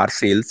European car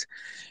sales,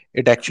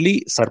 it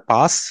actually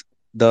surpassed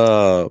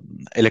the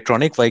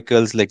electronic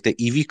vehicles, like the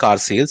EV car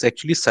sales,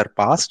 actually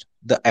surpassed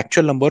the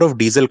actual number of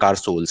diesel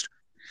cars sold.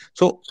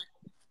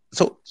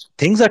 So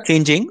things are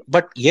changing,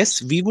 but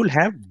yes, we will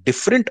have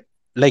different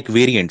like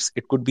variants.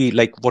 It could be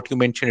like what you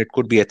mentioned. It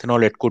could be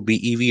ethanol. It could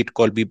be EV. It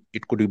could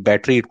be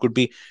battery. It could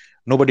be,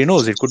 nobody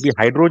knows. It could be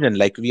hydrogen.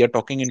 Like we are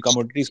talking in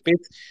commodity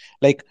space,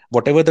 like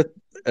whatever the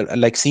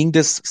like seeing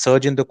this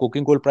surge in the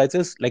coking coal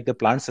prices, like the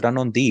plants run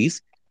on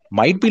these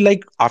might be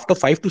like after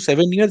 5 to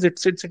 7 years,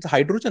 it's a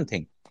hydrogen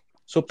thing.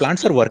 So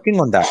plants are working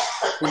on that.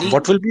 Puneet,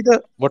 What will be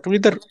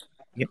the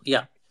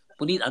yeah,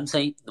 Puneet, I'm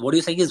saying what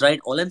you're saying is right.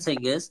 All I'm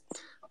saying is,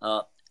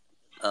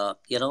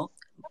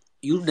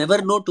 you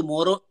never know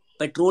tomorrow.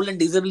 Petrol and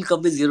diesel will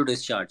come with zero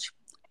discharge.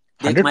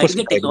 There might 100%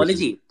 be a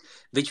technology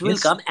which will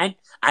Yes. come, and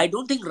I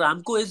don't think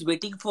Ramco is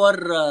waiting for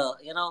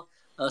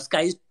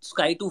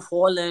sky to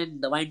fall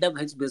and wind up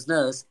his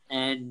business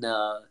and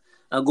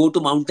go to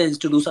mountains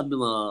to do some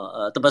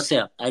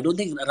tapasya. I don't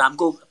think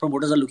Ramco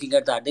promoters are looking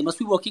at that. They must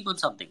be working on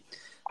something.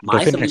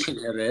 My Definitely. submission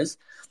here is,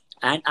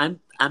 and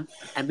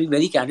I'm being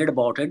very candid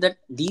about it, that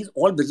these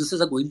all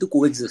businesses are going to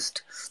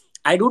coexist.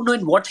 I don't know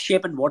in what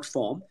shape and what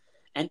form,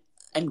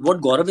 and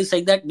what Gaurav is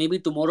saying, that maybe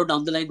tomorrow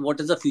down the line, what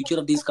is the future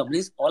of these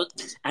companies?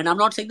 And I'm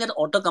not saying that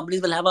auto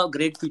companies will have a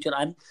great future.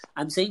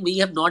 I'm saying we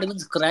have not even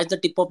scratched the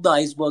tip of the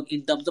iceberg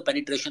in terms of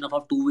penetration of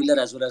our two-wheeler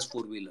as well as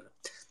four-wheeler.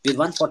 With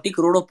 140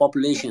 crore of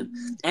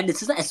population, and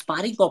this is an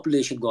aspiring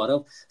population,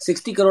 Gaurav.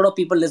 60 crore of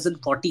people less than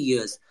 40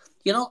 years.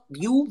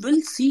 You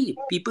will see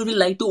people will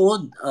like to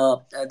own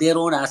their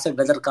own asset,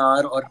 whether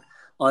car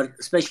or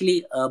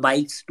especially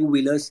bikes,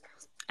 two-wheelers.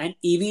 And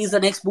EV is the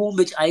next boom,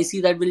 which I see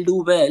that will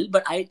do well.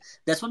 But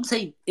that's what I'm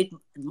saying.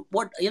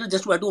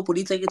 Just to add to what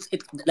Puneet saying,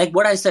 it's like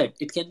what I said.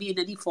 It can be in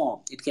any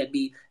form. It can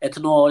be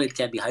ethanol. It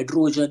can be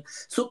hydrogen.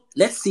 So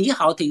let's see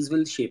how things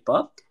will shape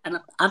up. And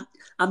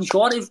I'm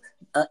sure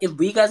if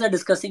we guys are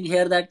discussing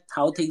here that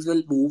how things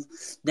will move,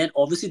 then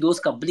obviously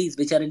those companies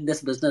which are in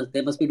this business,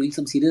 they must be doing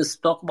some serious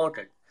talk about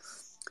it.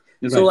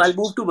 Right. So I'll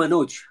move to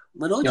Manoj.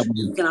 Manoj, Yeah,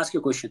 you can ask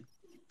your question.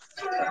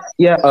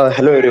 Yeah,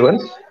 hello everyone.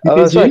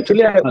 Kshitij So ji,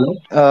 actually,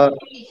 hello.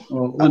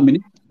 1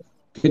 minute.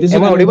 Kshitij ji,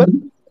 am I can you audible? hear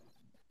me?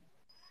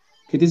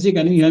 Kshitij ji,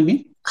 can you hear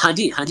me? Haan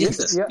ji, Yes,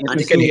 sir. yeah. Haan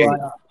Okay, ji, sir.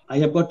 so I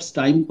have got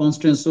time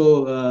constraints,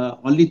 so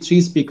only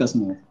 3 speakers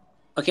more.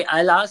 Okay,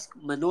 I'll ask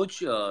Manoj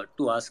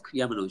to ask.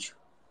 Yeah, Manoj.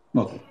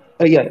 Okay.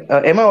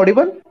 Yeah, am I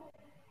audible?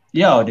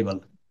 Yeah,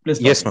 audible. Please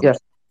talk. Yes,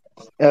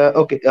 Yeah.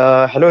 Okay.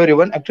 Hello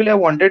everyone. Actually, I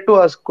wanted to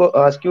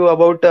ask you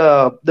about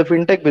the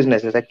fintech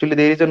businesses. Actually,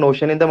 there is a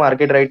notion in the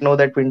market right now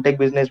that fintech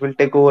business will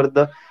take over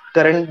the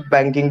current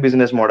banking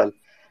business model.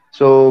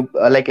 So,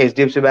 like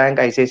HDFC Bank,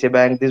 ICICI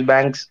Bank, these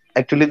banks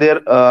actually their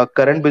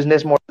current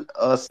business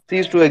model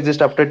cease to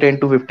exist after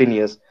 10 to 15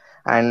 years,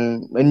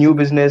 and a new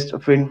business,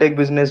 fintech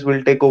business,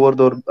 will take over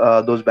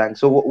those banks.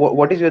 So,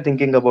 what is your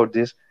thinking about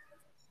this?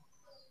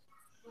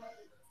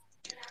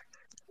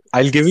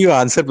 I'll give you an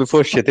answer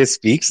before Kshitij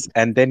speaks,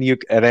 and then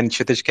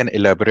Kshitij can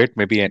elaborate.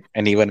 Maybe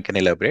anyone can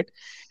elaborate.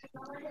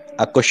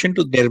 A question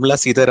to Nirmala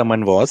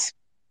Sitharaman was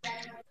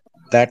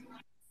that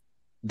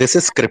this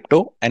is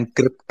crypto, and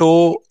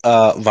crypto.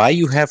 Why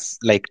you have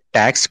like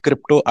taxed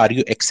crypto? Are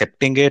you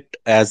accepting it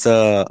as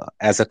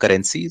a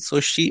currency? So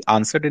she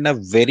answered in a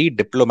very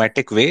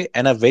diplomatic way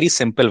and a very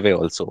simple way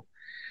also.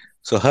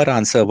 So her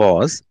answer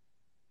was,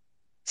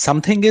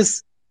 something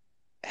is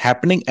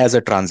happening as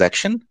a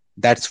transaction.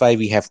 That's why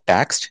we have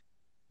taxed.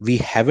 We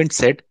haven't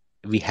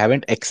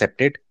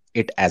accepted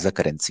it as a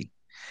currency.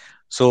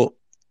 So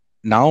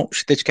now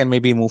Kshitij can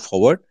maybe move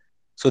forward.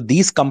 So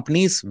these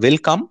companies will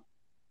come,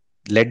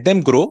 let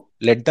them grow,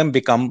 let them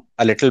become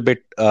a little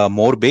bit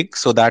more big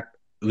so that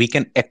we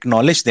can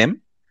acknowledge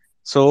them.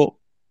 So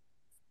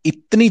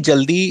itni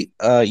jaldi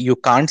you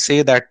can't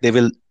say that they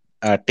will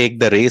take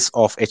the race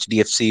of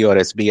HDFC or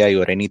SBI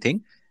or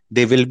anything.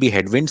 There will be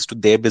headwinds to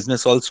their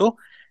business also.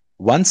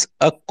 Once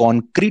a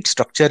concrete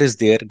structure is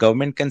there,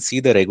 government can see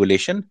the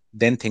regulation,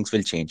 then things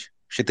will change.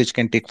 Kshitij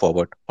can take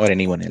forward, or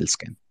anyone else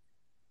can.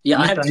 Yeah,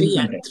 My I have time three.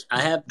 constraints.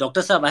 I have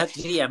Dr. Saab. I have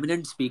 3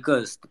 eminent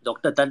speakers: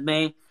 Dr.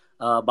 Tanmay,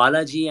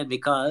 Balaji and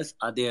Vikas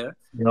are there.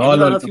 You're Any all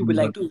one of you welcome. would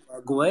like to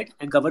go ahead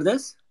and cover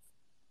this?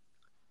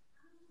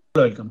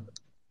 Welcome.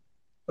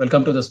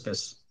 Welcome to the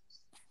space.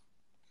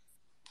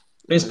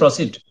 Please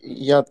proceed.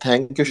 Yeah,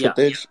 thank you, Yeah.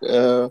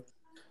 Kshitij.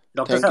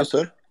 Dr. Thank you,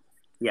 Sir. sir.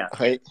 Yeah.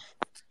 Hi.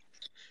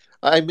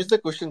 I missed the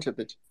question,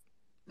 Kshitij.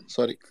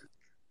 Sorry.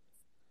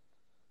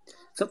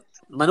 So,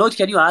 Manoj,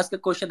 can you ask the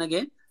question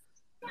again?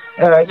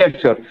 Yeah,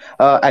 sure.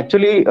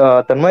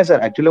 Tanmay sir,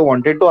 actually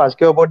wanted to ask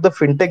you about the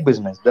fintech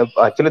business.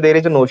 Actually, there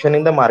is a notion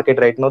in the market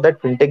right now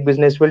that fintech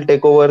business will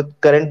take over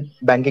current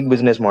banking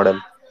business model.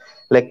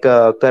 Like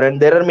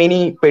there are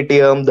many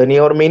Paytm,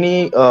 Dhani, or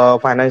many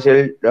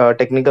financial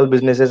technical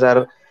businesses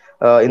are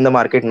in the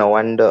market now,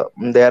 and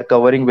they are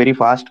covering very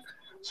fast.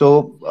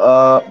 So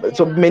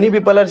many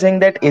people are saying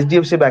that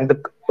HDFC Bank,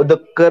 the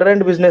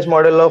current business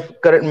model of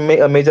current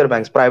major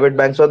banks, private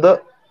banks, or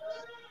the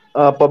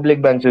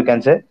public banks, you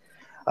can say,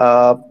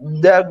 uh,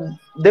 they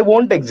they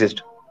won't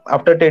exist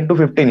after 10 to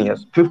 15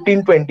 years,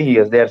 15-20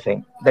 years. They are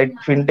saying that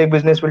fintech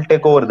business will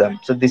take over them.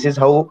 So this is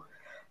how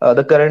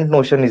the current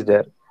notion is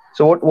there.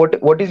 So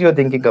what is your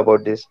thinking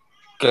about this?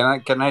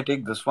 Can I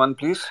take this one,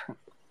 please?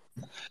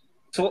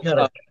 So Yeah,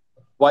 right.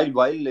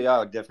 while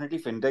yeah, definitely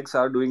fintechs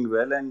are doing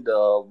well, and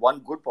one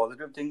good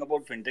positive thing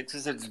about fintechs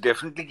is it's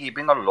definitely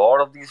keeping a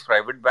lot of these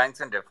private banks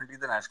and definitely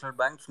the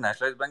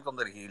nationalized banks on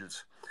their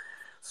heels.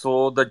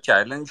 So the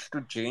challenge to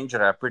change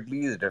rapidly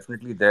is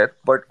definitely there,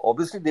 but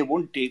obviously they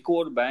won't take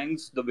over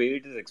banks the way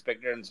it is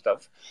expected and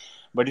stuff.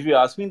 But if you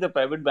ask me, in the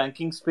private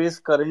banking space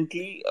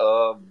currently,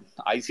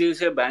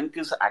 ICICI Bank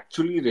is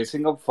actually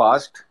racing up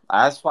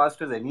as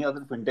fast as any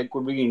other fintech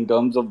could be in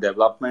terms of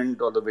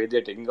development or the way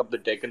they're taking up the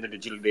tech and the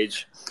digital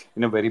age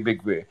in a very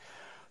big way.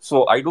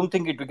 So I don't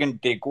think we can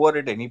take over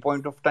at any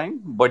point of time,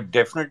 but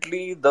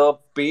definitely the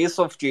pace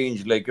of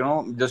change, like,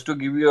 just to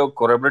give you a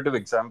corroborative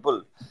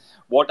example,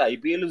 what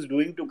IPL is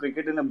doing to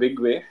cricket in a big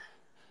way,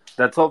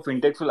 that's how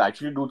fintechs will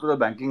actually do to the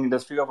banking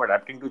industry of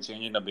adapting to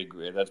change in a big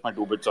way. That's my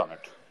 2 bits on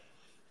it.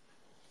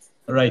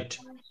 Right.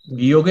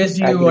 Yogesh,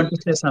 do you Agree. want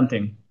to say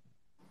something?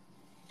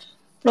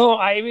 No,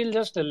 I will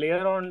just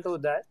layer on to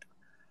that.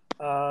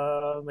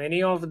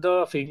 Many of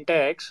the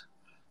fintechs,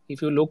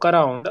 if you look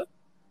around,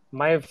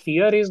 my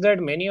fear is that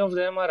many of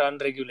them are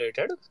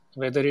unregulated,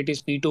 whether it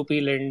is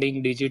P2P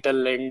lending, digital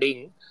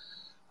lending.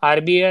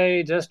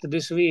 RBI just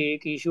this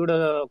week issued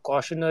a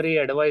cautionary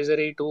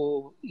advisory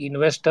to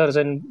investors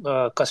and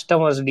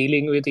customers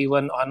dealing with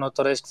even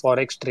unauthorized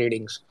forex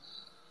tradings.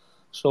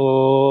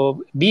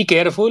 So be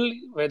careful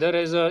whether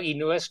as an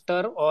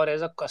investor or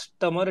as a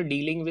customer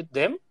dealing with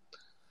them.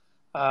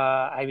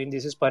 I mean,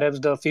 this is perhaps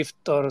the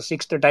fifth or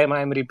sixth time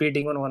I am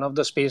repeating on one of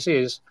the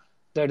spaces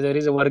that there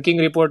is a working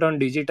report on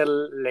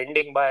digital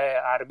lending by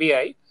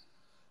RBI.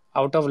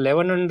 Out of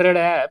 1100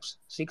 apps,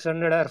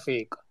 600 are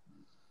fake.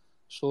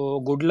 So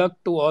good luck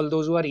to all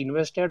those who are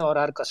invested or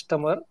are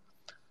customer,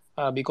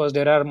 because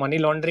there are money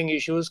laundering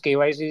issues,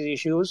 KYC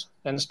issues,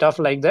 and stuff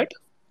like that.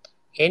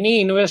 Any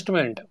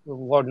investment,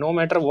 no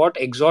matter what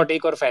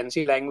exotic or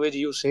fancy language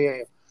you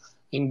say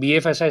in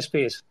BFSI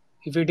space,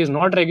 if it is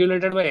not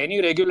regulated by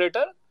any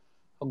regulator,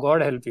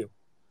 God help you.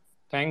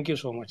 Thank you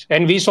so much.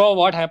 And we saw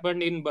what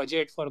happened in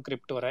budget for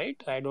crypto, right?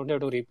 I don't have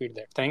to repeat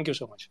that. Thank you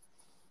so much.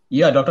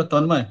 Yeah, Dr.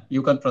 Tanmay,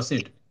 you can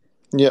proceed.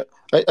 Yeah,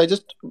 I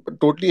just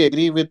totally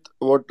agree with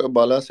what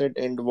Bala said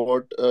and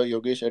what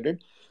Yogesh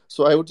added.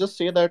 So I would just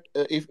say that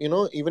if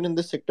even in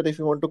this sector, if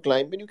you want to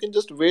climb in, you can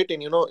just wait.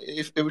 And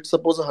if it's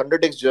suppose a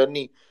 100x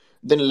journey,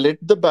 then let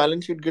the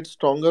balance sheet get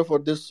stronger for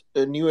this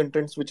new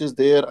entrance which is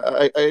there.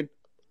 I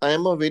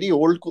am a very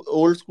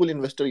old school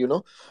investor.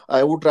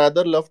 I would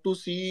rather love to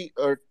see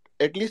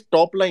at least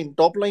top line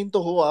to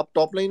ho aap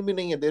top line bhi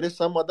nahi hai. There is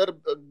some other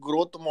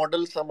growth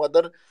model, some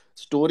other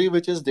story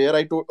which is there.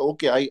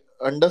 Okay, I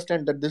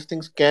understand that these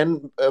things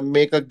can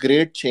make a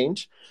great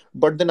change,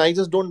 but then I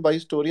just don't buy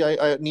story.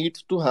 I need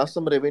to have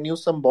some revenue,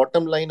 some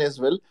bottom line as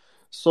well.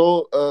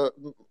 So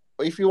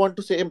if you want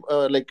to say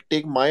like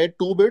take my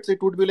 2 bits,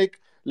 it would be like,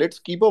 let's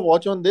keep a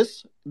watch on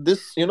this.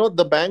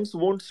 The banks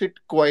won't sit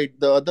quiet.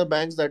 The other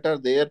banks that are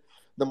there,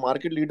 the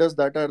market leaders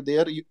that are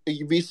there,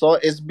 we saw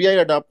SBI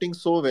adapting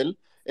so well.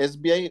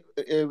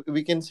 SBI,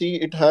 we can see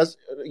it has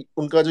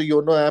उनका जो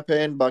YONO app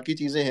है and बाकी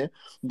चीजें हैं,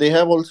 they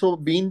have also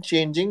been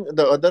changing.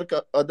 The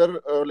other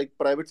like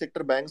private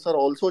sector banks are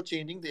also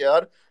changing. They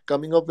are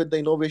coming up with the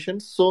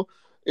innovations. So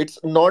it's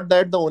not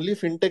that the only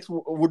fintechs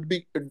would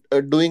be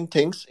doing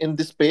things in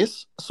this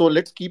space. So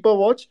let's keep a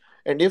watch,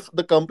 and if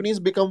the companies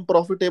become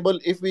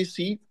profitable, if we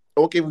see,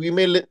 okay, we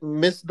may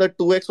miss the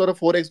 2x or a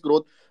 4x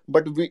growth,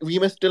 but we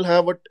may still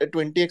have a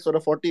 20x or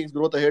a 40x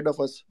growth ahead of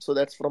us. So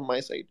that's from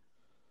my side.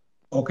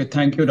 Okay,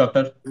 thank you,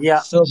 doctor.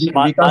 Yeah. So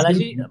Vikas,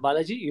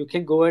 Balaji, you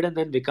can go ahead, and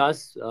then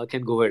Vikas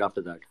can go ahead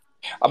after that.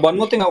 One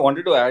more thing I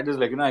wanted to add is,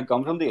 like, I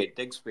come from the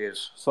edtech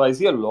space. So I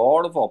see a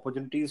lot of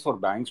opportunities for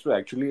banks to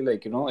actually,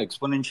 like,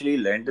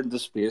 exponentially lend in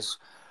this space,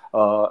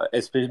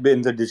 especially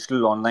in the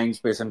digital online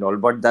space and all.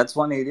 But that's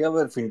one area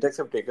where fintechs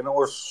have taken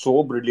over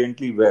so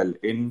brilliantly well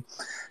in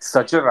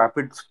such a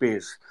rapid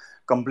space.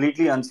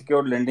 completely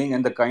unsecured lending,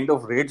 and the kind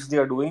of rates they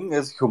are doing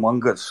is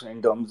humongous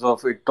in terms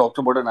of, it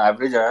talks about an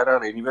average IRR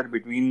anywhere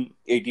between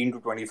 18 to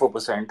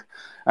 24%,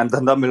 and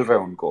dhanda mil raha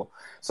hai unko.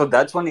 So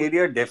that's one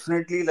area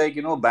definitely,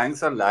 like,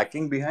 banks are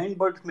lacking behind,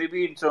 but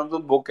maybe in terms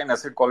of book and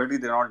asset quality,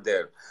 they're not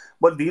there.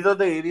 But these are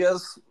the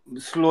areas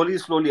slowly.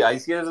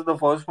 ICIS is the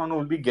first one who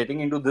will be getting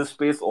into this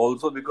space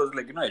also, because,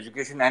 like,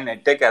 education and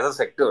edtech as a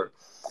sector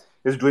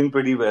is doing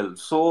pretty well.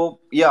 So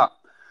yeah,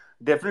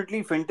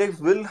 definitely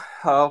fintechs will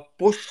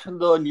push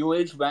the new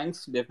age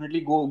banks,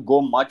 definitely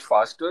go much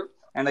faster,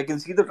 and I can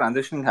see the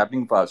transition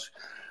happening fast.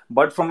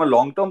 But from a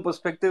long term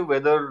perspective,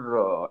 whether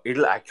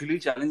it'll actually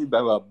challenge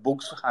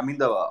books, I mean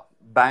the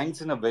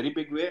banks in a very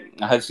big way,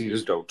 I have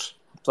serious doubts.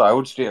 So I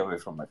would stay away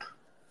from it.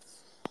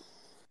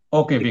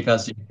 Okay,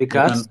 Vikas, you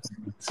Vikas?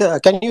 can. So,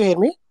 can you hear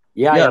me?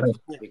 Yeah, right.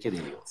 we can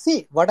hear you.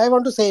 See, what I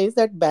want to say is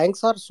that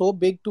banks are so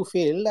big to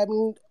fail. I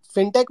mean,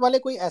 fintech वाले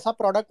कोई ऐसा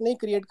product नहीं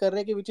create कर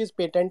रहे कि which is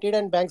patented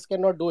and banks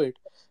cannot do it.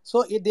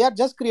 So they are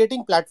just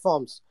creating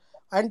platforms,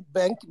 and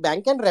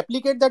bank can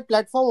replicate that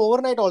platform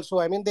overnight also.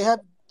 I mean, they have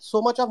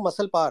so much of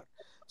muscle power.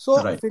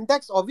 So Right.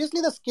 fintechs,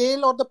 obviously the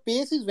scale or the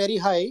pace is very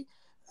high,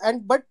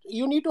 but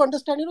you need to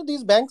understand,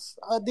 these banks,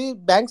 the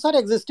banks are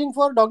existing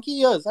for donkey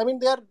years. I mean,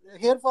 they are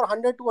here for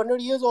 100 to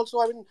 100 years also.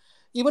 I mean,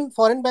 even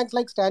foreign banks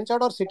like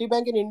Stanchart or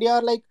Citibank in India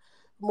are like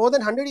more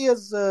than 100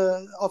 years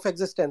of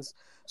existence.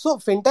 So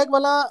fintech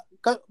वाला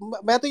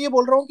मैं तो ये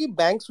बोल रहा हूँ कि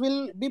banks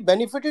will be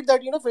benefited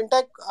that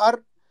fintech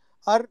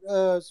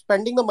are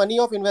spending the money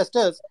of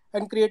investors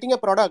and creating a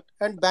product,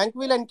 and bank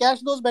will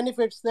encash those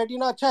benefits that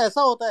अच्छा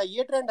ऐसा होता है,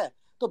 ये trend है,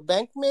 तो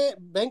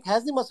bank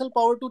has the muscle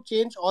power to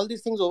change all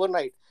these things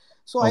overnight.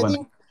 So I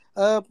think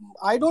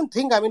I don't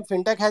think, I mean,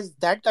 fintech has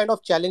that kind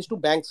of challenge to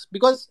banks,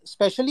 because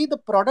especially the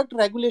product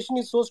regulation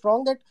is so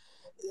strong that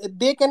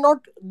they cannot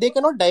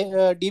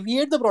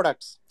deviate the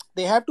products.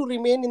 They have to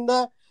remain in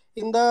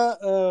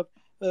the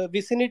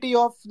vicinity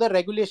of the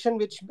regulation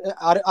which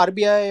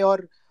RBI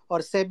or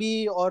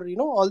SEBI or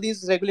all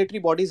these regulatory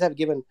bodies have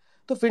given.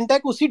 तो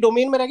fintech उसी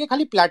domain में रह के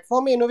खाली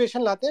platform में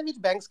innovation लाते हैं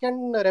which banks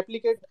can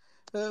replicate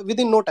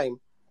within no time.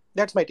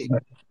 That's my take.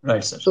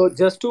 Right, sir. So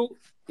just to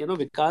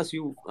Vikas,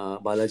 you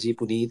Balaji,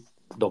 Puneet,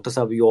 Dr.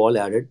 Saab, you all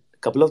added a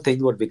couple of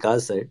things what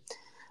Vikas said.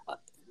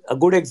 A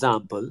good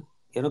example,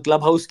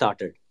 Clubhouse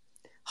started.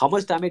 How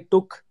much time it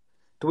took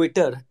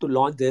Twitter to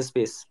launch their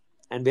space,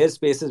 and where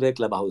space is where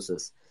Clubhouse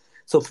is.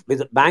 So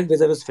with bank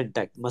vis-a-vis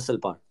fintech, muscle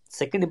part.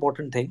 Second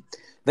important thing,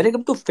 when it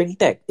comes to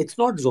fintech, it's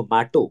not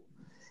Zomato,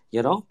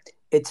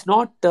 it's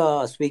not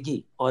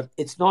Swiggy, or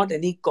it's not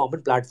any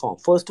common platform.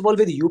 First of all,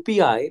 with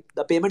UPI,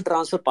 the payment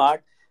transfer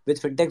part which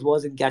fintech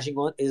was in cashing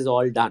on is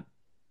all done.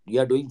 You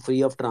are doing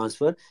free of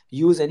transfer.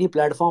 Use any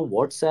platform,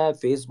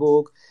 WhatsApp,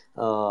 Facebook,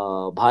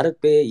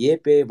 Bharat Pay, Ye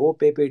Pay, Wo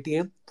Pay,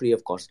 Paytm, free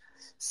of cost.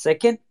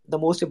 Second, the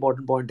most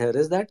important point here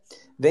is that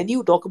when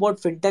you talk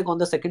about fintech on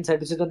the second side,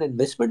 which is on the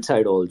investment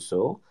side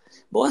also,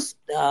 boss,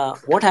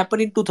 what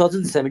happened in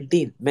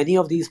 2017, many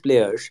of these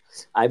players,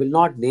 I will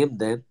not name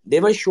them, they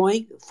were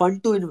showing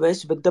fund to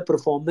invest with the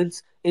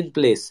performance in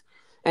place.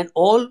 And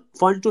all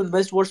fund to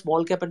invest were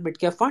small cap and mid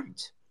cap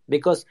funds.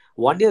 Because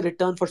 1 year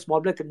return for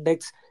small cap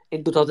index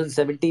in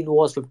 2017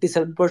 was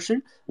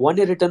 57%. 1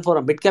 year return for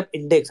a mid cap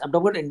index, I'm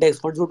talking about index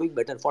funds, were doing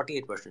better,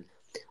 48%.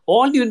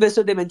 All new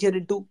investors they mention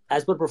into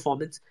as per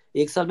performance,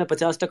 एक साल में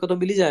 50% तो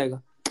मिल ही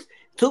जाएगा.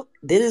 So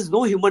there is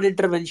no human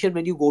intervention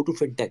when you go to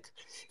fintech.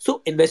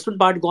 So investment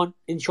part gone,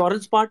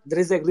 insurance part, there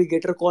is an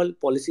aggregator called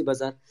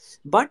Policybazaar.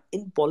 But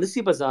in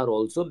Policybazaar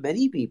also,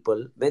 many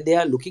people, when they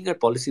are looking at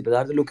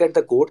Policybazaar, they look at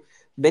the code.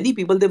 Many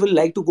people, they will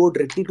like to go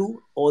directly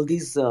to all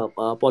these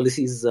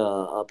policies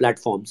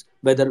platforms,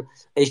 whether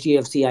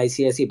HDFC,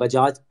 ICICI,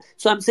 Bajaj.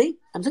 So I'm saying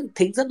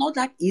things are not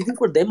that easy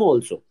for them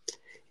also.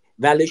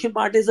 Valuation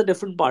part is a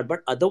different part,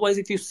 but otherwise,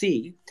 if you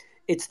see,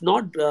 it's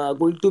not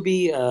going to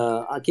be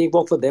a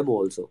cakewalk for them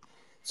also.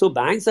 So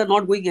banks are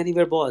not going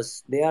anywhere,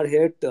 boss. They are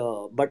here,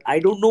 but I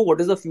don't know what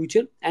is the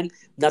future, and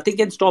nothing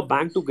can stop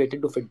bank to get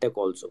into fintech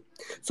also.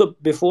 So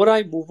before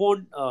I move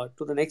on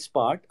to the next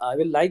part, I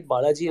will like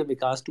Balaji and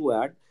Vikas to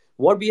add.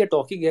 What we are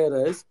talking here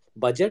is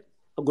budget.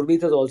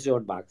 Gurmeet has also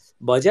on back.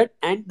 Budget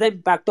and the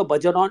impact of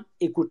budget on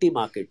equity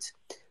markets.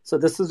 So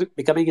this is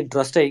becoming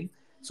interesting.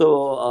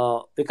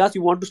 So Vikas,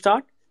 you want to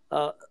start?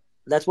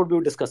 That's what we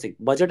were discussing.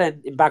 Budget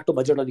and impact of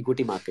budget on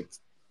equity markets.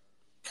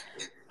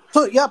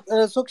 So yeah,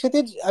 so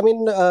Kshitij, I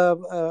mean,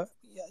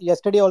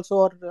 yesterday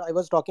also I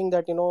was talking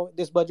that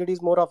this budget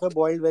is more of a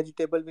boiled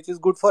vegetable, which is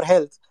good for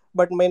health,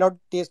 but may not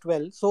taste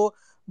well. So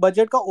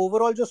budget का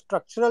overall जो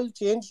structural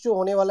change जो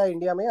होने वाला है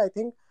India में, I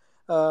think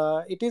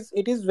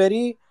it is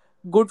very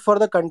good for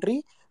the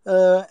country.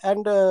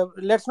 And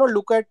let's not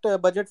look at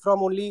budget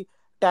from only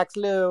tax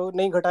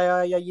नहीं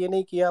घटाया या ये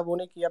नहीं किया वो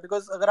नहीं किया,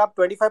 बिकॉज अगर आप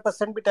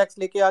 25% भी टैक्स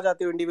लेके आ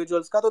जाते हो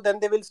इंडिविजुअल्स का, तो then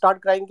they will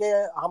start crying के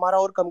हमारा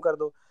और कम कर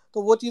दो,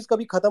 तो वो चीज़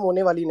कभी खत्म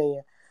होने वाली नहीं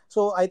है.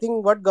 So I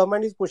think what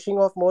government is pushing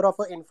of more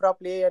of a infra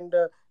play and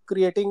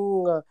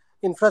creating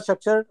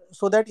infrastructure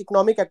so that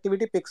economic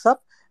activity picks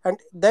up, and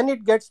then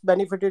it gets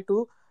benefited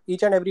to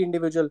each and every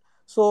individual.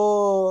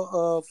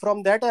 So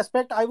from that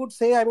aspect, I would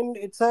say, I mean,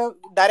 it's a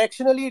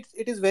directionally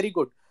it is very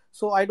good.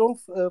 So I don't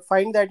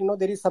find that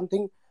there is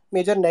something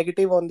major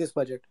negative on this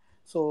budget.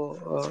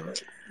 So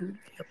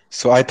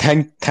So I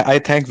thank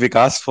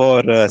Vikas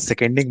for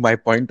seconding my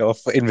point of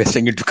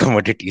investing into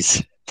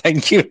commodities.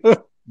 Thank you.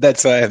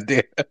 That's why I'm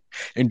there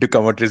into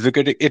commodities,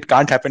 because it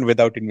can't happen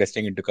without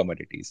investing into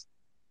commodities.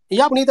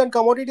 yeah, Puneet, and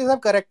commodities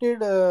have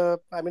corrected,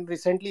 I mean,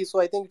 recently.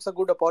 So I think it's a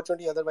good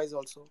opportunity otherwise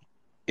also.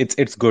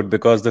 It's good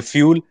because the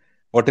fuel,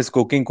 what is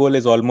coking coal,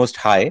 is almost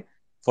high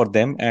for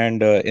them,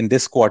 and in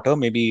this quarter,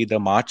 maybe the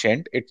March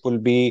end, it will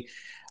be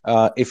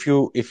if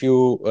you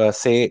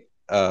say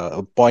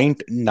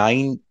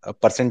 0.9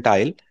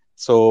 percentile.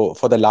 So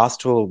for the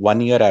last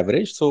 1 year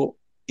average, so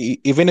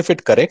even if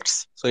it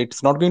corrects, so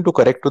it's not going to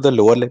correct to the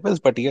lower levels,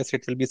 but yes,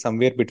 it will be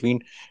somewhere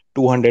between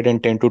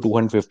 210 to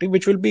 250,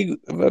 which will be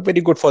very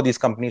good for these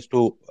companies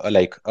to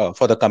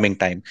for the coming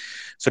time.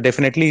 So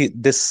definitely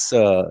this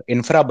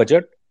infra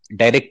budget,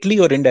 directly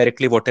or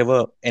indirectly,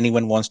 whatever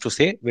anyone wants to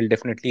say, will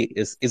definitely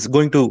is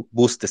going to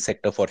boost the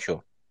sector for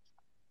sure.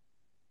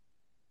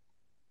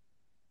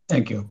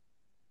 Thank you.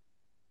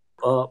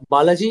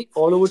 Balaji,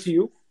 all over to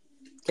you.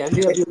 Can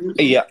we have your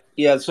views?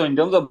 Yeah. So in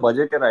terms of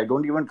budget, I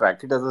don't even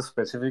track it as a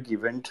specific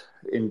event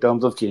in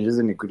terms of changes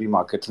in equity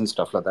markets and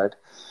stuff like that.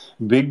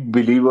 Big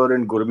believer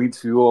in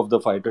Gurmeet's view of the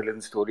 5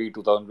 trillion story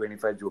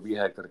 2025 जो भी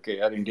है करके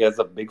यार, India is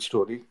a big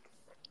story,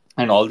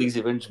 and all these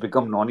events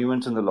become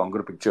non-events in the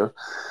longer picture.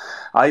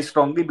 I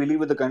strongly believe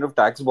with the kind of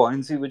tax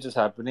buoyancy which is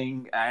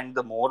happening and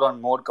the more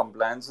and more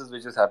compliances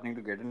which is happening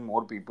to get in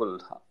more people,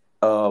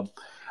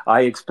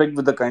 I expect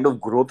with the kind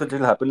of growth that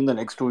will happen in the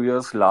next 2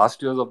 years,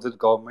 last years of this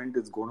government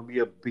is going to be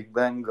a big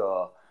bang.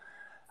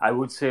 I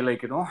would say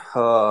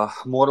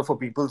more of a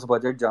people's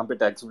budget जहाँ पे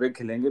tax break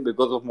खिलेंगे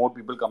because of more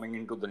people coming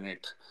into the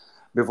net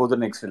before the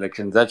next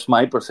elections. That's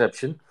my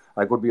perception.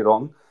 I could be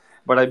wrong.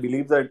 But I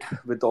believe that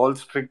with all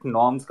strict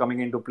norms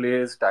coming into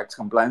place, tax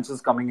compliances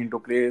coming into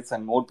place,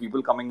 and more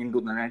people coming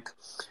into the net,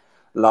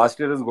 last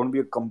year is going to be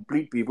a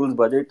complete people's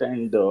budget,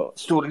 and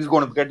story is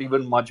going to get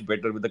even much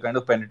better with the kind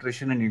of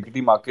penetration in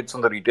equity markets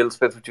on the retail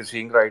space which you're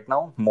seeing right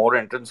now. More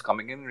entrants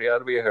coming in, we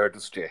are here to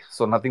stay.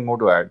 So nothing more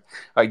to add.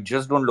 I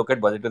just don't look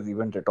at budget as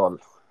event at all.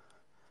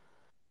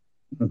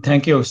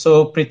 Thank you.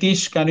 So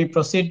Pritish, can we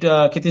proceed?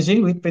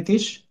 Kitiji, with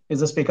Pritish is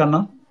the speaker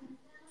now.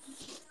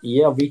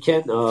 Yeah, we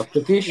can.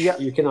 Pritish,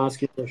 you can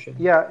ask your question.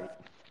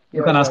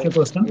 You can ask your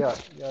question. Yeah.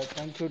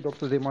 Thank you,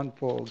 Dr. Zeman,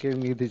 for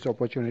giving me this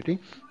opportunity.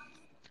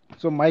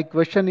 So my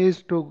question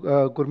is to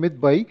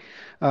Gurmeet Bhai,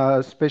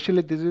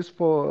 especially this is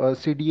for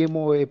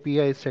CDMO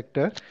API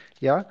sector.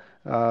 Yeah.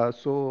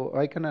 So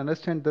I can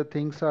understand the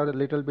things are a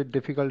little bit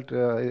difficult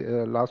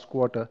last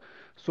quarter.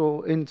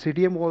 So in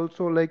CDMO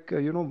also,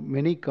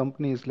 many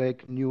companies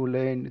like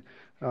Newland,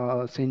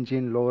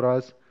 Syngene,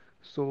 Loras.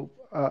 So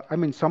I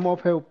mean, some of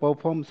have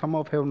performed, some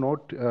of have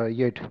not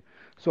yet.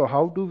 So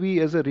how do we,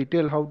 as a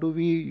retail, how do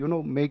we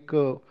make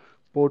a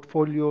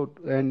portfolio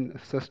and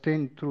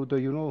sustain through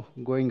the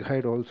going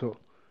ahead also?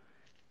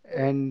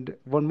 And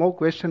one more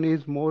question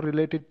is more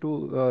related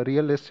to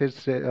real estate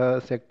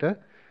sector,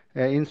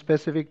 in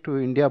specific to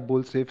India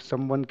Bulls, if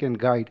someone can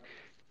guide,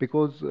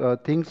 because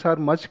things are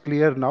much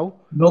clearer now.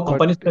 No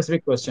company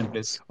specific question,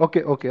 please.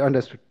 Okay,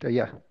 understood.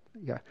 Yeah.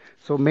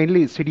 So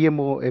mainly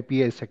CDMO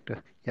API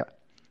sector. Yeah.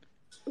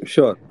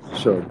 Sure.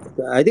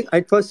 I think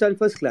I'll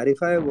first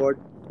clarify what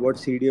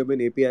CDMO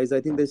and API is.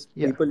 I think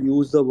people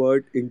use the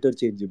word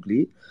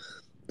interchangeably.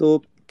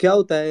 So क्या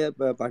होता है,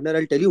 partner?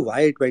 I'll tell you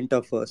why it went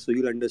up first, so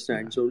you'll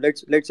understand. So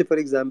let's say, for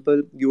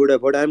example, you would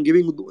have heard. I'm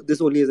giving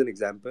this only as an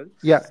example.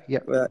 Yeah.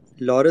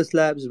 Laurus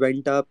Labs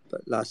went up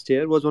last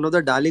year, was one of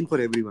the darling for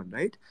everyone,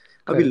 right?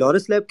 अभी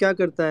Laurus Lab क्या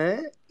करता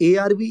है?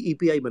 ARV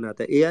API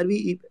बनाता है.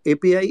 ARV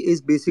API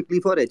is basically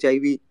for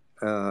HIV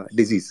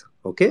disease.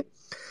 Okay.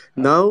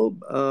 Now,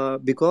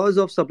 because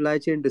of supply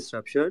chain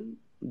disruption,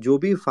 जो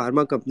भी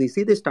pharma companies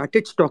थी, they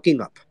started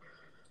stocking up.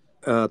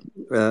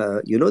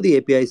 The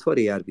APIs for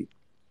ARV.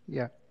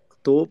 Yeah.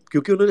 तो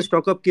क्योंकि उन्होंने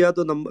stock up किया,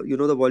 तो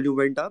the volume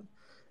went up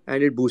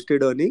and it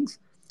boosted earnings.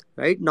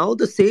 Right now,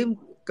 the same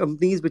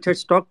companies which had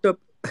stocked up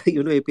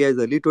APIs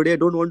early, today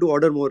don't want to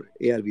order more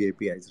ARV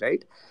APIs,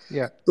 right?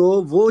 Yeah.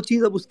 तो वो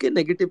चीज अब उसके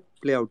negative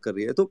play out कर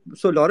रही है. तो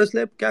सो Laurus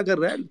lab क्या कर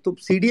रहा है? तो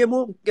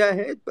सीडीएमओ क्या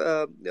है?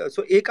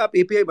 सो एक आप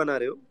एपीआई बना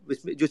रहे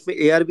हो जिसमें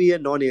एआरवी है,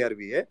 नॉन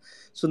एआरवी है.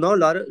 So now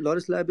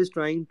Laurus lab is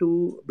trying to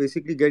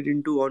basically get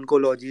into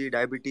oncology,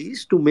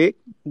 diabetes, to make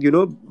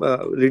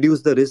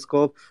reduce the risk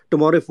of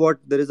tomorrow if what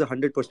there is a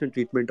 100%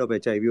 treatment of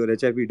HIV or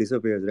HIV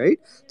disappears, right?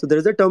 So there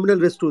is a terminal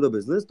risk to the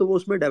business. तो वो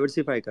उसमें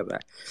diversify कर रहा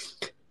है.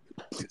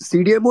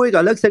 CDMO एक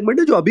अलग segment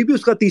है जो अभी भी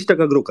उसका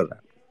 30% ग्रो कर रहा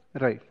है.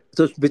 Right.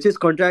 So which is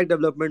contract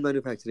development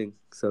manufacturing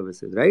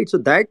services, right? So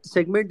that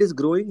segment is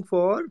growing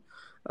for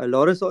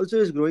Laurus,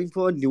 also is growing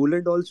for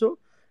Newland also.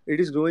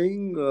 It is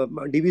growing.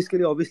 DBs के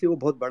लिए obviously वो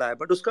बहुत बड़ा है,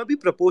 but उसका भी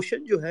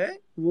proportion जो है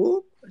वो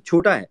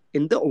छोटा है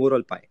in the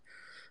overall pie.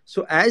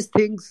 So as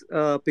things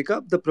pick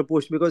up the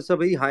proportion, because it's a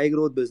very high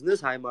growth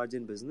business, high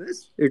margin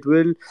business, it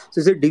will. So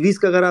जैसे डिवीज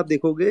का अगर आप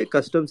देखोगे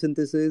कस्टम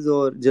सिंथेसिस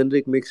और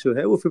जेनरिक मिक्स जो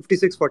है वो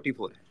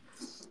 56-44 है.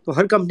 तो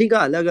हर कंपनी का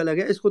अलग अलग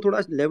है. इसको थोड़ा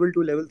लेवल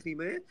 2 लेवल 3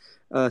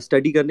 में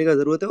स्टडी करने का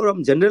जरूरत है, और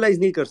हम जनरलाइज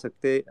नहीं कर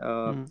सकते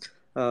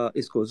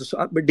इसको.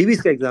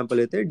 डिवीज का एग्जांपल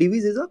लेते हैं.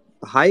 Divi's is a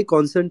high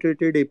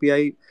concentrated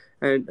API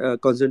and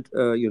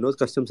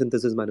custom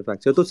synthesis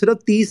manufacture. तो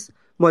सिर्फ 30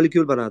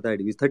 मॉलिक्यूल बनाता है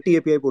डिवीज. 30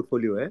 एपीआई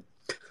पोर्टफोलियो है,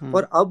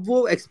 और अब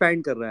वो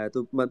एक्सपैंड कर रहा है.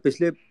 तो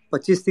पिछले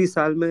 25-30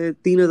 साल में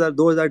 3,000,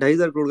 2,000,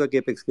 2,500 करोड़ का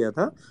केपेक्स किया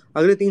था.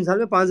 अगले 3 साल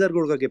में 5,000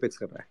 करोड़ का केपेक्स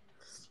कर रहा है.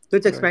 तो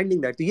इट्स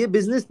एक्सपैंडिंग दैट. तो ये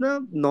बिजनेस ना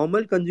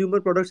नॉर्मल कंज्यूमर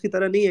प्रोडक्ट्स की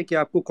तरह नहीं है कि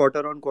आपको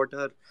क्वार्टर ऑन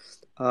क्वार्टर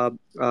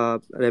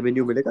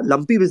रेवेन्यू मिलेगा.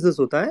 लंपी बिजनेस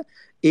होता है.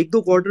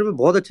 1-2 क्वार्टर में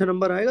बहुत अच्छा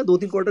नंबर आएगा,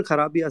 2-3 क्वार्टर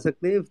खराब भी आ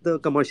सकते हैं if the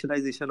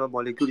commercialisation of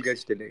molecule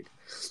gets delayed.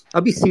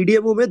 अभी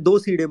सीडीएमओ में 2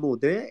 सीडीएमओ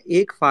होते हैं.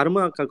 एक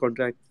फार्मा का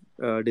कॉन्ट्रैक्ट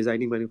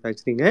डिजाइनिंग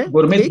मैन्युफैक्चरिंग है,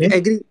 एक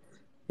एग्री.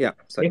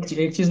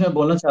 एक चीज मैं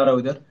बोलना चाह रहा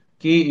हूँ इधर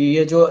कि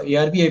ये जो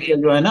एआरबी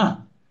एपीएल जो है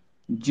ना,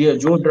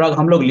 जो ड्रग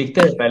हम लोग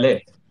लिखते हैं पहले,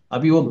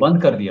 अभी वो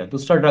बंद कर दिया,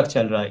 दूसरा ड्रग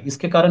चल रहा है.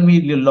 इसके कारण भी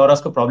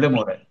लॉरस को प्रॉब्लम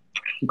हो रहा है.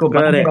 क्योंकि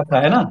बना के रखा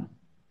है ना,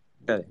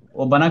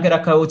 वो बना के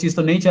रखा है, वो चीज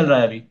तो नहीं चल रहा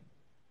है अभी.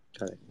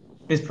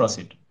 Please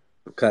proceed.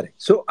 Correct.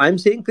 So I am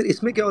saying फिर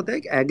इसमें क्या होता है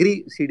कि एग्री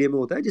सीडीएमओ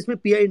होता है जिसमें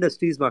पीआई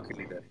इंडस्ट्रीज मार्केट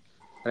लीडर है,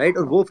 राइट,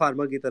 और वो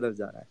फार्मा की तरफ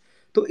जा रहा है.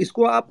 तो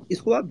इसको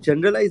आप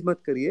जनरलाइज मत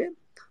करिए.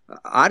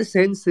 Our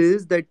sense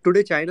is that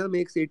today China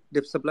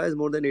supplies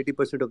more than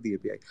 80% of the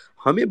API.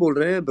 हम ये बोल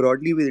रहे हैं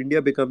broadly with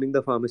India becoming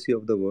the pharmacy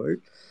of the world,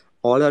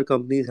 all our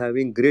companies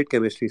having great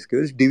chemistry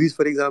skills. Divi's,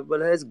 for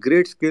example, has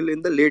great skill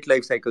in the late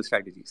life cycle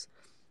strategies.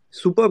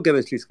 Superb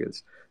chemistry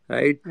skills,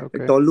 right?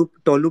 Okay.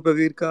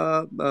 Tolnupavir का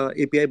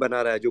API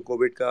बना रहा है जो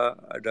Covid का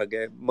drug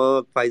है.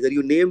 Merck, Pfizer,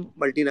 you name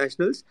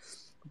multinationals,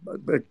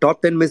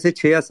 top 10 में से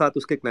 6 या 7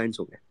 उसके clients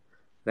हो गए.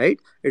 राइट.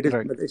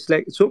 इट्स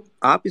लाइक सो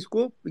आप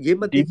इसको ये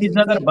मत देखिए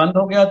अगर बंद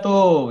हो गया तो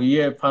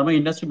ये फार्मा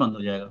इंडस्ट्री बंद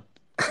हो जाएगा.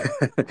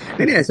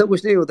 नहीं, ऐसा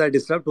कुछ नहीं होता है.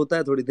 डिस्टर्ब होता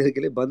है थोड़ी देर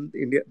के लिए.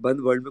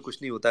 बंद वर्ल्ड में कुछ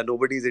नहीं होता है.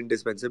 Nobody is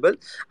indispensable.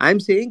 I am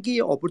saying कि ये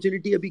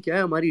अपॉर्चुनिटी अभी क्या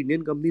है, हमारी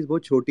इंडियन कंपनीज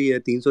बहुत छोटी है,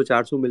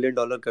 $300-400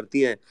 मिलियन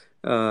करती हैं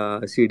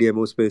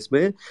सीडीएमओ स्पेस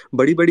में.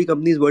 बड़ी बड़ी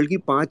कंपनीज वर्ल्ड की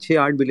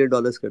 $5-6-8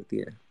 बिलियन करती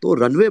हैं. तो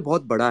रनवे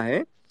बहुत बड़ा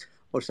है,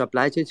 और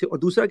सप्लाई चेन से. और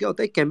दूसरा क्या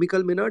होता है,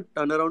 केमिकल में ना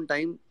टर्न अराउंड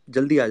टाइम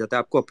जल्दी आ जाता है,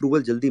 आपको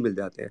अप्रूवल जल्दी मिल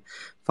जाते हैं.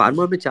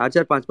 फार्मा में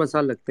 4-4, 5-5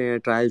 साल लगते हैं.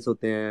 ट्रायल्स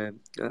होते हैं,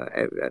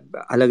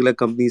 अलग अलग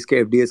कंपनीज के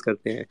एफडीएस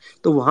करते हैं.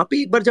 तो वहाँ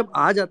पे एक बार जब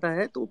आ जाता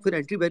है तो फिर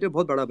एंट्री बैरियर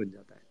बहुत बड़ा बन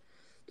जाता है.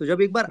 तो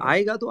जब एक बार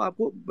आएगा तो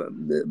आपको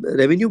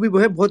रेवेन्यू भी वो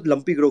है बहुत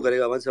लंपी ग्रो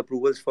करेगा once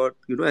approvals for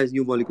as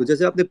new molecule.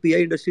 जैसे आपने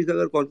पीआई इंडस्ट्रीज का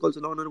अगर कॉल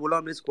सुना, उन्होंने बोला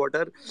हमने इस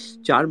क्वार्टर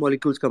 4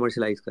 मॉलिक्यूल्स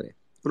कमर्शियलाइज करे.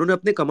 उन्होंने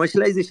अपने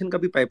कमर्शियलाइजेशन का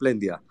भी पाइपलाइन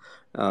दिया.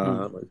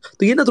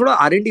 तो ये ना थोड़ा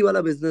R&D वाला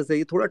बिजनेस है,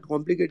 ये थोड़ा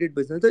कॉम्प्लिकेटेड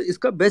बिजनेस है.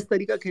 इसका बेस्ट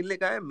तरीका खेलने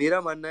का है,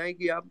 मेरा मानना है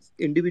कि आप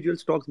इंडिविजुअल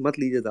स्टॉक्स मत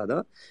लीजिए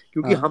ज्यादा,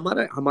 क्योंकि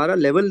हमारा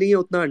लेवल नहीं है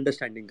उतना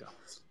अंडरस्टैंडिंग का.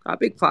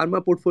 आप एक फार्मा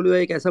पोर्टफोलियो,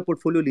 एक ऐसा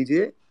पोर्टफोलियो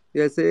लीजिए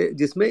जैसे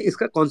जिसमें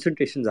इसका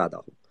कॉन्सेंट्रेशन ज्यादा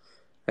हो,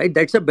 right.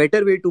 That's a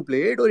better way to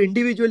play it. और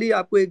इंडिविजुअली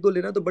आपको 1-2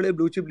 लेना तो बड़े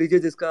ब्लू चिप लीजिए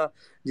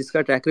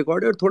जिसका ट्रैक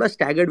रिकॉर्ड है, और थोड़ा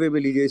स्टैगर्ड वे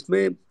में लीजिए.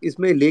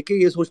 इसमें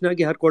लेके ये सोचना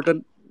कि हर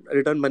क्वार्टर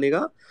रिटर्न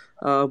बनेगा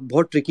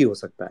बहुत ट्रिकी हो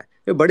सकता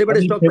है.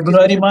 बड़े स्टॉक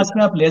फरवरी मार्च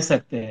में आप ले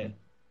सकते हैं.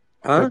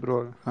 हाँ,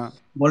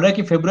 बोल रहा है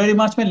कि फरवरी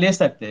मार्च में ले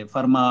सकते हैं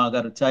फार्मा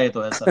अगर चाहे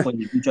तो. ऐसा कोई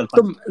म्यूचुअल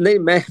तो नहीं,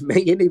 मैं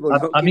ये नहीं बोल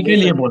रहा हूँ अभी के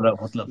लिए बोल रहा हूँ.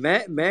 मतलब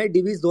मैं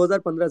डिवीज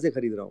 2015 से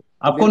खरीद रहा हूँ.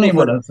 आपको नहीं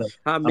बोल रहा सर.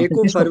 हाँ, मेरे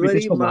को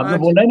फरवरी मार्च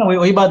बोल रहे हैं ना,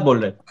 वही बात बोल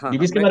रहे हैं.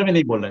 डिवीज के बारे में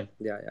नहीं बोल रहे हैं.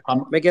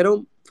 मैं कह रहा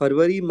हूँ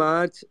फरवरी,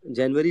 मार्च,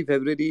 जनवरी,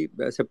 फरवरी,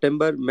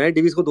 सितंबर, मैं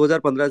डिवीज को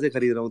 2015 से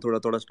खरीद रहा हूँ थोड़ा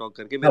थोड़ा स्टॉक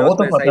करके. वो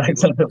तो पता है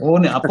सर, वो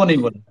आपको नहीं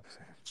बोला.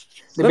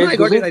 सर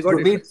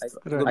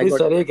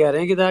ये कह रहे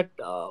हैं कि दैट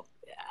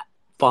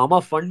फार्मा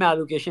फंड में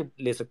एलोकेशन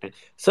ले सकते हैं.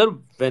 Sir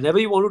whenever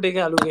you want to take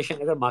allocation,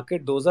 अगर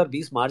मार्केट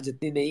 2020 मार्च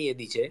जितनी नहीं है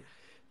नीचे,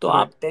 तो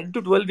आप 10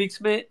 to 12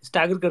 वीक्स में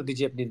स्टैगर कर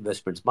दीजिए अपनी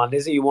इन्वेस्टमेंट्स. मान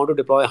लीजिए you want to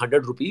deploy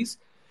 100 rupees,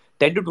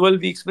 10 to 12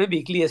 weeks में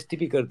वीकली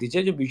एसटीपी कर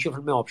दीजिए, जो म्यूचुअल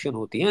फंड में ऑप्शन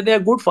होती है. They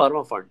are good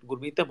pharma fund.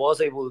 Gurmeet ने बहुत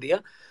सही बोल दिया.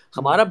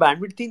 हमारा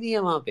बैंडविड्थ ही नहीं है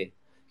वहाँ पे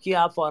कि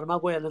आप फार्मा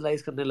को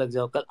एनालाइज करने लग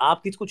जाओ. कल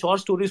आप कुछ और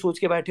स्टोरी सोच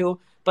के बैठे हो,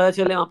 पता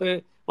चले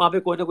वहाँ पे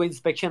कोई ना कोई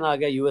इंस्पेक्शन आ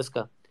गया यूएस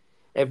का,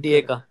 एफडीए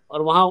का,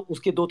 और वहाँ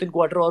उसके 2-3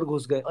 क्वार्टर और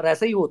घुस गए. और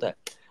ऐसा ही होता है.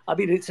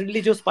 अभी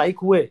रिसेंटली जो स्पाइक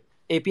हुए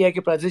एपीआई के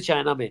प्राइसेस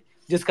चाइना में,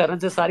 जिस कारण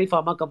से सारी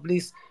फार्मा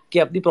कंपनीज की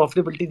अपनी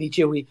प्रॉफिटेबिलिटी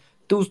नीचे हुई.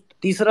 तो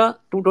तीसरा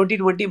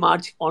 2020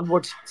 मार्च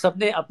ऑनवर्ड्स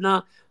सबने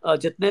अपना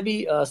जितने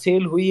भी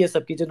सेल हुई है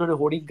सबकी, जिन्होंने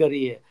होर्डिंग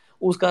करी है,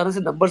 उस कारण से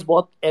नंबर्स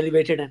बहुत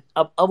एलिवेटेड हैं.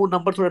 अब वो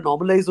नंबर थोड़े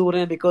नॉर्मलाइज हो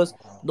रहे हैं because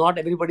not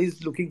everybody is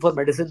looking for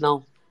medicine now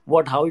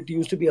how it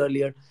used to be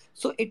earlier.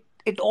 So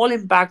it all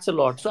impacts a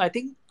lot. So I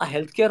think a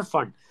healthcare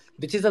fund,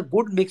 which is a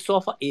good mix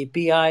of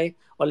API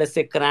or let's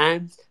say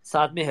CRAMS,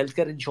 साथ में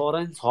healthcare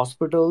insurance,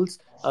 hospitals,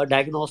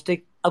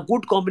 diagnostic, a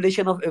good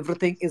combination of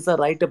everything is the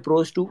right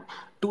approach to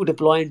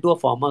deploy into a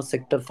pharma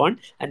sector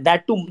fund, and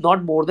that too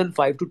not more than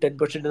 5 to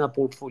 10% in a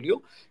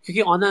portfolio,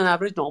 क्योंकि on an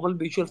average normal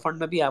mutual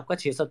fund में भी आपका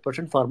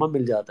 6-7% pharma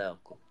मिल जाता है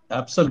आपको.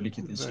 Absolutely,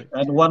 Kitish. Right.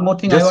 And one more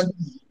thing I just want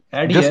to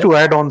add just here. to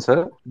add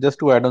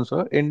on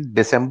sir, in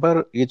December,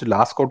 ये जो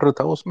last quarter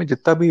था उसमें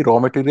जितना भी रॉ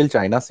मटेरियल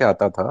चाइना से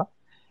आता था,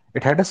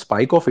 it had a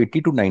spike of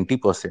 80 to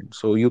 90%.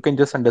 So you can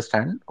just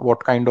understand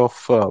what kind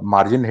of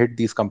margin hit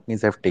these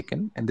companies have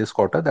taken in this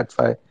quarter. That's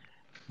why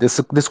this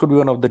could be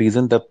one of the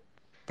reasons the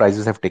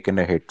prices have taken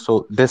a hit.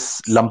 So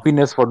this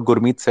lumpiness, what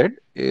Gurmeet said,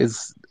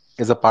 is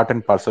a part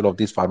and parcel of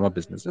these pharma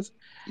businesses.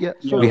 Yeah.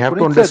 Yeah. So We have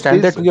to Puneet sir,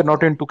 understand this that we are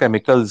not into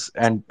chemicals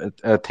and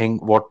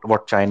think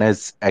what China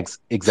is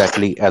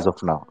exactly as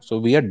of now. So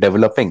we are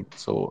developing.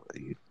 So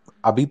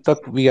abhi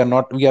tak we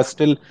are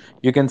still,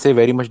 you can say,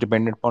 very much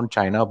dependent upon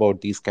China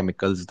about these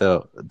chemicals,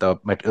 the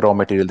raw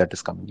material that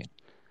is coming in.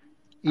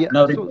 yeah.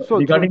 Now, So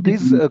regarding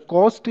this the,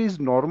 cost is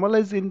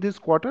normalized in this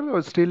quarter,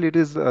 or still it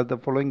is the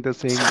following the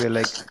same way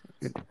like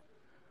it,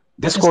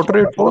 This this quarter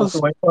it quarter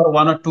was wait for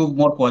 1 or 2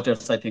 more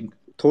quarters, I think.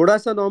 थोड़ा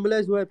सा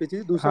normalise हुआ है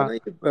पिछली, दूसरा हाँ ना ये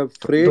तो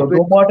फ्रेट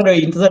दो क्वार्टर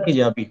इंतजार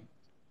कीजिए अभी।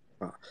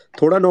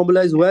 थोड़ा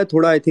नॉर्मलाइज हुआ है,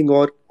 थोड़ा आई थिंक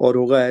और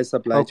होगा है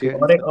सप्लाई okay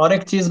चेन। और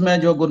एक चीज मैं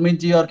जो गुरमीत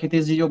जी और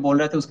खितीश जी जो बोल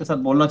रहे थे उसके साथ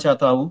बोलना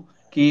चाहता हूँ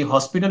कि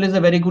hospital is a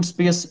very good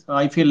space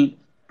I feel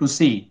to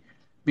C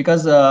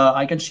because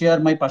I can share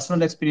my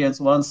personal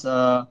experience once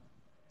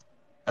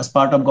as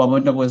part of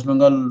government of West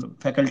Bengal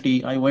faculty,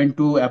 I went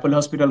to Apple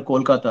Hospital,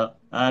 Kolkata,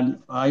 and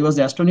I was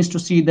astonished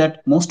to see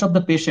that most of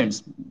the patients,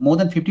 more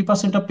than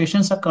 50% of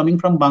patients are coming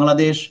from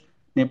Bangladesh,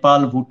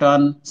 Nepal,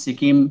 Bhutan,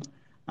 Sikkim,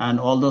 and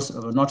all those,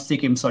 not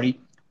Sikkim, sorry,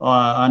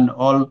 and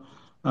all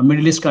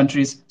Middle East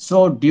countries.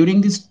 So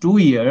during these 2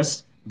 years,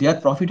 their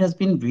profit has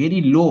been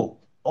very low.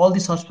 All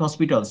these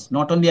hospitals,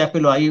 not only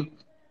Apollo,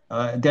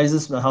 there is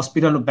this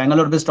hospital,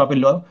 Bangalore-based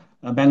Apollo,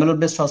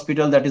 Bangalore-based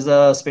hospital that is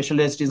a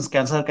specialist in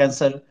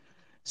cancer.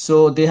 So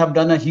they have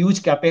done a huge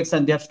capex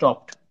and they have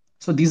stopped.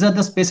 So these are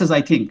the spaces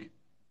I think.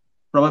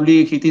 Probably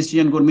Hitesh ji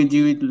and Gurmeet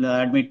ji will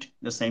admit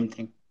the same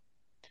thing.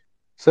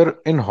 Sir,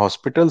 in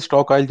hospital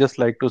stock, I'll just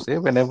like to say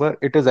whenever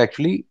it is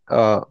actually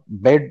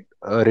bed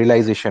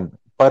realization,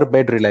 per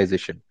bed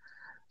realization.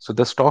 So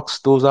the stocks,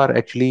 those are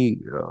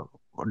actually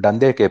done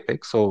their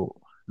capex. So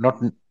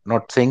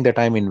not saying that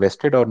I'm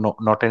invested or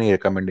not any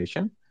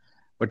recommendation,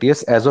 but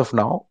yes, as of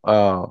now,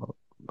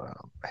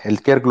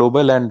 Healthcare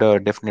Global and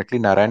definitely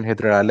Narayan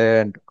Hyderabad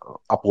and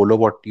Apollo,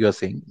 what you are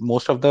saying,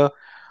 most of the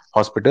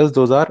hospitals,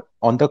 those are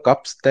on the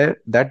cups there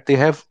that they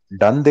have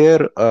done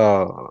their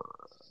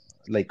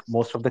like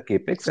most of the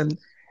capex. And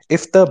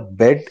if the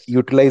bed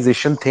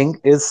utilization thing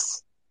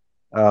is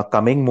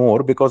coming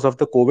more because of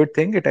the COVID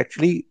thing, it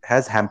actually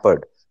has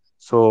hampered.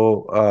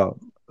 So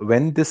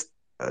when this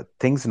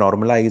things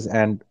normalize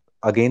and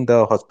again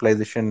the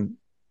hospitalization,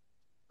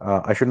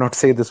 I should not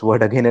say this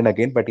word again and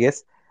again, but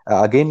yes,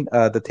 again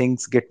the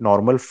things get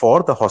normal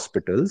for the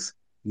hospitals.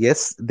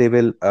 Yes, they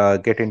will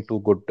get into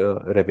good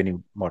revenue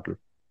model.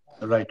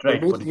 Right.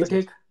 Gurmeet, you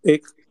take.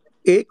 एक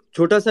एक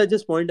छोटा सा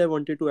just point I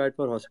wanted to add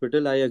for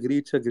hospital, I agree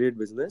it's a great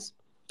business.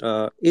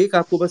 एक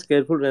आपको बस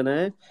careful रहना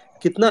है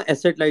कितना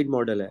एसेट लाइट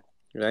मॉडल है,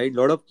 right?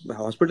 Lot of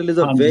hospital is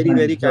a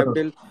very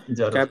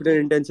capital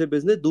intensive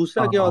business.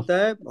 दूसरा क्या होता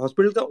है,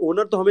 हॉस्पिटल का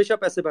ओनर तो हमेशा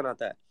पैसे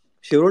बनाता है,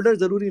 शेयर होल्डर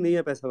जरूरी नहीं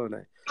है पैसा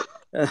बनाए।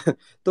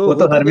 तो वो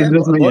तो हर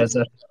बिजनेस में ही है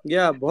सर।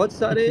 या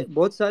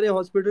बहुत सारे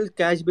हॉस्पिटल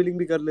कैश बिलिंग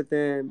भी कर लेते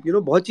हैं,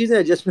 बहुत चीजें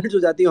एडजस्टमेंट हो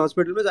जाती है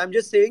हॉस्पिटल में। आई एम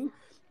जस्ट सेइंग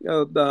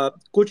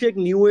कुछ एक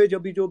न्यू एज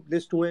अभी जो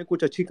लिस्ट हुए हैं,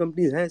 कुछ अच्छी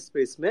कंपनीज हैं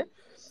स्पेस में,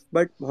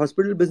 बट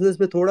हॉस्पिटल बिजनेस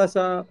में थोड़ा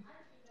सा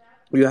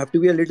you have to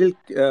be a little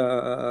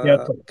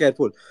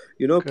careful,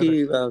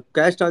 कि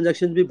कैश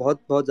ट्रांजैक्शंस भी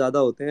बहुत ज्यादा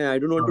होते हैं। I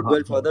don't want to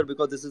dwell further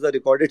because this is a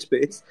recorded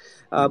space,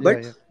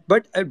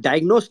 but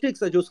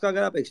diagnostics जो उसका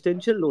अगर आप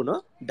एक्सटेंशन लो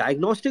ना,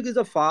 diagnostic is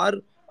a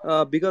far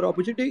bigger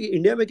opportunity.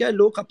 India में क्या है,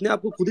 लोग अपने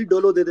आप को खुद ही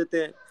डोलो दे देते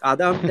हैं,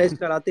 आधा हम टेस्ट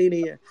कराते ही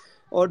नहीं है।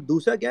 और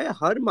दूसरा क्या है,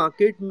 हर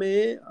मार्केट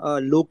में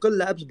लोकल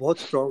लैब्स बहुत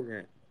स्ट्रांग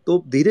हैं,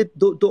 तो धीरे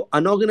तो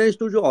अनऑर्गेनाइज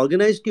टू जो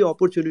ऑर्गेनाइज की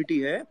अपॉर्चुनिटी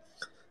है,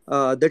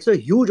 that's a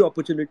huge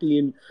opportunity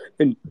in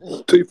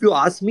so if you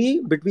ask me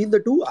between the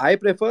two, I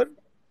prefer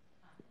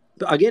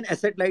तो again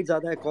asset light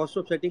ज़्यादा है, cost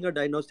of setting a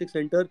diagnostic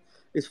center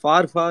is far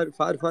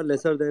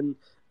lesser than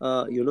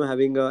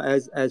having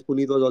as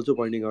Puneet was also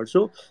pointing out.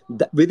 So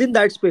within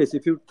that space,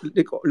 if you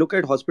look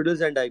at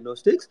hospitals and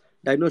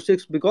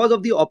diagnostics because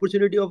of the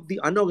opportunity of the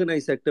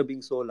unorganized sector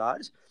being so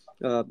large,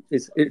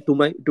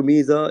 to me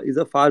is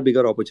a far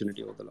bigger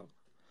opportunity over the long.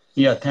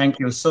 Yeah, thank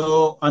you. So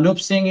Anup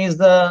Singh is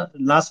the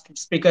last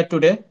speaker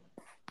today.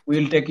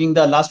 We'll taking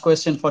the last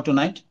question for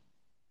tonight.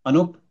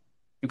 Anup,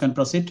 you can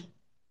proceed.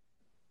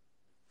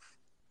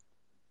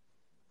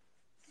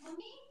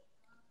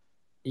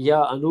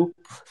 Yeah, Anup,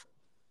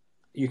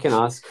 you can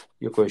ask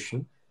your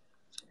question.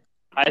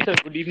 Hi sir,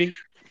 good evening.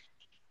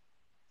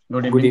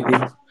 Good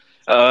evening.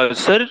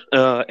 Sir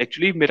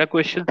actually मेरा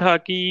question था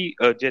कि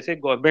जैसे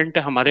government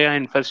हमारे यहाँ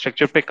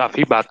infrastructure पे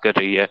काफी बात कर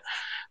रही है,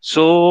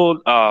 सो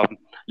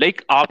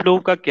लाइक आप लोगों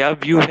का क्या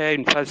व्यू है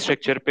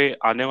इंफ्रास्ट्रक्चर पे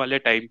आने वाले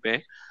टाइम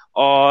पे,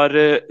 और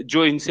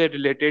जो इनसे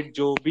रिलेटेड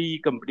जो भी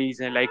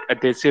कंपनीज हैं, लाइक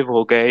अडेसिव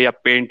हो गए या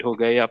पेंट हो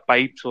गए या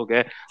पाइप्स हो गए,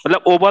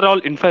 मतलब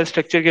ओवरऑल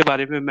इंफ्रास्ट्रक्चर के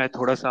बारे में मैं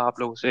थोड़ा सा आप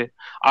लोगों से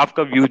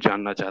आपका व्यू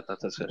जानना चाहता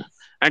था sir.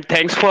 And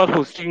thanks for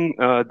hosting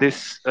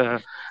this,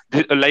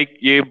 like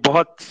ये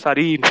बहुत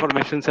सारी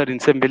इंफॉर्मेशन सर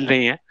इनसे मिल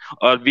रही हैं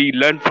और वी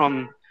लर्न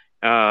फ्रॉम,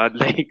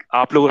 लाइक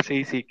आप लोगों से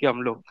ही सीख के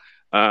हम लोग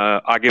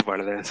आगे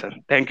बढ़ रहे हैं sir.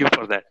 Thank you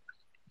for that.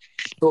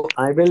 So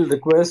I will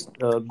request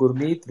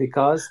Gurmeet,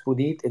 Vikas,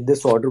 Puneet in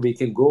this order we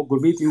can go.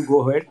 Gurmeet, you go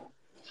ahead,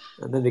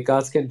 and then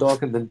Vikas can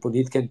talk, and then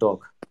Puneet can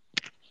talk.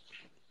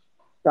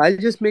 I'll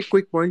just make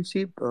quick points.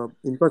 See,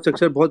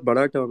 infrastructure बहुत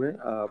बड़ा term है.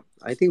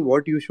 I think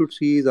what you should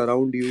see is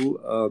around you,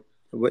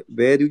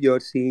 where you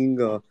are seeing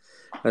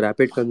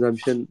rapid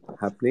consumption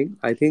happening.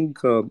 I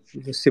think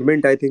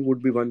cement, I think,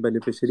 would be one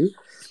beneficiary,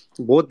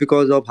 both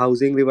because of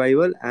housing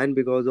revival and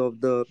because of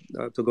the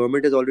so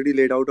government has already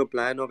laid out a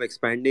plan of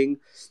expanding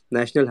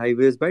national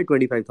highways by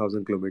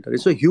 25,000 kilometers.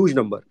 It's a huge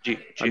number.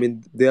 I mean,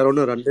 they are on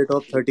a run rate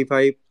of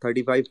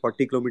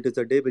 40 kilometers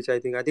a day, which I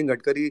think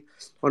Gadkari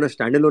on a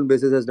standalone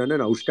basis has done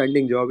an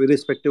outstanding job,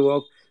 irrespective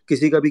of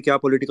किसी का भी क्या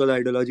political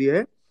ideology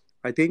है.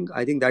 I think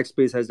that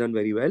space has done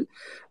very well.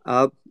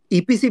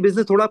 EPC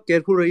business थोड़ा आप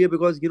careful रहिए,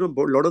 because you know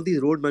a lot of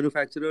these road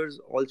manufacturers,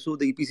 also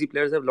the EPC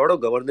players, have a lot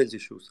of governance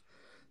issues.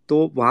 तो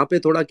वहाँ पे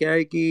थोड़ा क्या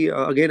है कि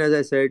again as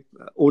I said,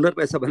 owner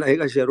पैसा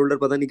बनाएगा, शेयर होल्डर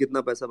पता नहीं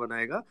कितना पैसा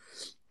बनाएगा.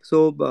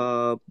 So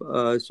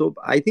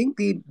I think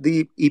the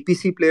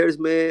EPC players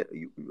में,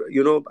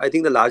 you know, I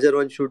think the larger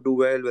ones should do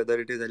well, whether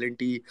it is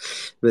L&T,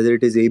 whether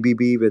it is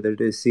ABB, whether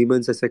it is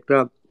Siemens,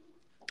 etc.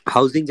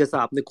 Housing जैसा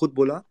आपने खुद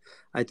बोला,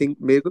 आई थिंक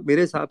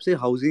मेरे हिसाब से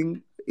housing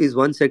is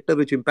one sector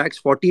which impacts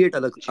 48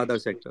 other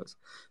sectors.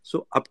 So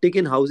uptick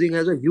in housing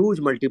has a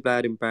huge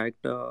multiplier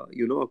impact,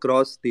 you know,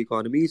 across the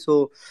economy.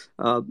 So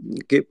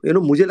you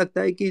know, मुझे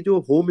लगता है कि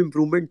जो home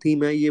improvement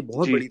theme है, ये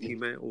बहुत बड़ी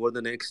theme है over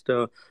the next,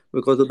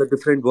 because of the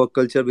different work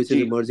culture which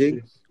is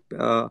emerging.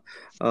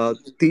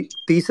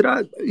 तीसरा,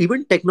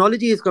 even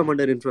technology is come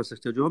under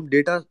infrastructure. जो हम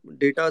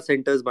डेटा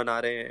सेंटर्स बना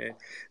रहे हैं,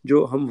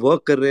 जो हम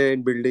वर्क कर रहे हैं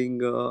in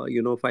building,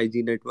 you know,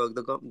 5G network,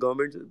 the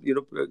government, you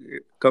know,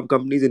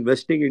 companies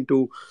investing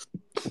into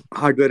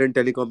hardware and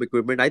telecom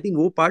equipment. I think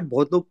वो पार्ट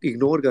बहुत लोग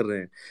इग्नोर कर रहे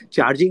हैं.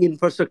 Charging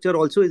infrastructure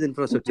also is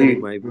infrastructure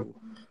in my view.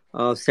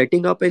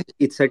 Setting up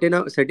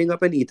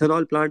an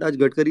ethanol plant. आज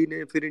गडकरी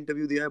ने फिर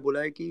interview दिया है, बोला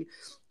है कि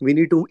we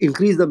need to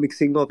increase the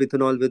mixing of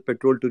ethanol with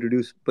petrol to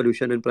reduce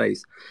pollution and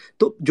price.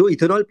 तो जो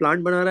इथेनॉल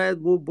प्लांट बना रहा है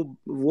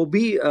वो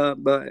भी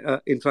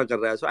इंफ्रा कर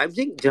रहा है. सो आई एम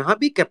सेइंग जहां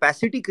भी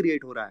कैपेसिटी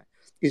क्रिएट हो रहा है,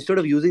 instead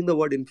of using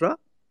the word infra,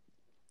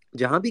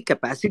 जहां भी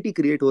कैपेसिटी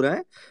क्रिएट हो रहा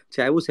है,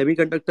 चाहे वो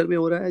सेमीकंडक्टर में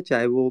हो रहा है,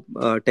 चाहे वो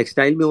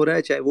टेक्सटाइल में हो रहा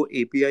है, चाहे वो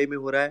एपीआई में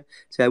हो रहा है,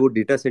 चाहे वो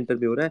डेटा सेंटर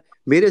में हो रहा है,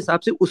 मेरे हिसाब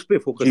से उस पे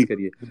फोकस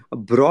करिए.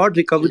 Broad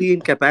recovery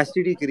in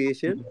capacity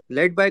creation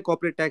led by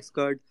corporate tax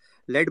cut,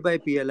 led by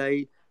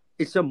PLI,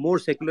 it's a more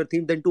secular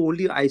theme then to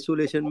only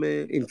isolation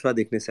में इंफ्रा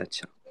देखने से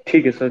अच्छा.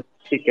 ठीक है सर,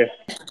 ठीक है.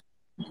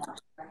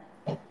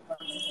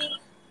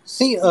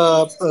 See,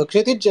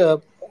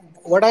 Kshitij,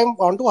 what I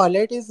want to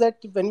highlight is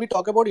that when we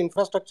talk about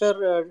infrastructure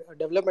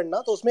development ना,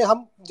 तो उसमें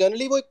हम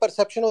generally वो एक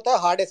perception होता है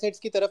hard assets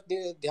की तरफ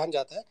ध्यान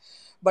जाता है.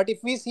 But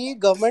if we see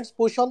government's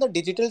push on the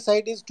digital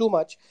side is too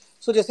much.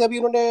 So जैसे अभी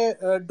उन्होंने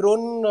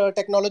ड्रोन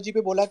टेक्नोलॉजी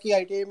पे बोला कि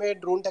ITI में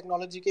ड्रोन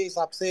टेक्नोलॉजी के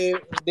हिसाब से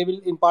they will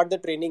impart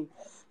the training.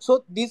 So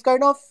these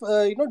kind of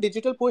you know,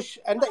 digital push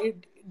and the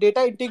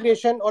data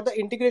integration or the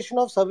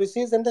integration of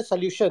services and the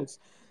solutions,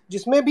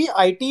 जिसमें भी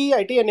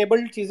IT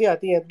enabled चीजें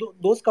आती हैं,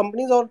 those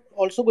companies are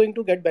also going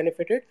to get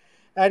benefited.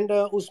 And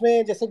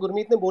उसमें जैसे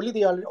गुरमीत ने बोली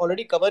थी,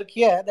 ऑलरेडी कवर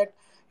किया है, that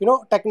you know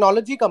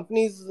technology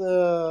companies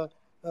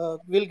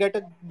will get a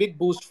big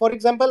boost. For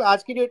example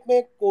आज की डेट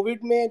में कोविड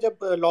में जब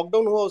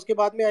लॉकडाउन हुआ, उसके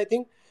बाद में आई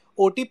थिंक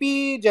OTP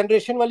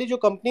जनरेशन वाली जो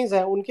कंपनीज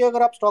हैं, उनके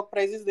अगर आप स्टॉक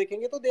प्राइसेस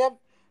देखेंगे तो they have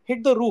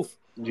hit the roof,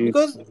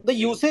 because the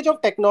usage of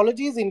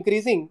technology is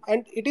increasing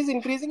and it is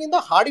increasing in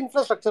the hard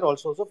infrastructure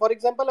also. So for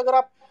example, अगर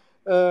आप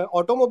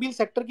ऑटोमोबाइल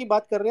सेक्टर की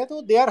बात कर रहे हैं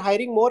तो they are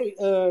hiring more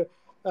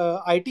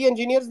IT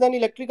engineers than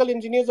electrical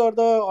engineers or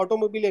the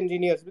automobile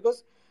engineers,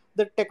 because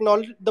the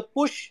technology, the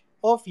push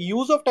of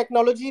use of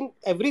technology in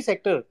every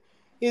sector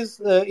is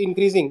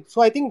increasing.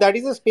 So I think that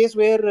is a space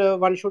where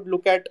one should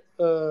look at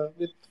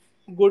with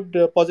good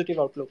positive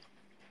outlook.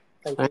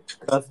 Thank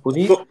you.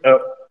 Puneet,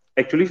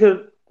 actually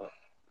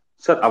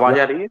sir आवाज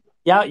आ रही है?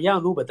 या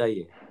अनु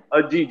बताइए.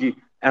 जी जी.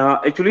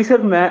 Actually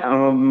sir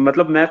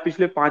मतलब मैं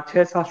पिछले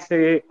 5-6 साल से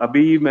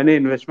अभी मैंने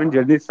इन्वेस्टमेंट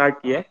जर्नी स्टार्ट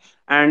किया है,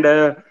 and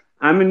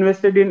I am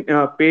invested in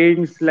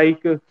paints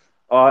like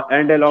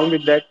and along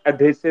with that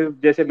adhesive,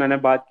 जैसे मैंने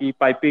बात की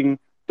पाइपिंग.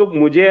 तो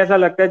मुझे ऐसा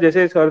लगता है,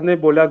 जैसे सर ने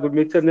बोला,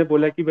 गुरमीत सर ने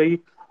बोला कि भाई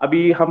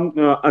अभी हम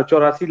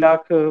 84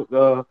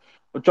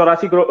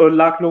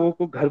 लाख लोगों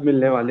को घर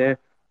मिलने वाले हैं.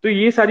 तो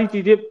ये सारी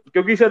चीजें,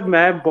 क्योंकि सर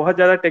मैं बहुत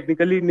ज्यादा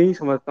टेक्निकली नहीं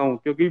समझता हूँ,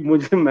 क्योंकि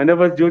मैंने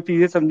बस जो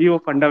चीजें समझी वो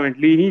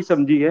फंडामेंटली ही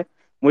समझी है.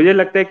 मुझे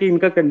लगता है कि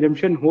इनका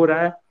कंजम्पशन हो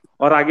रहा है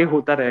और आगे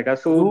होता रहेगा.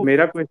 सो You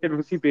मेरा क्वेश्चन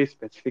उसी पे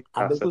स्पेसिफिक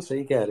आप था सर. बिल्कुल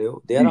सही कह रहे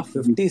हो. There जी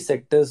are जी 50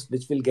 sectors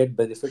which will get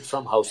benefit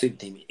from housing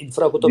theme.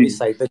 Infra को तो जी भी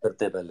साइड पे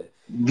करते हैं पहले.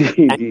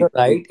 जी And ji you're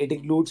ji right, it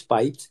includes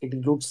pipes, it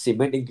includes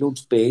cement,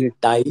 includes ji paint,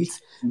 tiles,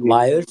 ji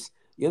wires.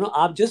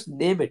 आप just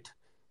name it.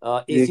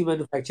 Ji AC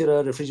manufacturer,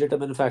 refrigerator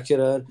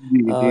manufacturer,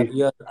 ji ji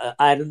your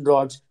iron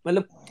rods.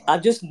 मतलब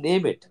आप just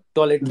name it. Ji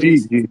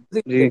Toiletries, ji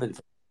everything will ji. get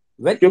benefit.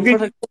 When क्योंकि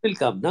infrastructure will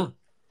come, ना.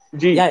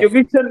 जी Yeah,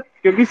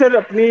 क्योंकि sir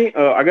अपनी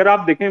अगर आप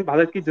देखें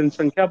भारत की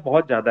जनसंख्या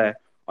बहुत ज्यादा है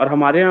और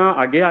हमारे यहाँ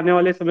आगे आने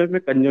वाले समय में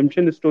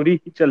कंजम्पशन स्टोरी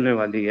ही चलने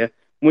वाली है.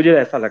 मुझे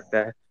ऐसा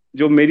लगता है,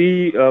 जो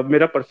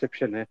मेरा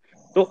परसेप्शन है.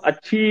 तो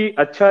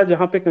अच्छा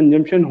जहाँ पे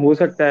कंजम्पशन हो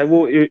सकता है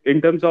वो इन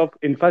टर्म्स ऑफ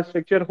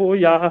इंफ्रास्ट्रक्चर हो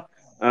या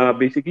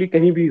बेसिकली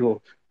कहीं भी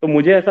हो, तो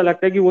मुझे ऐसा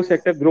लगता है कि वो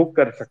सेक्टर ग्रो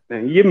कर सकते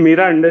हैं. ये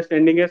मेरा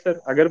अंडरस्टैंडिंग है सर.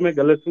 अगर मैं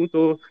गलत हूँ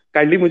तो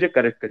काइंडली मुझे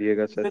करेक्ट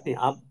करिएगा सर. नहीं,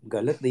 आप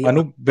गलत नहीं है.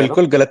 अनु मैं कह रहा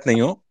बिल्कुल गलत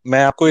नहीं हो.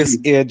 मैं आपको जी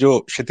ये जो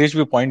क्षितिज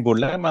भी पॉइंट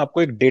बोल रहा है, मैं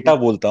आपको एक डेटा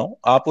बोलता हूँ,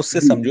 आप उससे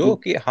जी समझो जी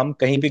कि हम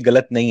कहीं भी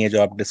गलत नहीं है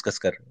जो आप डिस्कस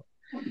कर रहे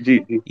हो. जी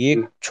जी ये जी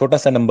एक छोटा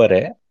सा नंबर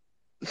है.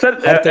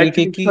 सर. हर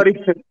तरीके एक्चुअली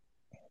की. सॉरी.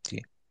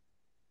 जी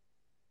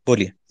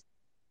बोलिए.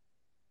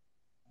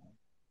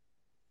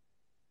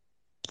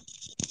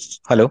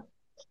 Hello.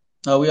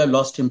 We have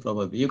lost him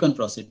probably. You can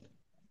proceed.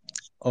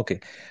 Okay,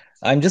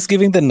 I'm just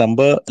giving the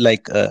number,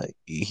 like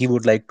he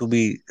would like to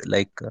be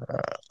like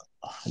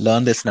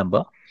learn this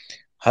number.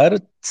 Her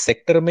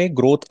sector में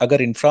growth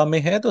अगर infra में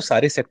है तो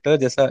सारे sector,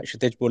 जैसा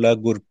क्षितिज बोला,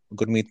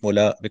 गुरमीत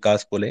बोला,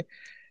 विकास बोले,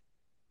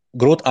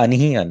 ग्रोथ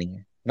आनी ही आनी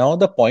है. नाउ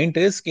द पॉइंट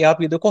इज कि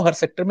आप ये देखो हर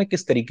सेक्टर में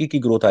किस तरीके की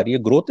ग्रोथ आ रही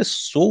है. Growth is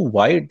so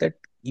wide that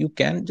you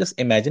can just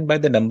imagine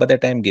by the number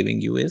that I am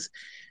giving you is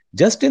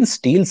just in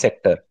steel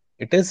sector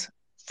it is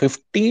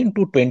 15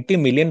 to 20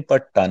 million per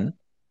ton.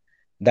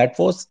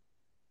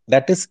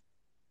 That is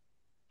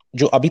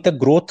जो अभी तक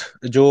growth,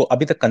 जो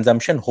अभी तक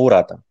consumption हो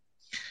रहा था.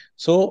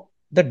 So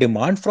the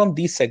demand from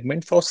these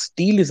segment for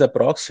steel is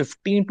approx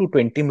 15 to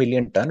 20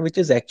 million ton, which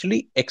is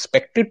actually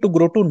expected to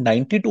grow to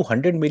 90 to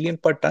 100 million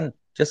per ton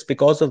just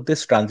because of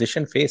this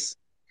transition phase.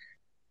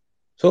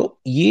 So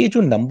ये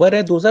जो number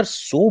है, those are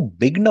so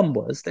big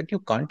numbers that you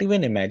can't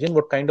even imagine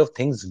what kind of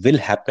things will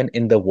happen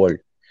in the world.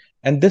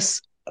 And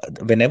this,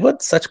 whenever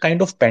such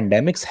kind of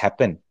pandemics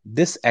happen,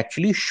 this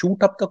actually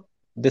shoot up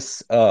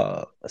this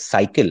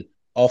cycle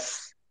of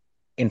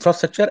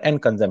infrastructure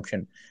and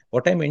consumption.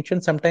 What I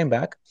mentioned some time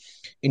back,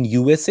 in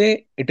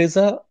USA it is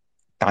a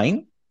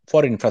time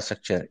for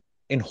infrastructure.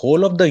 In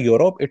whole of the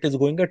Europe it is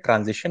going a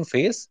transition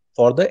phase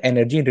for the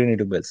energy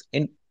renewables.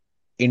 In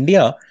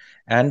India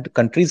and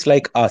countries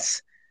like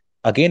us,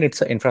 again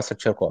it's an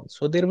infrastructure call.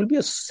 So there will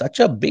be such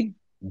a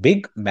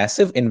big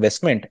massive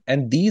investment,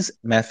 and these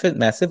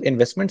massive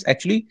investments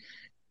actually,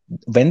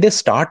 when they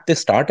start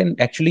in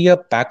actually a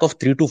pack of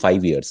 3 to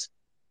 5 years.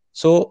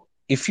 So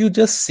if you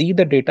just see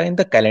the data in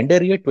the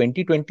calendar year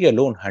 2020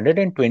 alone,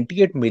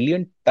 128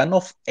 million ton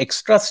of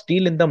extra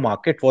steel in the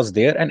market was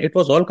there, and it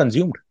was all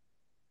consumed.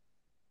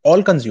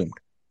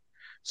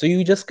 So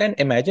you just can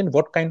imagine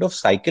what kind of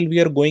cycle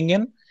we are going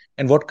in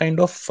and what kind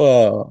of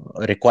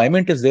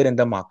requirement is there in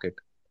the market.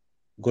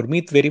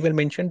 Gurmeet very well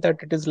mentioned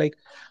that it is like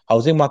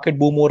housing market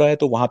boom हो रहा है,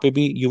 तो वहां पे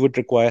भी you would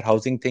require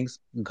housing things.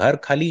 घर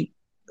खाली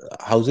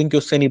housing के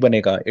उससे नहीं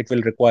बनेगा. It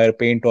will require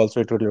paint also,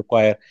 it will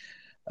require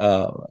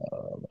uh,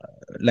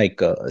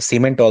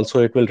 cement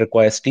also, it will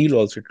require steel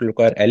also, it will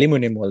require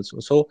aluminum also.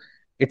 So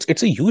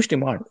it's a huge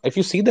demand. If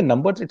you see the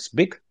numbers, it's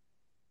big.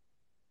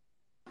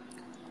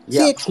 See,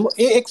 Yeah.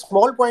 एक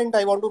small point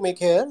I want to make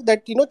here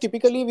that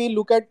typically we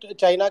look at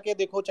China के,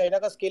 देखो China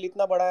का scale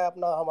इतना बड़ा है,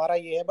 अपना हमारा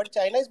ये है, but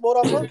China is more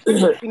of a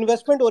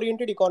investment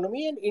oriented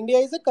economy and India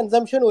is a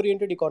consumption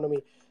oriented economy.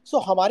 So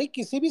हमारी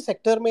किसी भी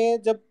सेक्टर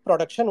में जब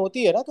प्रोडक्शन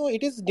होती है ना, तो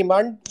it is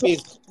demand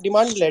based,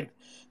 demand led.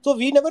 So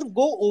we never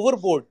go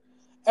overboard.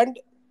 And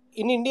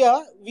in India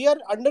we are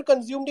under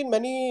consumed in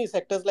many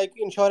sectors like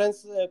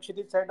insurance,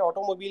 Kshitij said,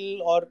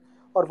 automobile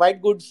or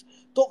white goods.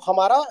 तो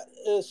हमारा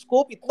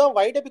scope इतना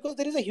wide है because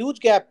there is a huge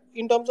gap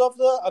in terms of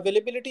the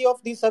availability of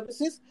these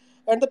services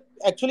and the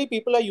actually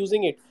people are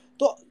using it.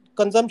 तो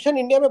consumption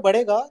India में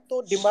बढ़ेगा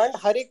तो demand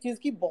हर एक चीज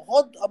की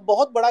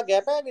बहुत बड़ा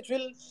गैप है which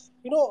will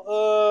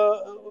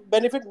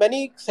benefit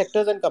many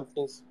sectors and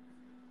companies.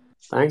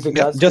 Thanks, Yeah,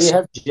 Vikas. We just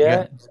have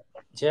yeah.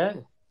 Jay.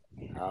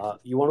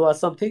 You want to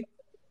ask something?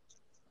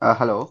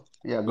 Hello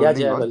या good Yeah,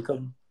 evening Jay, all.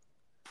 welcome.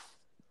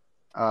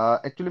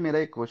 Actually मेरा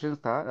एक क्वेश्चन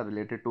था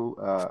रिलेटेड टू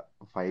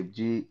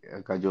 5G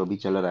का जो अभी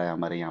चल रहा है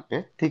हमारे यहाँ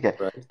पे, ठीक है.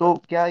 Right. तो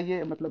क्या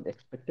ये मतलब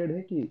एक्सपेक्टेड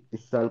है कि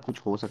इस साल कुछ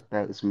हो सकता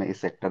है इसमें,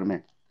 इस सेक्टर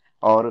में,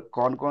 और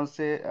कौन कौन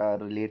से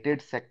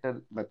रिलेटेड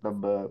सेक्टर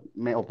मतलब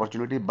में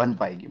अपॉर्चुनिटी बन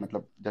पाएगी,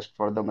 मतलब जस्ट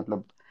फॉर द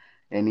मतलब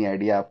एनी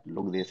आइडिया आप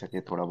लोग दे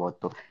सके थोड़ा बहुत,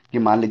 तो कि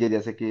मान लीजिए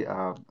जैसे कि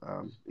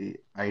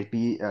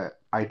आईटी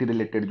आईटी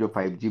रिलेटेड जो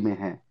 5G में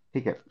है,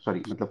 ठीक है,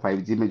 सॉरी मतलब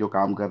 5G में जो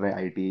काम कर रहे हैं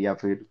आईटी या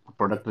फिर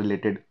प्रोडक्ट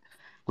रिलेटेड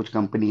कुछ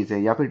कंपनीज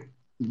है, या फिर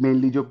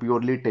मेनली जो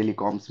प्योरली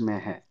टेलीकॉम्स में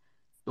है,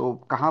 तो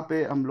कहाँ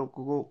पे हम लोग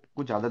को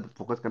कुछ ज़्यादा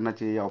फोकस करना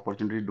चाहिए या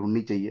अपॉर्चुनिटी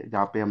ढूंढनी चाहिए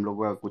जहाँ पे हम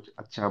लोग का कुछ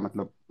अच्छा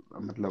मतलब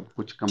मतलब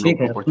कुछ हम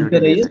ठीक लोग है, सुनते अपॉर्चुनिटी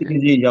ले रहिए, सकें।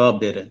 दिनेश जी जवाब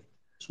दे रहे हैं,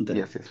 सुनते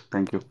रहिए। Yes yes,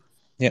 thank you.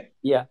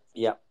 Yeah.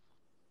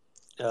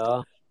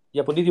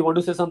 Yeah, Puneet, you want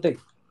to say something?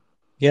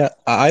 Yeah,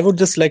 I would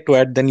just like to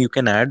add, then you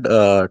can add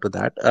to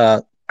that.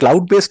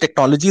 Cloud based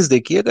technologies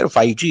देखिए, अगर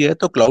 5G है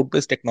तो क्लाउड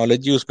बेस्ड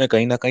टेक्नोलॉजी उसमें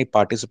कहीं ना कहीं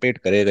participate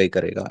करेगा ही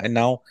करेगा. And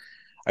now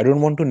I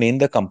don't want to name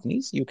the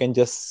companies. You can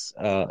just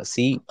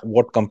see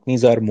what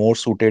companies are more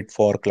suited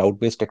for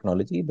cloud-based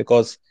technology,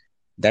 because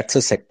that's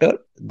a sector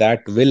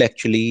that will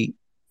actually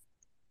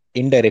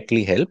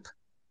indirectly help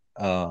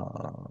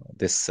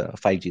this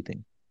 5G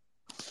thing.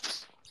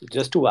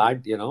 Just to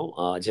add,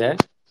 Jay,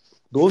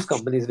 those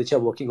companies which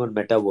are working on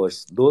metaverse,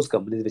 those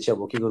companies which are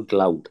working on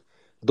cloud,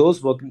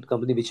 those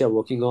companies which are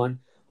working on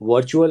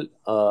virtual,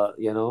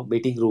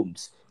 meeting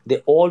rooms,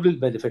 they all will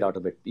benefit out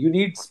of it. You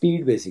need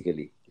speed,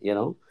 basically,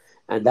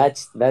 and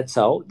that's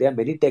how there are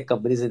many tech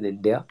companies in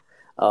India.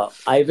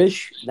 I wish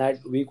that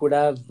we could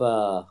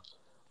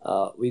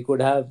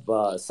have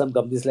some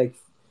companies like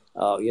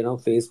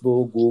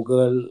Facebook,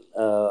 Google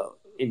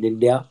in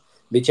India,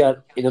 which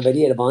are in a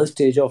very advanced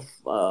stage of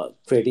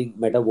creating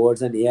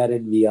metaverse and AR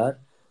and VR,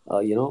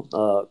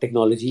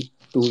 technology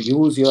to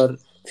use your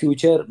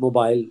future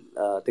mobile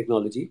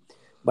technology.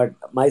 But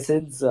my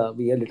sense,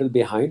 we are a little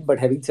behind. But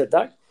having said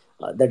that,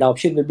 the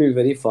adoption will be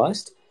very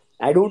fast.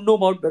 I don't know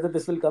about whether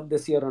this will come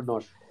this year or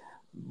not.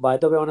 By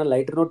the way, on a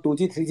lighter note,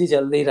 2G 3G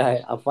चल नहीं रहा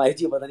है, अब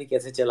 5G पता नहीं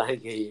कैसे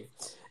चलाएंगे ये.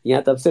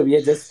 यहाँ तब से we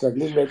are just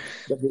struggling with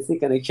the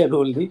basic connection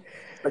only.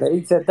 But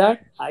having said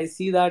that, I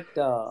see that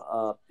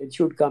it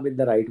should come in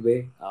the right way.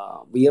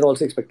 We are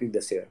also expecting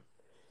this year.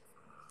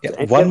 Yeah,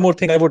 So, one more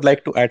thing I would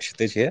like to add,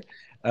 Kshitij here.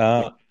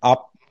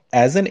 आप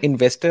as an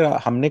investor,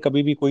 हमने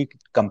कभी भी कोई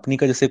company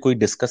का जैसे कोई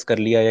discuss कर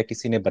लिया या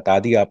किसी ने बता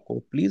दिया आपको,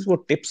 प्लीज वो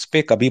टिप्स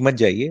पे कभी मत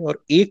जाइए.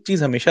 और एक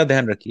चीज हमेशा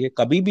ध्यान रखिए,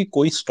 कभी भी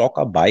कोई स्टॉक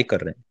आप बाय कर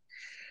रहे हैं,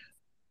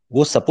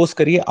 वो सपोज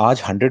करिए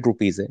आज 100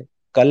 रुपीज है,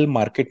 कल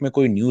मार्केट में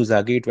कोई न्यूज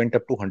आ गई, it went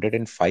up to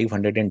 105,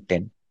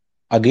 110,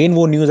 again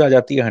वो न्यूज आ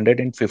जाती है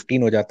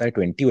 115 हो जाता है,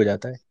 20 हो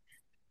जाता है.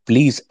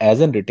 Please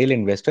as an retail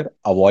investor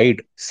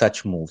avoid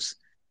such moves.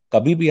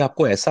 कभी भी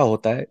आपको ऐसा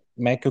होता है,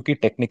 मैं क्योंकि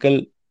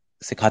टेक्निकल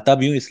सिखाता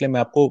भी हूं, इसलिए मैं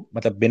आपको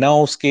मतलब बिना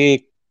उसके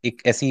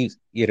एक ऐसी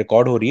ये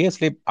रिकॉर्ड हो रही है,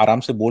 इसलिए आराम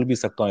से बोल भी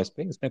सकता हूँ इस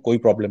पे, इसमें कोई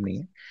प्रॉब्लम नहीं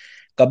है.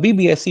 कभी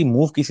भी ऐसी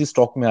मूव किसी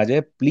स्टॉक में आ जाए,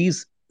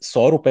 प्लीज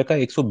 100 रुपए का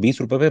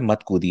 120 रुपए पे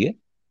मत कूदिए.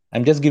 आई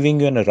am just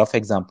giving you N rough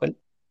example.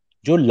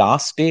 जो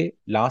लास्ट डे,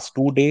 लास्ट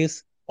 2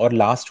 डेज और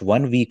लास्ट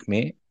 1 वीक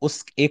में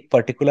उस एक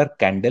पर्टिकुलर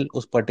कैंडल,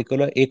 उस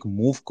पर्टिकुलर एक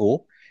मूव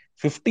को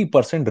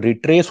 50%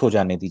 रिट्रेस हो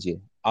जाने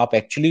दीजिए. आप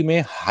एक्चुअली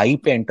में हाई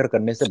पे एंटर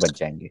करने से बच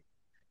जाएंगे.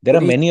 देर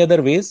are many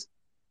other ways,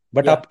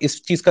 but आप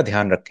इस चीज का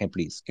ध्यान रखें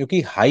प्लीज, क्योंकि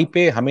हाई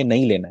पे हमें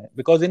नहीं लेना है.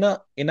 Because in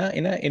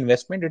a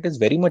investment it is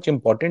very much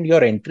important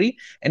your entry,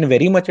 and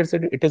very much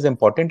it is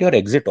important your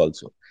exit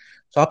also.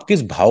 तो आप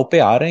किस भाव पे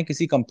आ रहे हैं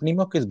किसी कंपनी में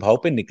और किस भाव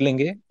पे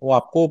निकलेंगे, वो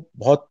आपको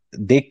बहुत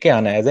देख के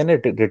आना है. एज एन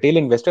रिटेल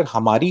इन्वेस्टर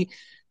हमारी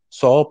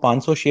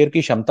 100-500 शेयर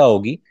की क्षमता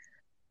होगी,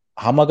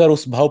 हम अगर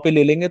उस भाव पे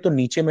ले लेंगे तो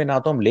नीचे में ना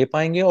तो हम ले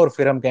पाएंगे और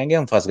फिर हम कहेंगे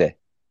हम फंस गए.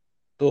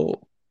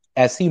 तो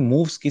ऐसी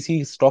मूव्स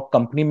किसी स्टॉक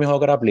कंपनी में हो,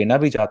 अगर आप लेना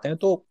भी चाहते हैं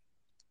तो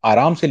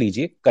आराम से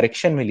लीजिए,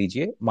 करेक्शन में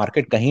लीजिए.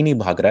 मार्केट कहीं नहीं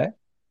भाग रहा है,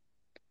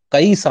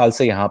 कई साल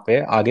से यहाँ पे,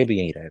 आगे भी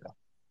यहीं रहेगा.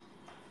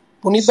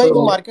 पुनीत भाई,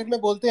 वो मार्केट में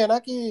बोलते हैं ना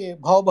कि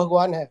भाव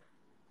भगवान है.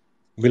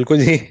 बिल्कुल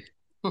जी.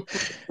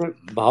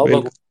 भाव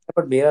भगवान.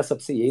 पर मेरा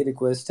सबसे यही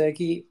रिक्वेस्ट है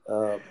कि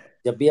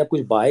जब भी आप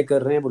कुछ बाय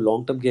कर रहे हैं, वो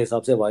लॉन्ग टर्म के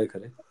हिसाब से बाय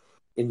करें.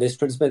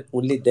 इन्वेस्टमेंट्स में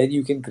only then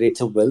you can create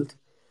some wealth.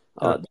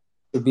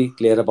 To be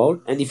clear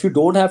about. And if you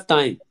don't have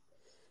time,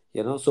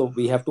 so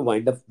we have to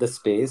wind up the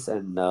space.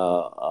 And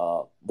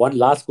one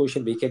last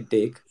question we can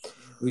take.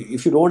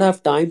 If you don't have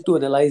time to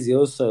analyze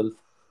yourself,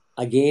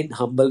 again,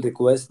 humble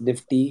request,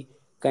 Nifty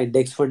का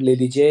index fund ले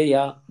लीजिए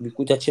या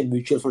कुछ अच्छे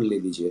mutual fund ले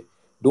लीजिए.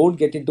 Don't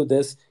get into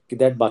this कि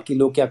that बाकी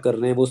लोग क्या कर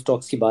रहे हैं, वो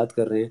स्टॉक्स की बात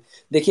कर रहे हैं.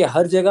 देखिए,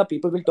 हर जगह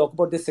people will talk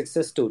about this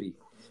success story.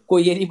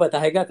 कोई ये नहीं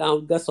बताएगा कहाँ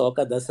उनका 100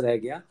 का 10 रह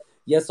गया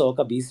या 100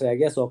 का 20 रह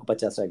गया, 100 का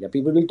 50 रह गया.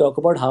 People will talk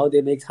about how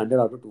they make 100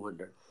 out of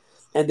 200.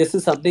 And this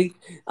is something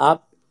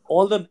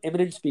all the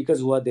eminent speakers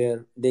who are there,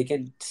 they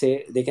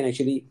can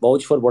actually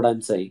vouch for what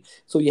I'm saying.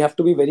 So you have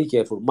to be very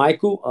careful.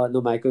 Maiku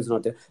is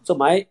not there. So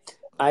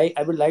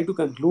I would like to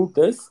conclude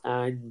this,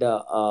 and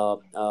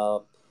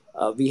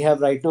we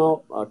have right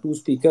now 2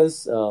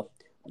 speakers.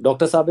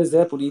 Dr. Saab is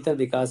there, Puneet and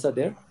Vikas are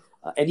there.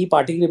 Any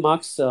parting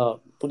remarks,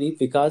 Puneet,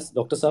 Vikas,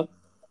 Dr. Saab?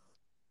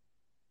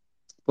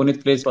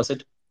 Puneet, please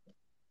proceed.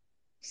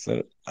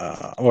 Sir,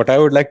 what I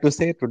would like to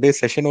say, today's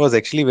session was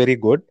actually very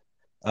good.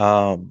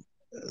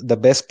 The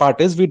best part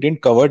is we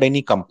didn't cover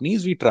any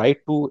companies. We tried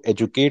to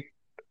educate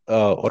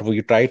or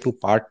we tried to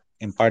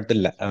impart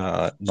the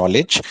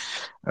knowledge,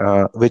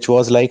 which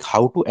was like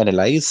how to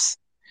analyze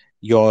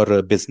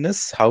your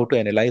business, how to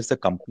analyze the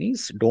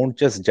companies. Don't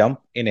just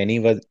jump in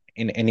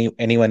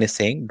anyone is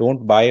saying.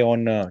 Don't buy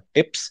on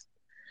tips.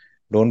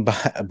 Don't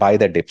buy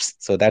the dips.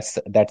 So that's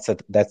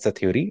the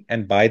theory,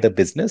 and buy the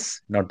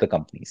business, not the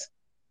companies.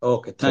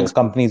 Okay, thanks. So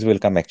companies will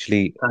come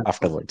actually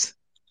afterwards.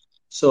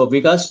 So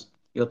Vikas,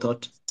 your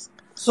thought?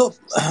 सो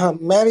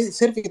मैं भी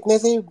सिर्फ इतने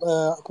से ही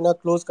अपना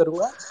close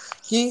करूंगा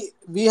कि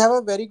we have a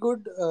very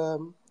good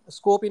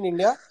scope in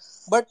India,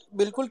 but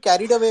बिल्कुल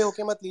carried away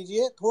होके मत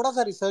लीजिए, थोड़ा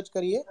सा रिसर्च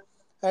करिए.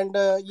 And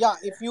yeah,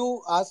 if you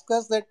ask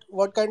us that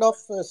what kind of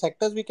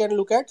sectors we can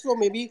look at, so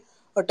maybe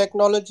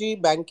technology,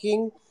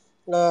 banking,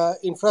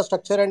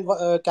 infrastructure and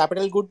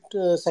capital good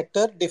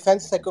sector,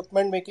 defense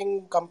equipment making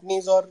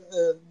companies or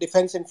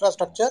defense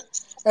infrastructure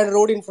and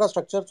road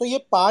infrastructure. So ये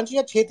 5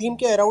 या 6 theme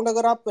के around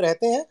अगर आप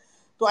रहते हैं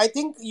तो I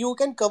think you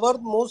can cover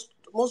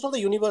most of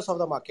the universe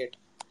of the market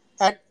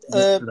at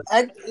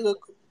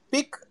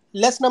pick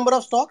less number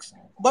of stocks,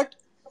 but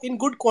in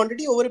good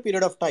quantity over a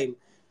period of time.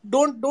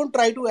 Don't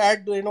try to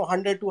add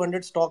 100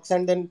 200 stocks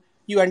and then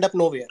you end up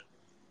nowhere.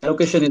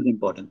 Allocation is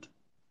important.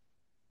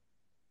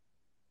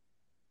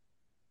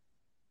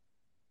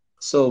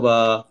 So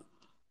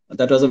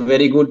that was a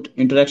very good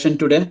interaction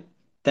today.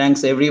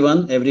 Thanks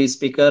everyone, every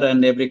speaker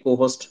and every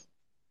co-host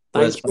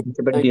who has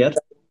participated here.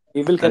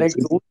 We will connect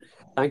soon.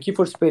 Thank you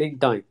for sparing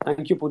time.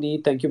 Thank you,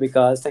 Puneet. Thank you,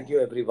 Vikas. Thank you,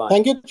 everyone.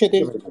 Thank you,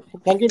 Kshitij.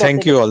 Thank you,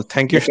 Thank you all.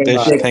 Thank you,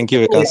 Hitesh. Thank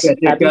you, Vikas.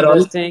 Happy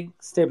investing.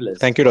 Stay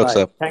blessed. Thank you, Dr. Bye.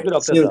 Sir. Thank you,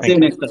 Dr. See Sir. you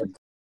next time.